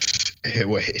 Hey,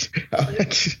 wait. I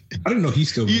didn't know he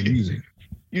still made music.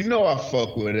 You know I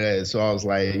fuck with Ed, so I was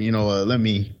like, you know what? Let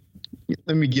me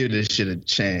give this shit a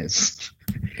chance.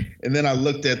 And then I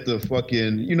looked at the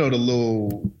fucking, you know, the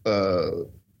little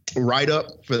write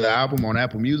up for the album on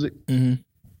Apple Music. Mm-hmm.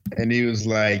 And he was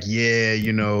like, yeah,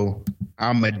 you know,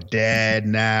 I'm a dad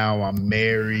now. I'm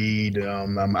married.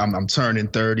 I'm turning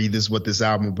 30. This is what this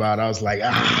album about. I was like,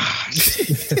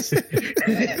 this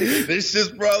shit's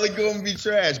probably going to be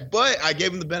trash. But I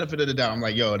gave him the benefit of the doubt. I'm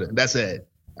like, yo, that's it.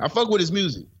 I fuck with his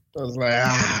music. I was like,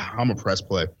 I'm a press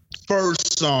play.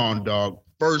 First song, dog.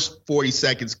 First 40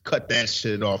 seconds, cut that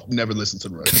shit off. Never listen to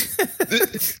the rest.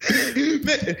 This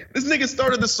nigga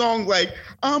started the song like,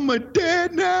 I'm a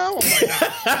dad now.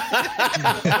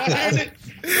 I'm like,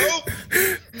 nope.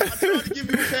 I tried to give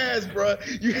you a pass, bro.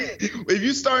 If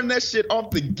you starting that shit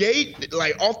off the gate,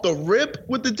 like off the rip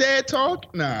with the dad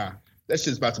talk, nah. That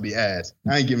shit's about to be ass.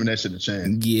 I ain't giving that shit a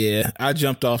chance. Yeah, I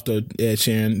jumped off the Ed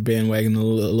Sheeran bandwagon a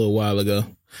little while ago.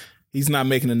 He's not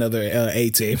making another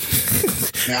A-team.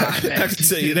 I can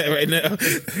tell you that right now.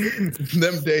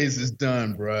 Them days is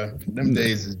done, bro. Them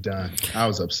days is done. I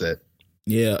was upset.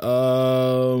 Yeah.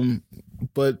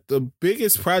 But the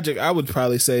biggest project I would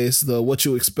probably say is the What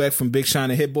You Expect from Big Sean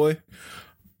and Hit Boy.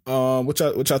 What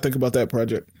y'all think about that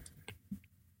project?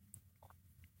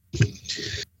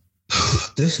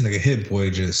 This nigga Hit Boy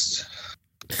just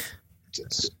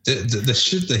the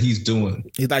shit that he's doing.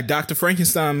 He's like Dr.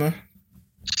 Frankenstein, man.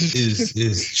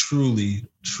 is truly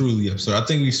absurd. I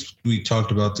think we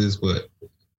talked about this, but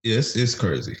yes, it's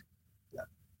crazy.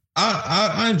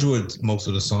 I enjoyed most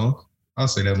of the song. I'll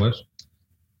say that much.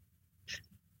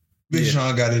 Big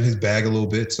Sean got in his bag a little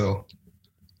bit, so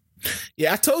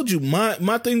yeah. I told you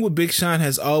my thing with Big Sean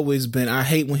has always been I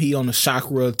hate when he on the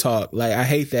chakra talk. Like I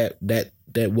hate that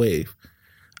wave.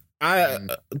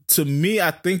 To me,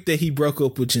 I think that he broke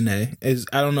up with Janae.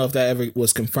 I don't know if that ever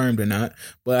was confirmed or not,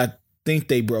 but I think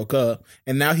they broke up,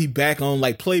 and now he back on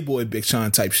like Playboy Big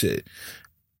Sean type shit.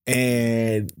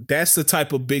 And that's the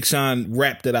type of Big Sean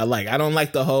rap that I like. I don't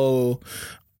like the whole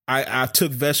I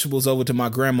took vegetables over to my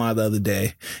grandma the other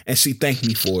day and she thanked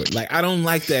me for it. Like I don't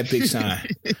like that Big Sean.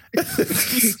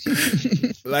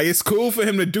 Like it's cool for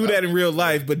him to do that in real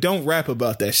life, but don't rap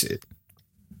about that shit.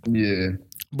 Yeah.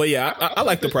 But yeah, I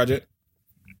like the project.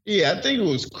 Yeah, I think it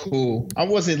was cool. I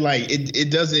wasn't like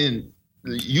it doesn't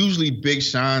usually Big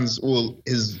Sean's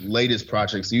his latest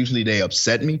projects usually they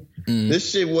upset me.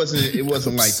 This shit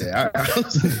wasn't like that.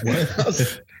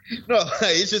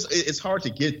 It's hard to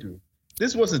get through.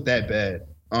 This wasn't that bad.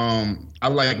 I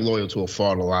like Loyal to a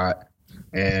Fault a lot,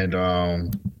 and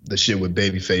the shit with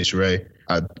Babyface Ray.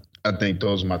 I think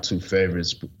those are my two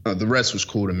favorites. The rest was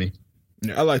cool to me.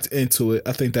 Yeah, I liked Into It.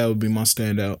 I think that would be my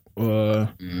standout. The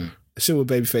shit with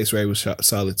Babyface Ray was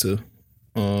solid too.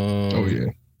 Oh yeah.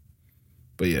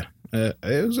 But yeah,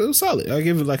 it was solid. I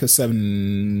give it like a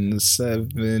 7.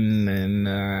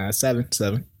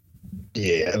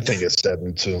 Yeah, I think it's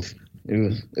 7 too.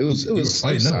 It was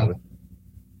solid.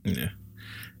 Yeah.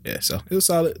 So it was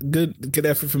solid. Good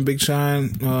effort from Big Sean.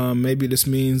 Maybe this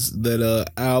means that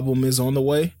album is on the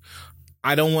way.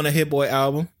 I don't want a Hit Boy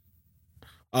album.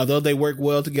 Although they work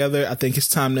well together, I think it's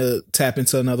time to tap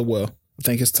into another well. I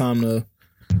think it's time to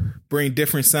bring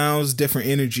different sounds, different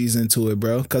energies into it,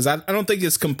 bro. Because I don't think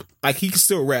it's like he can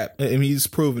still rap. I mean, he's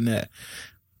proven that.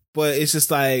 But it's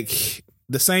just like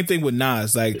the same thing with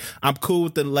Nas. Like I'm cool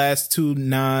with the last 2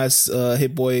 Nas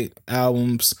Hit Boy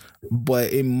albums,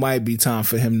 but it might be time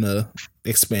for him to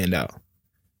expand out.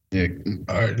 Yeah.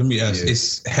 All right. Let me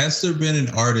ask: has there been an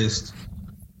artist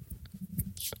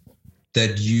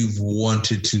that you've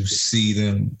wanted to see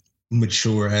them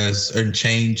mature and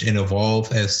change and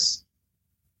evolve as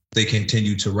they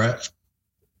continue to rap?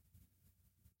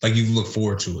 Like you look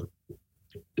forward to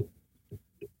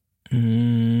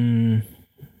it?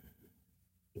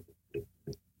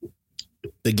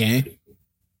 The Game.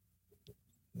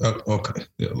 Okay,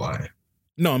 you're lying.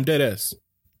 No, I'm dead ass.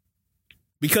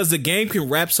 Because The Game can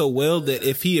rap so well that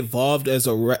if he evolved as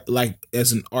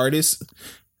as an artist,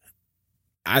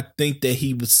 I think that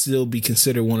he would still be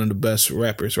considered one of the best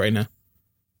rappers right now.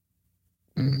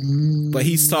 But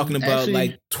he's talking about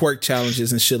like twerk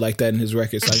challenges and shit like that in his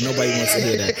records. Like nobody wants to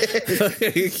hear that.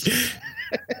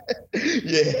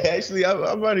 Yeah, actually,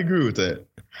 I might agree with that.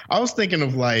 I was thinking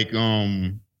of like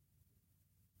one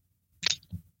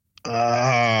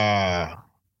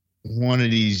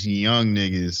of these young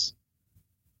niggas,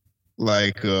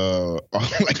 like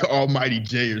Almighty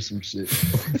J or some shit.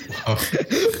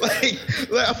 like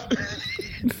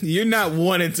You're not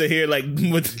wanting to hear like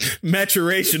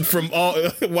maturation from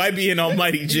YB and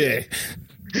Almighty J.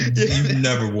 You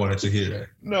never wanted to hear that.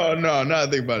 No, not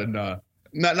think about it. No,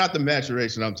 not the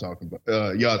maturation I'm talking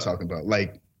about. Y'all talking about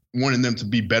like wanting them to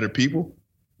be better people.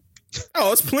 Oh,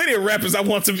 there's plenty of rappers I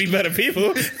want to be better people.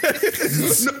 Like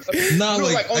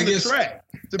on the track.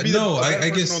 To be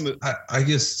I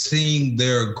guess seeing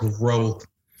their growth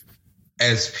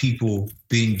as people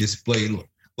being displayed,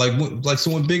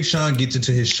 so when Big Sean gets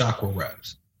into his chakra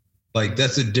raps, like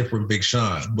that's a different Big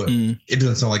Sean, but it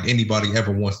doesn't sound like anybody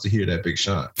ever wants to hear that Big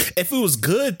Sean. If it was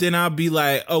good, then I'll be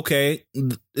like, okay,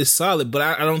 it's solid, but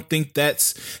I don't think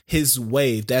that's his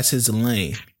wave. That's his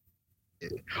lane.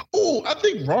 Oh, I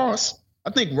think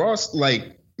Ross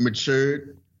like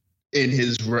matured in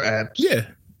his raps. Yeah.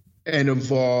 And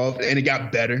evolved and it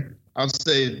got better. I'll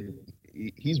say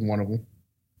he's one of them.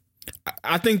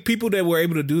 I think people that were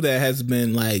able to do that has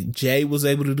been like Jay was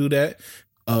able to do that.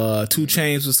 2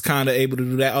 Chainz was kind of able to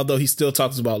do that, although he still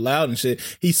talks about loud and shit.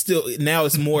 He still now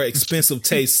it's more expensive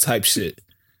taste type shit.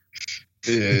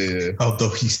 Yeah. Although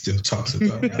he still talks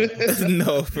about that.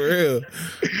 No, for real.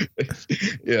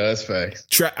 Yeah, that's facts.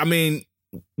 I mean,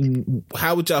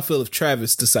 how would y'all feel if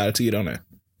Travis decided to get on there?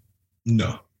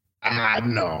 No.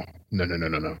 No.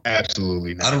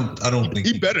 Absolutely not. I don't think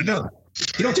he better not.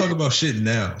 He don't talk about shit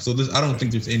now, so I don't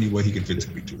think there's any way he can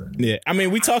physically do that. Yeah, I mean,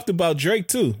 we talked about Drake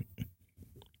too.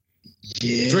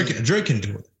 Yeah, Drake can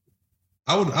do it.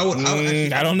 I don't know.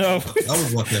 I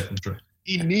would want that from Drake.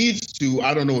 He needs to.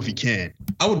 I don't know if he can.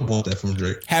 I would want that from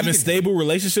Drake. Having stable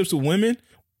relationships with women,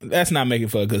 that's not making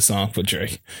for a good song for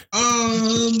Drake.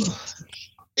 I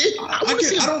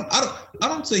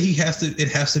don't say he has to. It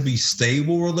has to be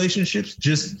stable relationships.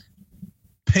 Just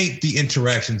paint the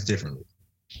interactions differently.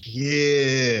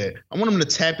 Yeah, I want him to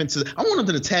tap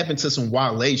into some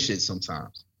Wale shit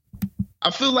sometimes.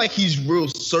 I feel like he's real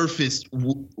surface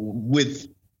with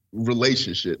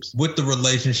relationships. With the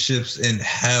relationships and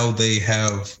how they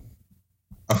have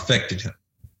affected him.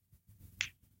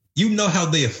 You know how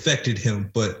they affected him,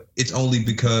 but it's only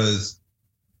because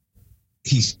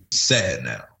he's sad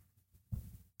now.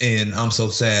 And I'm so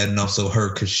sad and I'm so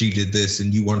hurt because she did this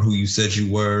and you weren't who you said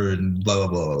you were and blah, blah,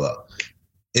 blah, blah, blah.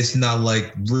 It's not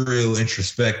like real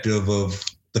introspective of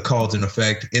the cause and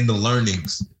effect in the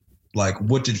learnings. Like,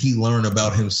 what did he learn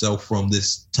about himself from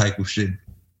this type of shit?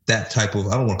 That type of,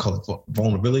 I don't want to call it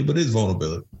vulnerability, but it's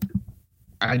vulnerability.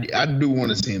 I do want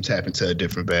to see him tap into a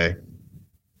different bag.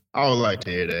 I would like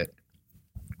to hear that.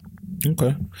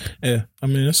 Okay. Yeah. I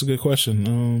mean, that's a good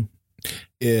question.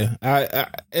 Yeah.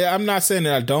 I'm not saying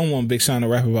that I don't want Big Sean to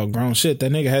rap about grown shit.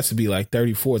 That nigga has to be like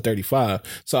 34, 35.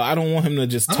 So I don't want him to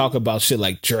just talk about shit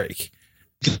like Drake.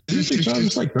 Did you say Sean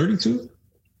was like 32?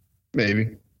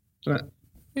 Maybe.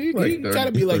 He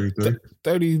gotta be like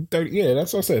 30. Yeah,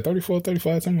 that's what I said. 34,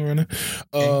 35, somewhere around there.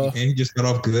 And he just got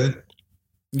off good.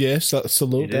 Yeah,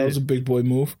 salute. That was a big boy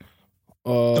move.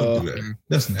 Don't do that.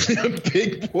 That's not a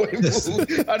big boy move.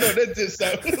 I know that just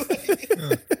sounded like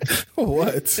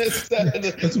what? That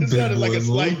sounded like a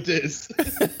slight diss.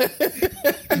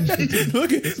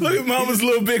 look at Mama's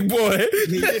little big boy.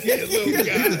 Little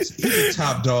guy. He's a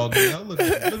top dog now. Look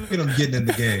at him getting in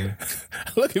the game.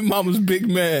 Look at Mama's big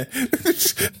man.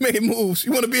 Making moves.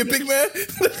 You want to be a big man?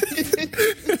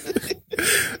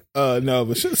 No,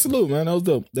 but shit, salute, man. That was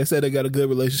dope. They said they got a good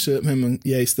relationship. Him and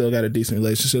Ye still got a decent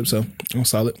relationship, so I'm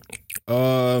solid.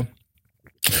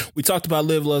 We talked about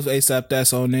Live Love ASAP.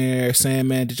 That's on there.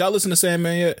 Sandman. Did y'all listen to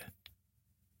Sandman yet?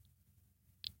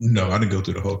 No, I didn't go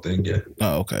through the whole thing yet.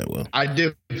 Oh, okay. Well, I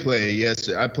did play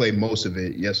yesterday. I played most of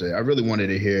it yesterday. I really wanted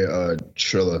to hear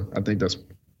Trilla. I think is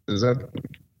that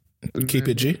Keep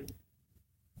It G?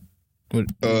 No.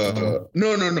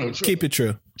 Trilla. Keep It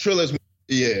True. Trilla's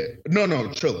No,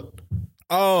 Trilla.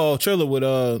 Oh, Trilla with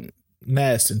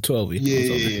Nas and 12.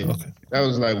 Yeah. Okay. That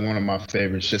was like one of my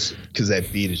favorites just because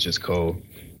that beat is just cold.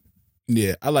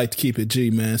 Yeah, I like to Keep It G,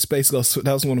 man. Space Ghost,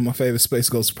 that was one of my favorite Space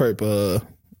Ghost Perp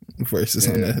verses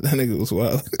on that. That nigga was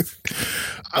wild.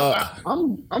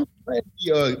 I'm glad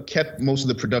he kept most of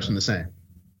the production the same.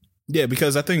 Yeah,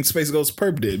 because I think Space Ghost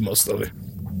Perp did most of it.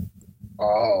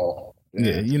 Oh.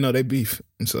 Yeah, you know they beef.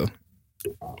 So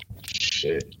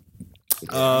shit.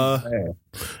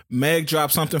 Meg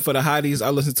dropped something for the hotties. I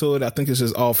listened to it. I think it's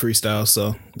just all freestyle,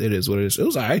 so it is what it is. It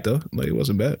was alright though. Like it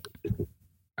wasn't bad.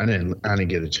 I didn't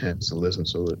get a chance to listen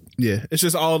to it. Yeah,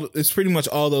 it's pretty much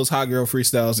all those hot girl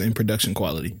freestyles in production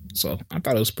quality. So I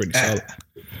thought it was pretty solid.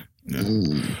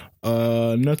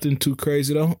 Yeah. Nothing too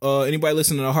crazy though. Anybody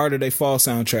listen to the Harder They Fall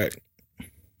soundtrack?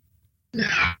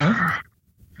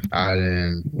 I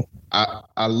didn't.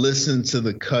 I listened to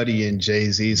the Cudi and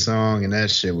Jay-Z song, and that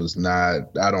shit was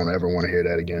not. I don't ever want to hear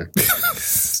that again.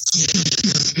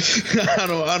 I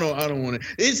don't want to.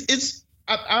 It's.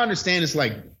 I understand. It's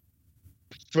like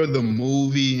for the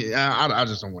movie. I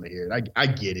just don't want to hear it. I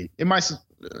get it. It might.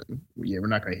 Yeah, we're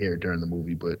not gonna hear it during the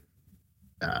movie, but.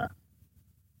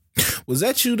 Was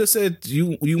that you that said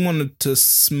you wanted to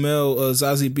smell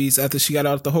Zazie Beetz after she got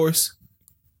out the horse?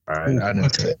 All right, I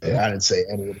didn't say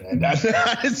any of that.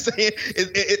 I didn't say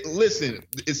it. Listen,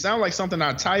 it sounded like something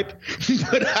I typed,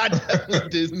 but I definitely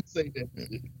didn't say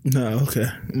that. No, okay.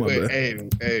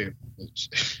 Hey.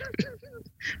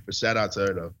 But shout out to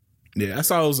her though. Yeah, I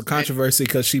saw it was a controversy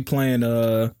because she playing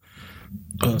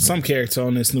some character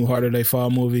on this new Harder They Fall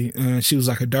movie, and she was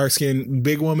like a dark skinned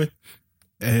big woman,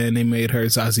 and they made her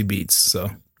Zazie Beetz.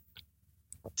 So,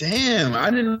 damn,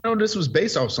 I didn't know this was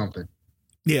based off something.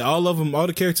 Yeah, all of them, all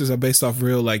the characters are based off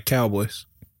real like cowboys.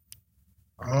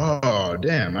 Oh,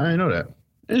 damn, I didn't know that.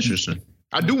 Interesting.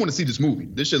 I do want to see this movie.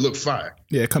 This shit look fire.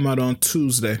 Yeah, it come out on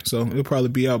Tuesday, so it'll probably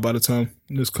be out by the time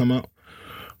this come out.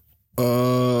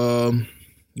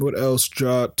 What else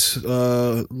dropped?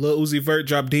 Lil Uzi Vert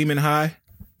dropped Demon High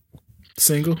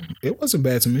single. It wasn't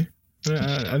bad to me.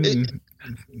 I didn't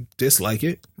dislike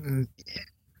it.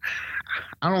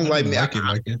 I don't like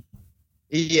it.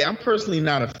 Yeah, I'm personally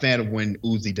not a fan of when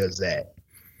Uzi does that.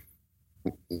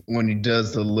 When he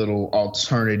does the little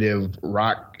alternative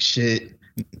rock shit.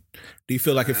 Do you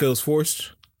feel like it feels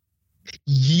forced?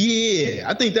 Yeah,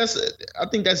 I think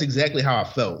that's exactly how I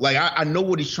felt. Like I know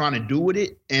what he's trying to do with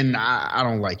it, and I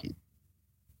don't like it.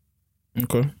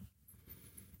 Okay.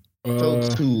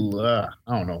 Felt too. I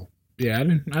don't know. Yeah, I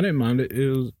didn't mind it.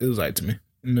 It was like to me.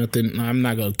 Nothing. I'm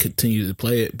not gonna continue to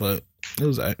play it, but it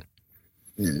was like.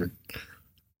 Yeah.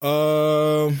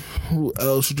 Who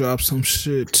else dropped some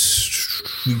shit?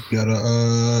 We got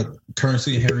a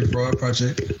Currency and Harry Fraud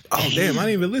project. Oh damn, I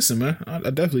didn't even listen, man. I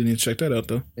definitely need to check that out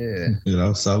though. Yeah. You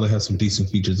know, Solid has some decent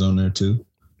features on there too.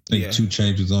 I think 2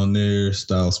 Chainz on there.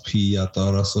 Styles P, I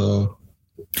thought I saw.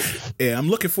 Yeah, I'm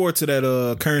looking forward to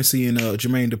that Currency and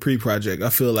Jermaine Dupri project.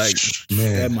 I feel like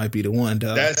that might be the one,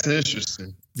 dog. That's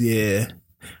interesting. Yeah.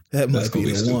 That might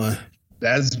be the one.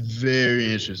 That's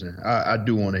very interesting. I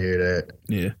do want to hear that.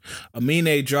 Yeah.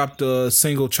 Amine dropped a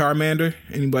single Charmander.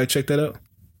 Anybody check that out?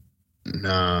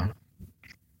 Nah.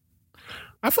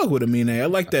 I fuck with Amine. I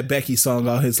like that Becky song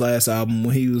on his last album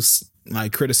when he was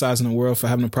like criticizing the world for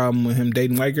having a problem with him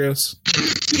dating white girls.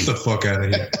 Get the fuck out of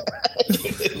here.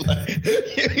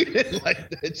 You didn't like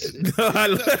that shit.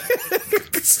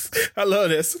 I love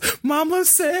this. Mama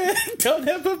said, don't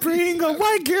ever bring a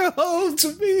white girl home to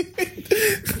me.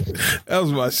 That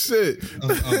was my shit.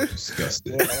 I'm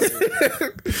disgusted.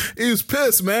 He was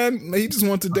pissed, man. He just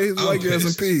wanted to date his white girls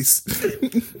in peace.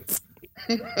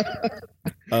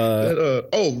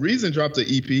 Reason dropped an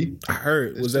EP. I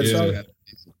heard. Was that solid?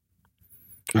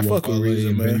 I fuck with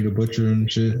Reason, man. Benny the Butcher and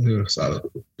shit. Yeah, solid.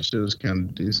 That shit was kind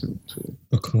of decent too.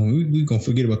 Oh, come on, we gonna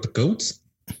forget about the goats?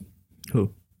 Who?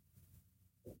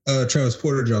 Travis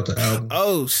Porter dropped the album.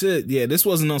 Oh shit! Yeah, this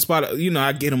wasn't on Spotify. You know,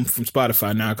 I get them from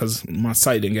Spotify now because my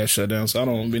site didn't get shut down, so I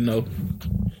don't even know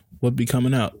what be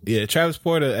coming out. Yeah, Travis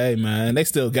Porter. Hey man, they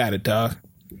still got it, dog.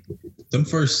 Them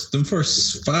first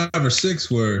 5 or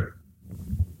 6 were.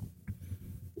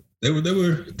 They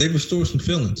restored some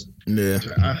feelings. Yeah.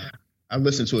 I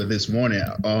listened to it this morning.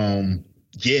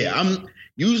 Yeah, I'm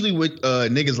usually with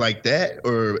niggas like that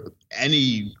or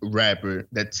any rapper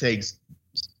that takes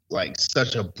like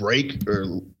such a break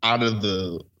or out of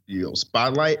the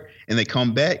spotlight and they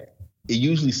come back. It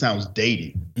usually sounds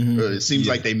dated. Mm-hmm. Or it seems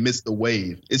like they missed the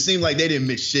wave. It seemed like they didn't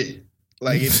miss shit.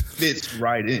 Like it fits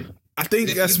right in. I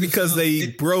think that's because they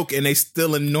broke and they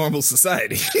still in normal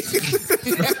society.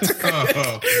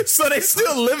 So they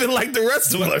still living like the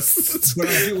rest of us. But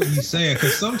I get what he's saying,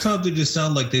 because sometimes it just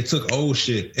sounds like they took old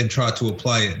shit and tried to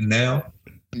apply it now.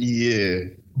 Yeah.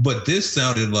 But this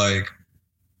sounded like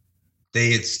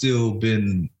they had still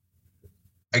been,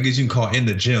 I guess you can call it, in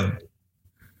the gym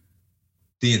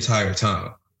the entire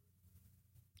time.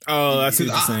 Oh, I see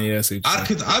what you're saying. Yeah, I see what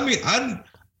you're saying.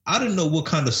 I didn't know what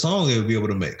kind of song they would be able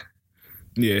to make.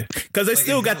 Yeah, because they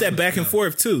still got that back and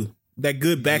forth too. That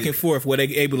good back and forth where they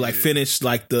able to like finish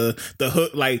like the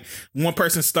hook, like one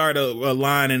person start a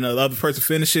line and the other person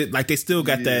finish it. Like they still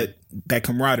got that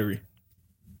camaraderie.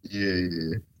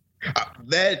 Yeah.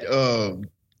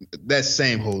 That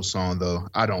same whole song though,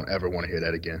 I don't ever want to hear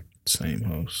that again. Same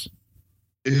host.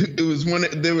 It was when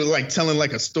they were like telling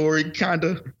like a story, kind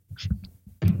of.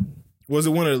 Was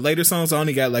it one of the later songs? I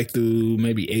only got like through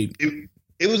maybe 8.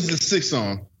 It was the 6th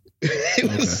song. He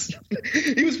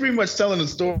was pretty much telling a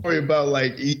story about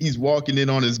like he's walking in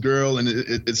on his girl and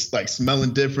it's like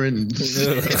smelling different. And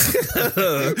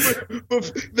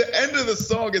but the end of the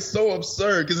song is so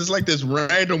absurd because it's like this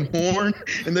random horn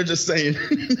and they're just saying,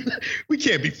 "We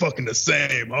can't be fucking the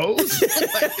same hoes."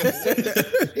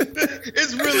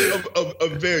 It's really a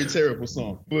very terrible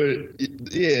song, but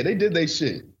yeah, they did their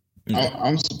shit.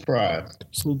 I'm surprised.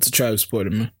 Salute to Travis Porter,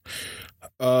 man.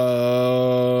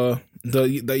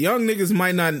 The young niggas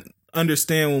might not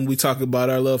understand when we talk about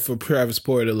our love for Travis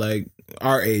Porter, like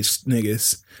our age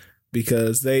niggas,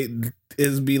 because it'd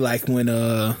be like when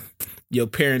your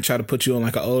parent try to put you on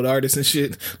like an old artist and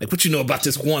shit. Like, what you know about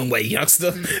this one way,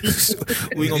 youngster?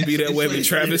 We gonna be that way with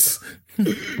Travis.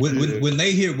 When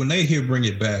they hear Bring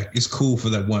It Back, it's cool for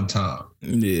that one time.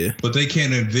 Yeah, but they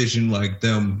can't envision like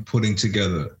them putting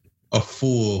together a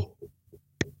full.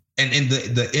 And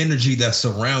the energy that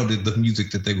surrounded the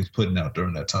music that they was putting out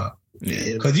during that time.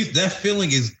 Yeah. Because that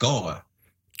feeling is gone.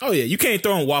 Oh, yeah. You can't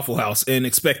throw in Waffle House and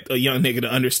expect a young nigga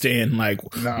to understand, like,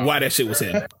 why that shit was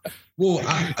happening. Well,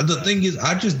 the thing is,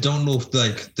 I just don't know if,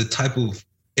 like, the type of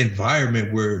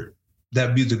environment where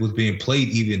that music was being played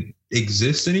even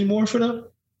exists anymore for them.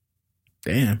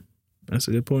 Damn. That's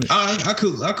a good point. I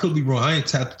could be wrong. I ain't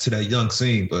tapped into that young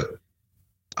scene, but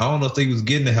I don't know if they was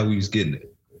getting it how we was getting it.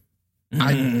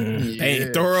 They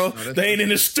ain't thorough. They ain't in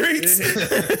the streets.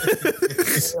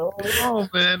 Oh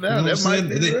man, that might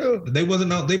be real. They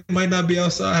wasn't out. They might not be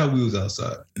outside how we was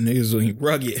outside. Niggas was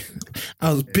rugged.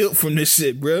 I was built from this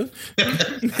shit, bro.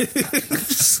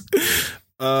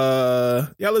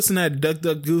 Y'all listen to that Duck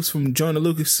Duck Goose from Joyner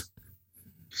Lucas?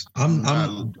 I'm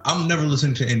never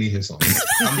listening to any of his songs.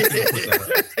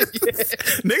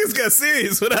 Niggas got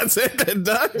serious when I said that,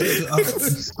 Doc.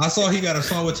 I saw he got a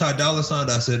song with Ty Dolla $ign.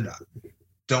 I said,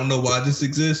 don't know why this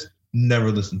exists.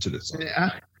 Never listened to this song.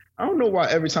 I don't know why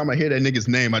every time I hear that nigga's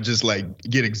name, I just like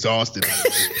get exhausted.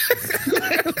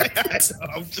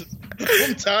 I'm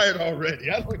tired already.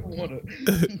 I don't even want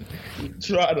to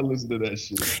try to listen to that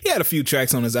shit. He had a few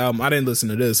tracks on his album. I didn't listen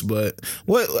to this, but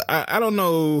I don't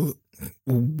know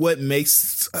what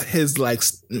makes his like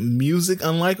music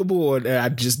unlikable, or I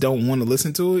just don't want to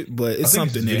listen to it. But it's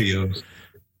something there. Videos.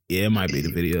 Yeah, it might be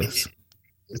the videos.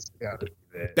 It's gotta be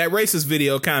that racist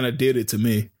video kind of did it to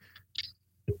me.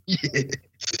 Yeah.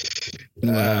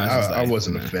 I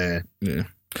wasn't a fan. Yeah.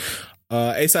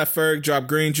 A$AP Ferg dropped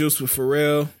Green Juice with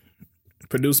Pharrell,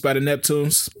 produced by the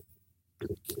Neptunes.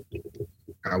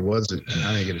 I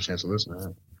didn't get a chance to listen to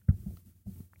that.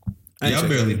 I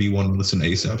barely be wanting to listen to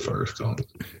A$AP Ferg songs.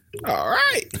 All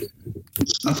right.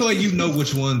 I feel like you know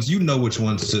which ones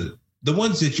the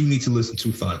ones that you need to listen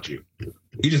to find you.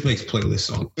 He just makes playlist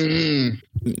songs. Yeah.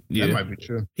 That might be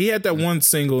true. He had that one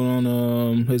single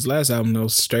on his last album that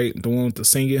was straight, the one with the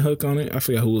singing hook on it. I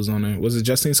forget who was on it. Was it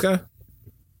Justine Scott?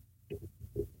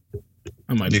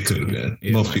 I might be. It could have been.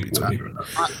 Yeah, most people would.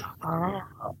 I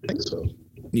think so.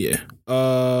 Yeah.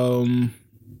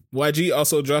 YG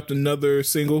also dropped another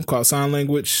single called Sign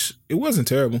Language. It wasn't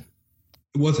terrible.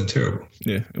 It wasn't terrible.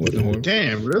 Yeah, it wasn't horrible.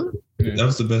 Damn, really? Yeah. That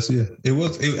was the best. Yeah, it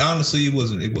was. Honestly, it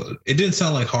wasn't. It wasn't. It didn't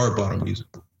sound like hard bottom music.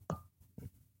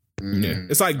 Yeah,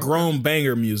 it's like grown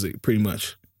banger music, pretty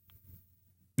much.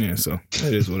 Yeah, so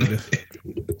it is what it is.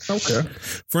 Okay.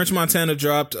 French Montana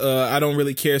dropped I Don't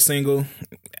Really Care single.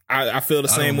 I feel the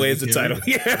same way as the title.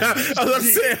 Yeah, I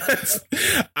was saying.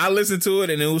 I listened to it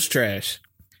and it was trash.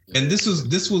 And this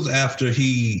was after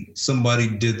somebody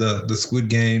did the Squid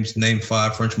Games, name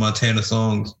 5 French Montana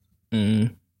songs.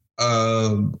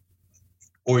 Mm-hmm.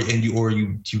 Or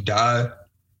you died,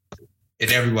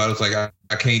 and everybody was like, I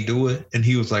can't do it, and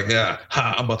he was like,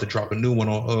 I'm about to drop a new one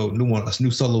a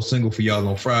new solo single for y'all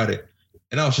on Friday,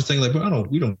 and I was just thinking like, bro,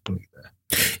 we don't need that.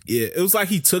 Yeah, it was like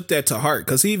he took that to heart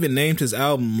because he even named his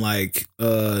album like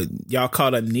Y'all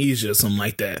Caught Amnesia or something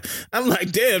like that. I'm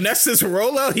like, damn, that's his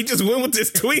rollout. He just went with this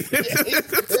tweet.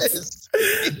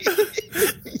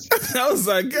 I was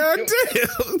like, God damn.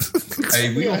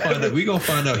 Hey, we gonna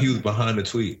find out he was behind the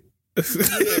tweet.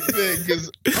 Because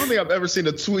I don't think I've ever seen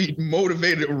a tweet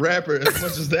motivated a rapper as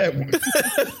much as that one.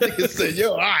 Nigga said,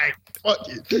 "Yo, all right, fuck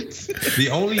it."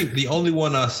 The only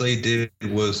one I say did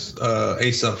was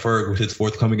A$AP Ferg with his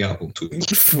forthcoming album too.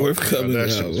 Forthcoming that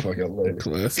shit album. was fucking hilarious.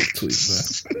 Classic tweet,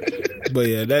 man. But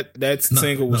yeah, that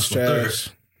single was trash.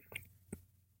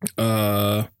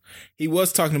 He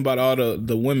was talking about all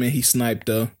the women he sniped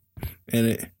though, and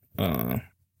it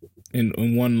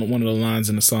in one of the lines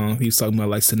in the song, he was talking about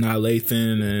like Sanaa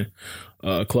Lathan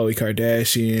and Khloe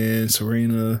Kardashian,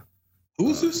 Serena.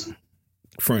 Who's this?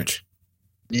 French.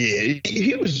 Yeah,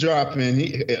 he was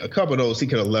dropping a couple of those he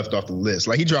could have left off the list.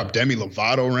 Like he dropped Demi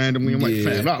Lovato randomly. I'm like,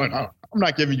 fam, I'm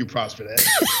not giving you props for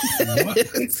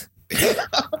that.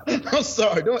 I'm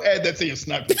sorry, don't add that to your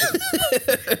sniper.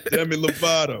 Demi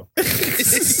Lovato.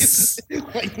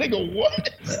 Like, nigga, what?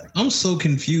 I'm so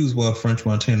confused why French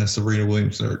Montana and Serena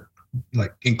Williams are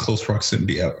like in close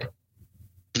proximity ever.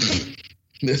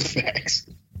 That's facts.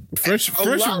 French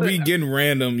would be getting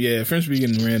random. Yeah, French be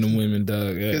getting random women,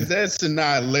 dog. Because that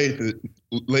Sanaa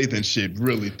Lathan shit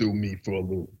really threw me for a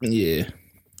loop. Yeah.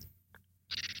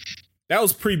 That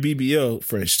was pre-BBL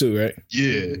French too, right?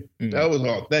 Yeah. That was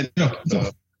authentic. That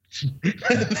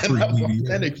was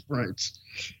authentic French.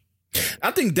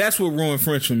 I think that's what ruined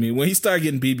French for me. When he started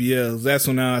getting BBLs, that's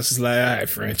when I was just like, all right,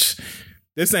 French.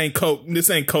 This ain't Coke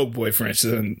Boy French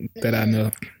that I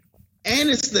know. And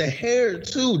it's the hair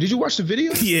too. Did you watch the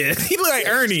video? Yeah, he look like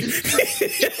Ernie.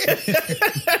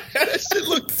 That shit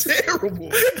looked terrible.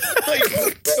 Like,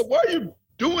 why are you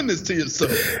doing this to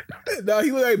yourself? No,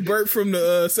 he look like Bert from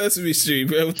the Sesame Street,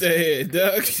 bro, with that head,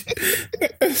 dog.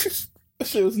 That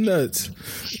shit was nuts.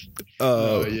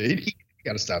 Yeah, he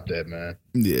gotta stop that, man.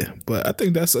 Yeah, but I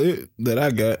think that's it that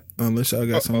I got. Unless y'all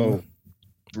got some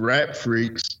Rap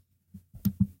Freaks.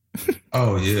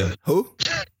 Oh yeah, who?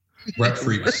 Rap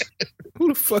Freaks. Who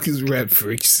the fuck is Rap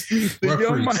Freaks? Rap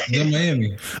Freaks. Young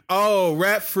Miami. Oh,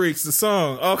 Rap Freaks, the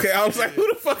song. Okay, I was like, who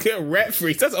the fuck is Rap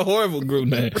Freaks? That's a horrible group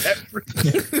name. Rap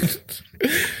Freaks.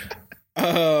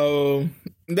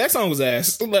 That song was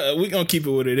ass. We gonna keep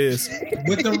it what it is.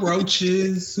 With the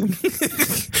roaches.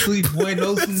 Sweet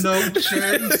buenos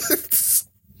noches.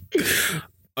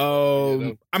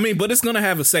 I mean, but it's gonna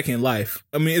have a second life.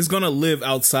 I mean, it's gonna live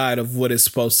outside of what it's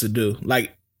supposed to do.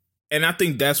 Like, and I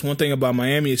think that's one thing about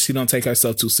Miami is she don't take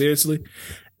herself too seriously.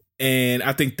 And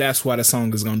I think that's why the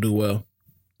song is gonna do well.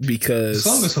 Because the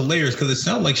song is hilarious because it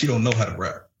sounds like she don't know how to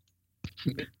rap.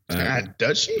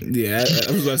 Does she? Yeah,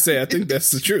 I was about to say, I think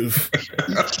that's the truth.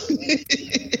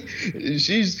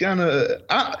 She's kind of.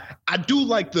 I do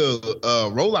like the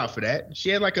rollout for that. She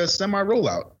had like a semi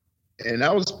rollout, and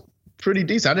that was pretty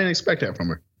decent. I didn't expect that from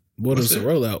her. What was the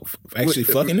rollout? Actually,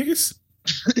 fucking niggas?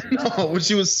 No, when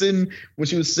she was sitting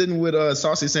with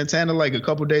Saucy Santana like a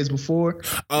couple days before.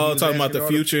 Oh, talking about the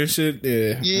future and shit.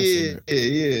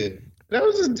 Yeah, That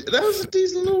was a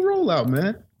decent little rollout,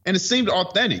 man, and it seemed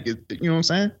authentic. You know what I'm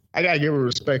saying? I gotta give her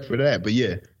respect for that. But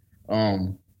yeah,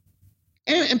 and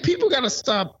people gotta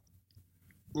stop.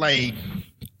 Like,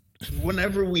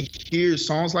 whenever we hear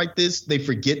songs like this, they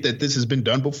forget that this has been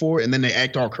done before, and then they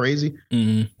act all crazy.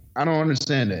 Mm-hmm. I don't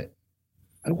understand that.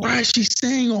 Like, why is she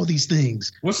saying all these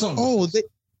things? What song? Oh,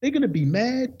 they're gonna be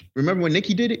mad. Remember when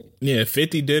Nicki did it? Yeah,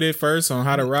 50 did it first on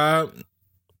How to Rob.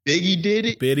 Biggie did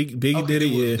it. Biggie did it.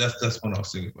 Yeah, that's what I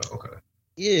was thinking about. Okay.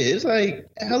 Yeah, it's like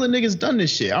hella niggas done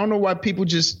this shit. I don't know why people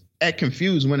just act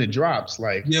confused when it drops.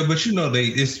 Like, yeah, but you know,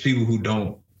 it's people who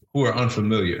are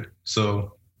unfamiliar,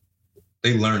 so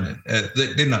they learn it.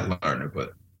 They're not learning,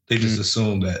 but they just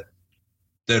assume that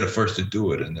they're the first to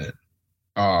do it, and then.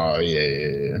 Oh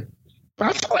yeah. But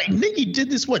I feel like Nicki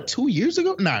did this 2 years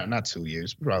ago? Nah, not 2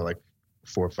 years. Probably like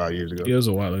 4 or 5 years ago. It was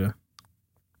a while ago.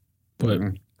 But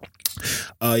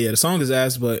yeah, the song is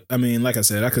ass. But I mean, like I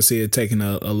said, I could see it taking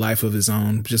a life of its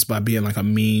own just by being like a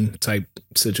meme type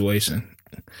situation.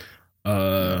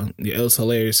 Yeah, it was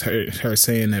hilarious. Her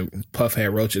saying that Puff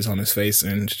had roaches on his face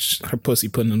and her pussy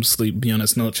putting him to sleep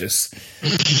buenas noches.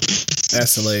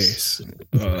 That's hilarious.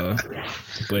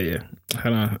 But yeah,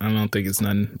 I don't think it's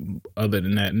nothing other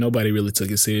than that. Nobody really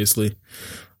took it seriously.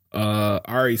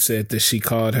 Ari said that she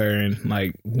called her and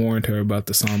like warned her about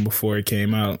the song before it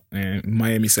came out, and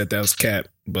Miami said that was cap,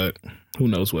 but who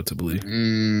knows what to believe.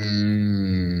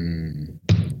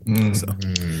 So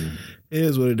it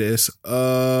is what it is.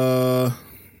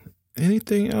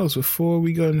 Anything else before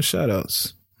we go into shout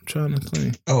outs? I'm trying to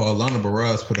think. Oh, Alana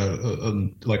Baraz put out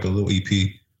like a little EP.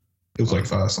 It was like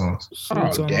 5 songs.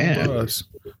 Oh, damn. It was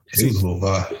a little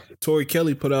vibe. Tori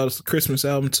Kelly put out a Christmas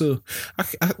album too.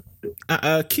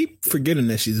 I keep forgetting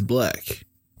that she's black.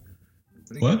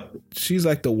 What? She's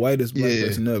like the whitest black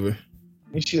person ever.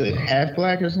 Is she like half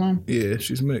black or something? Yeah,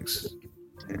 she's mixed.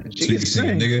 She can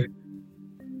sing, nigga.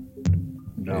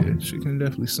 No, Yeah, she can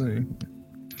definitely sing.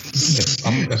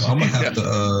 I'm gonna have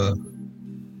to.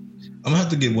 I'm gonna have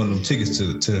to get one of them tickets to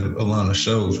Alana's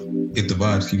show if the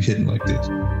vibes keep hitting like this.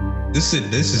 This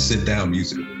is sit down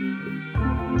music.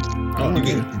 Oh, I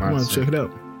want to check it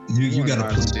out. You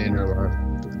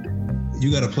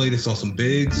gotta play this on some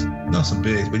bigs, not some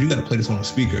bigs, but you gotta play this on a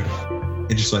speaker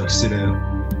and just like sit down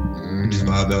and just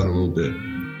vibe out a little bit.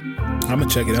 I'm gonna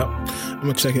check it out.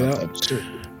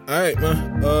 All right,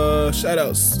 man. Shout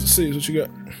outs. See what you got.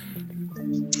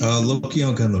 Low-key, I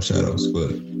don't got no shout outs,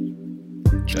 but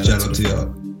shout out to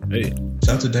y'all. Hey.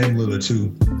 Shout out to Dame Lillard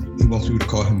too. He wants people to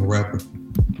call him a rapper,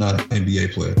 not an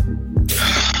NBA player.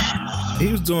 He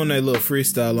was doing that little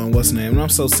freestyle on what's name, and I'm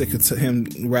so sick of him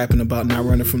rapping about not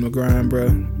running from the grind, bro.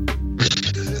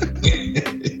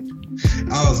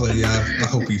 I was like, yeah, I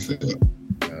hope he fell.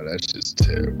 Oh, that's just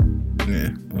terrible. Yeah.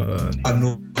 I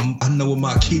know what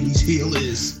my Achilles heel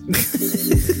is.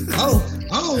 I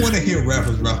don't want to hear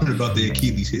rappers rapping about their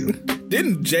Achilles heel.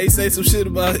 Didn't Jay say some shit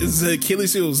about his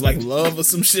Achilles heel was like love or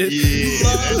some shit? Yeah,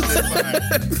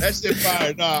 that shit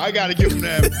fire. Nah, I gotta give him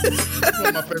that. That's one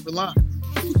of my favorite lines.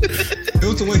 It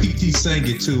was the way he sang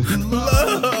it too.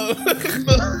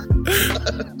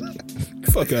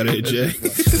 Fuck out of here, Jay.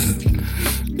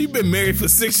 You've been married for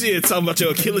 6 years talking about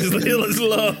your Achilles heel is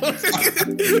love.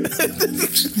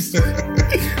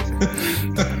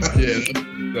 Yeah, that's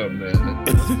up, man.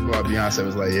 Well, Beyonce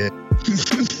was like, yeah.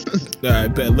 All right,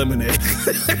 bet lemonade.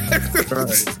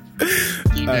 Right.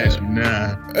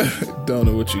 Nah. Don't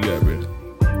know what you got, man.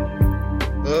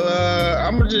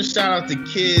 I'm gonna just shout out the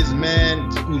kids, man,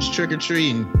 who's trick or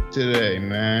treating today,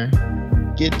 man.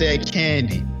 Get that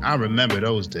candy. I remember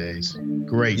those days.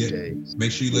 Great days.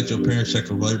 Make sure you let your parents check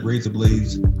for razor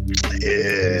blades.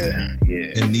 Yeah.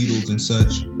 And needles and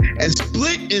such. And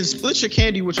split your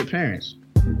candy with your parents.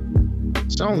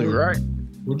 It's only right.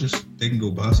 Or just they can go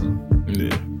buy some.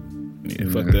 Yeah,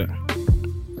 fuck that.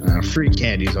 Free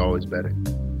candy is always better.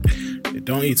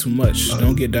 Don't eat too much.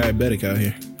 Don't get diabetic out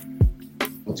here.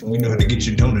 We know how to get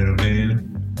you donut, man.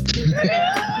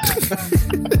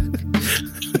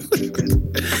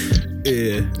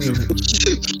 Yeah.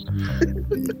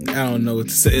 I don't know what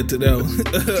to say to them.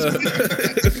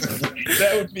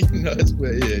 That would be nuts,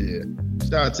 but yeah.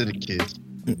 Shout out to the kids.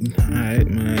 Alright,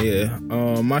 man, yeah.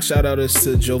 My shout out is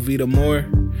to Jovita Moore.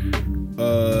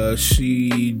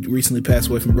 She recently passed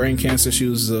away from brain cancer. She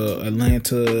was a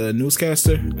Atlanta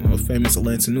newscaster, a famous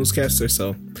Atlanta newscaster.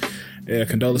 So, yeah,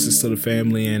 condolences to the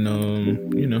family, and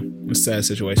a sad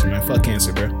situation, man. Fuck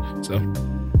cancer, bro. So,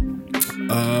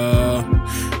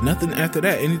 nothing after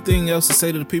that. Anything else to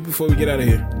say to the people before we get out of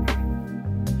here?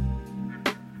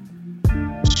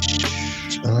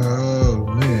 Oh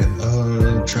man,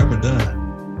 Trapper died.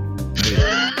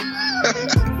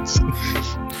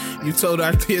 You told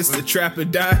our kids to trap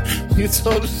and die. You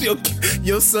told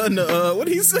your son to, what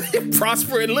did he say?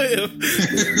 Prosper and live.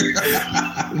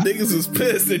 Niggas was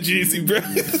pissed at Jeezy, bro.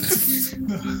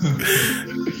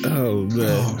 Oh, man.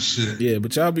 Oh, shit. Yeah,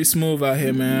 but y'all be smooth out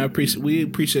here, man. We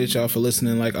appreciate y'all for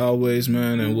listening like always,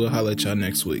 man. And we'll holler at y'all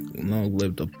next week. Long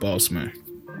live the boss, man.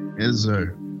 Yes,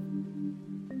 sir.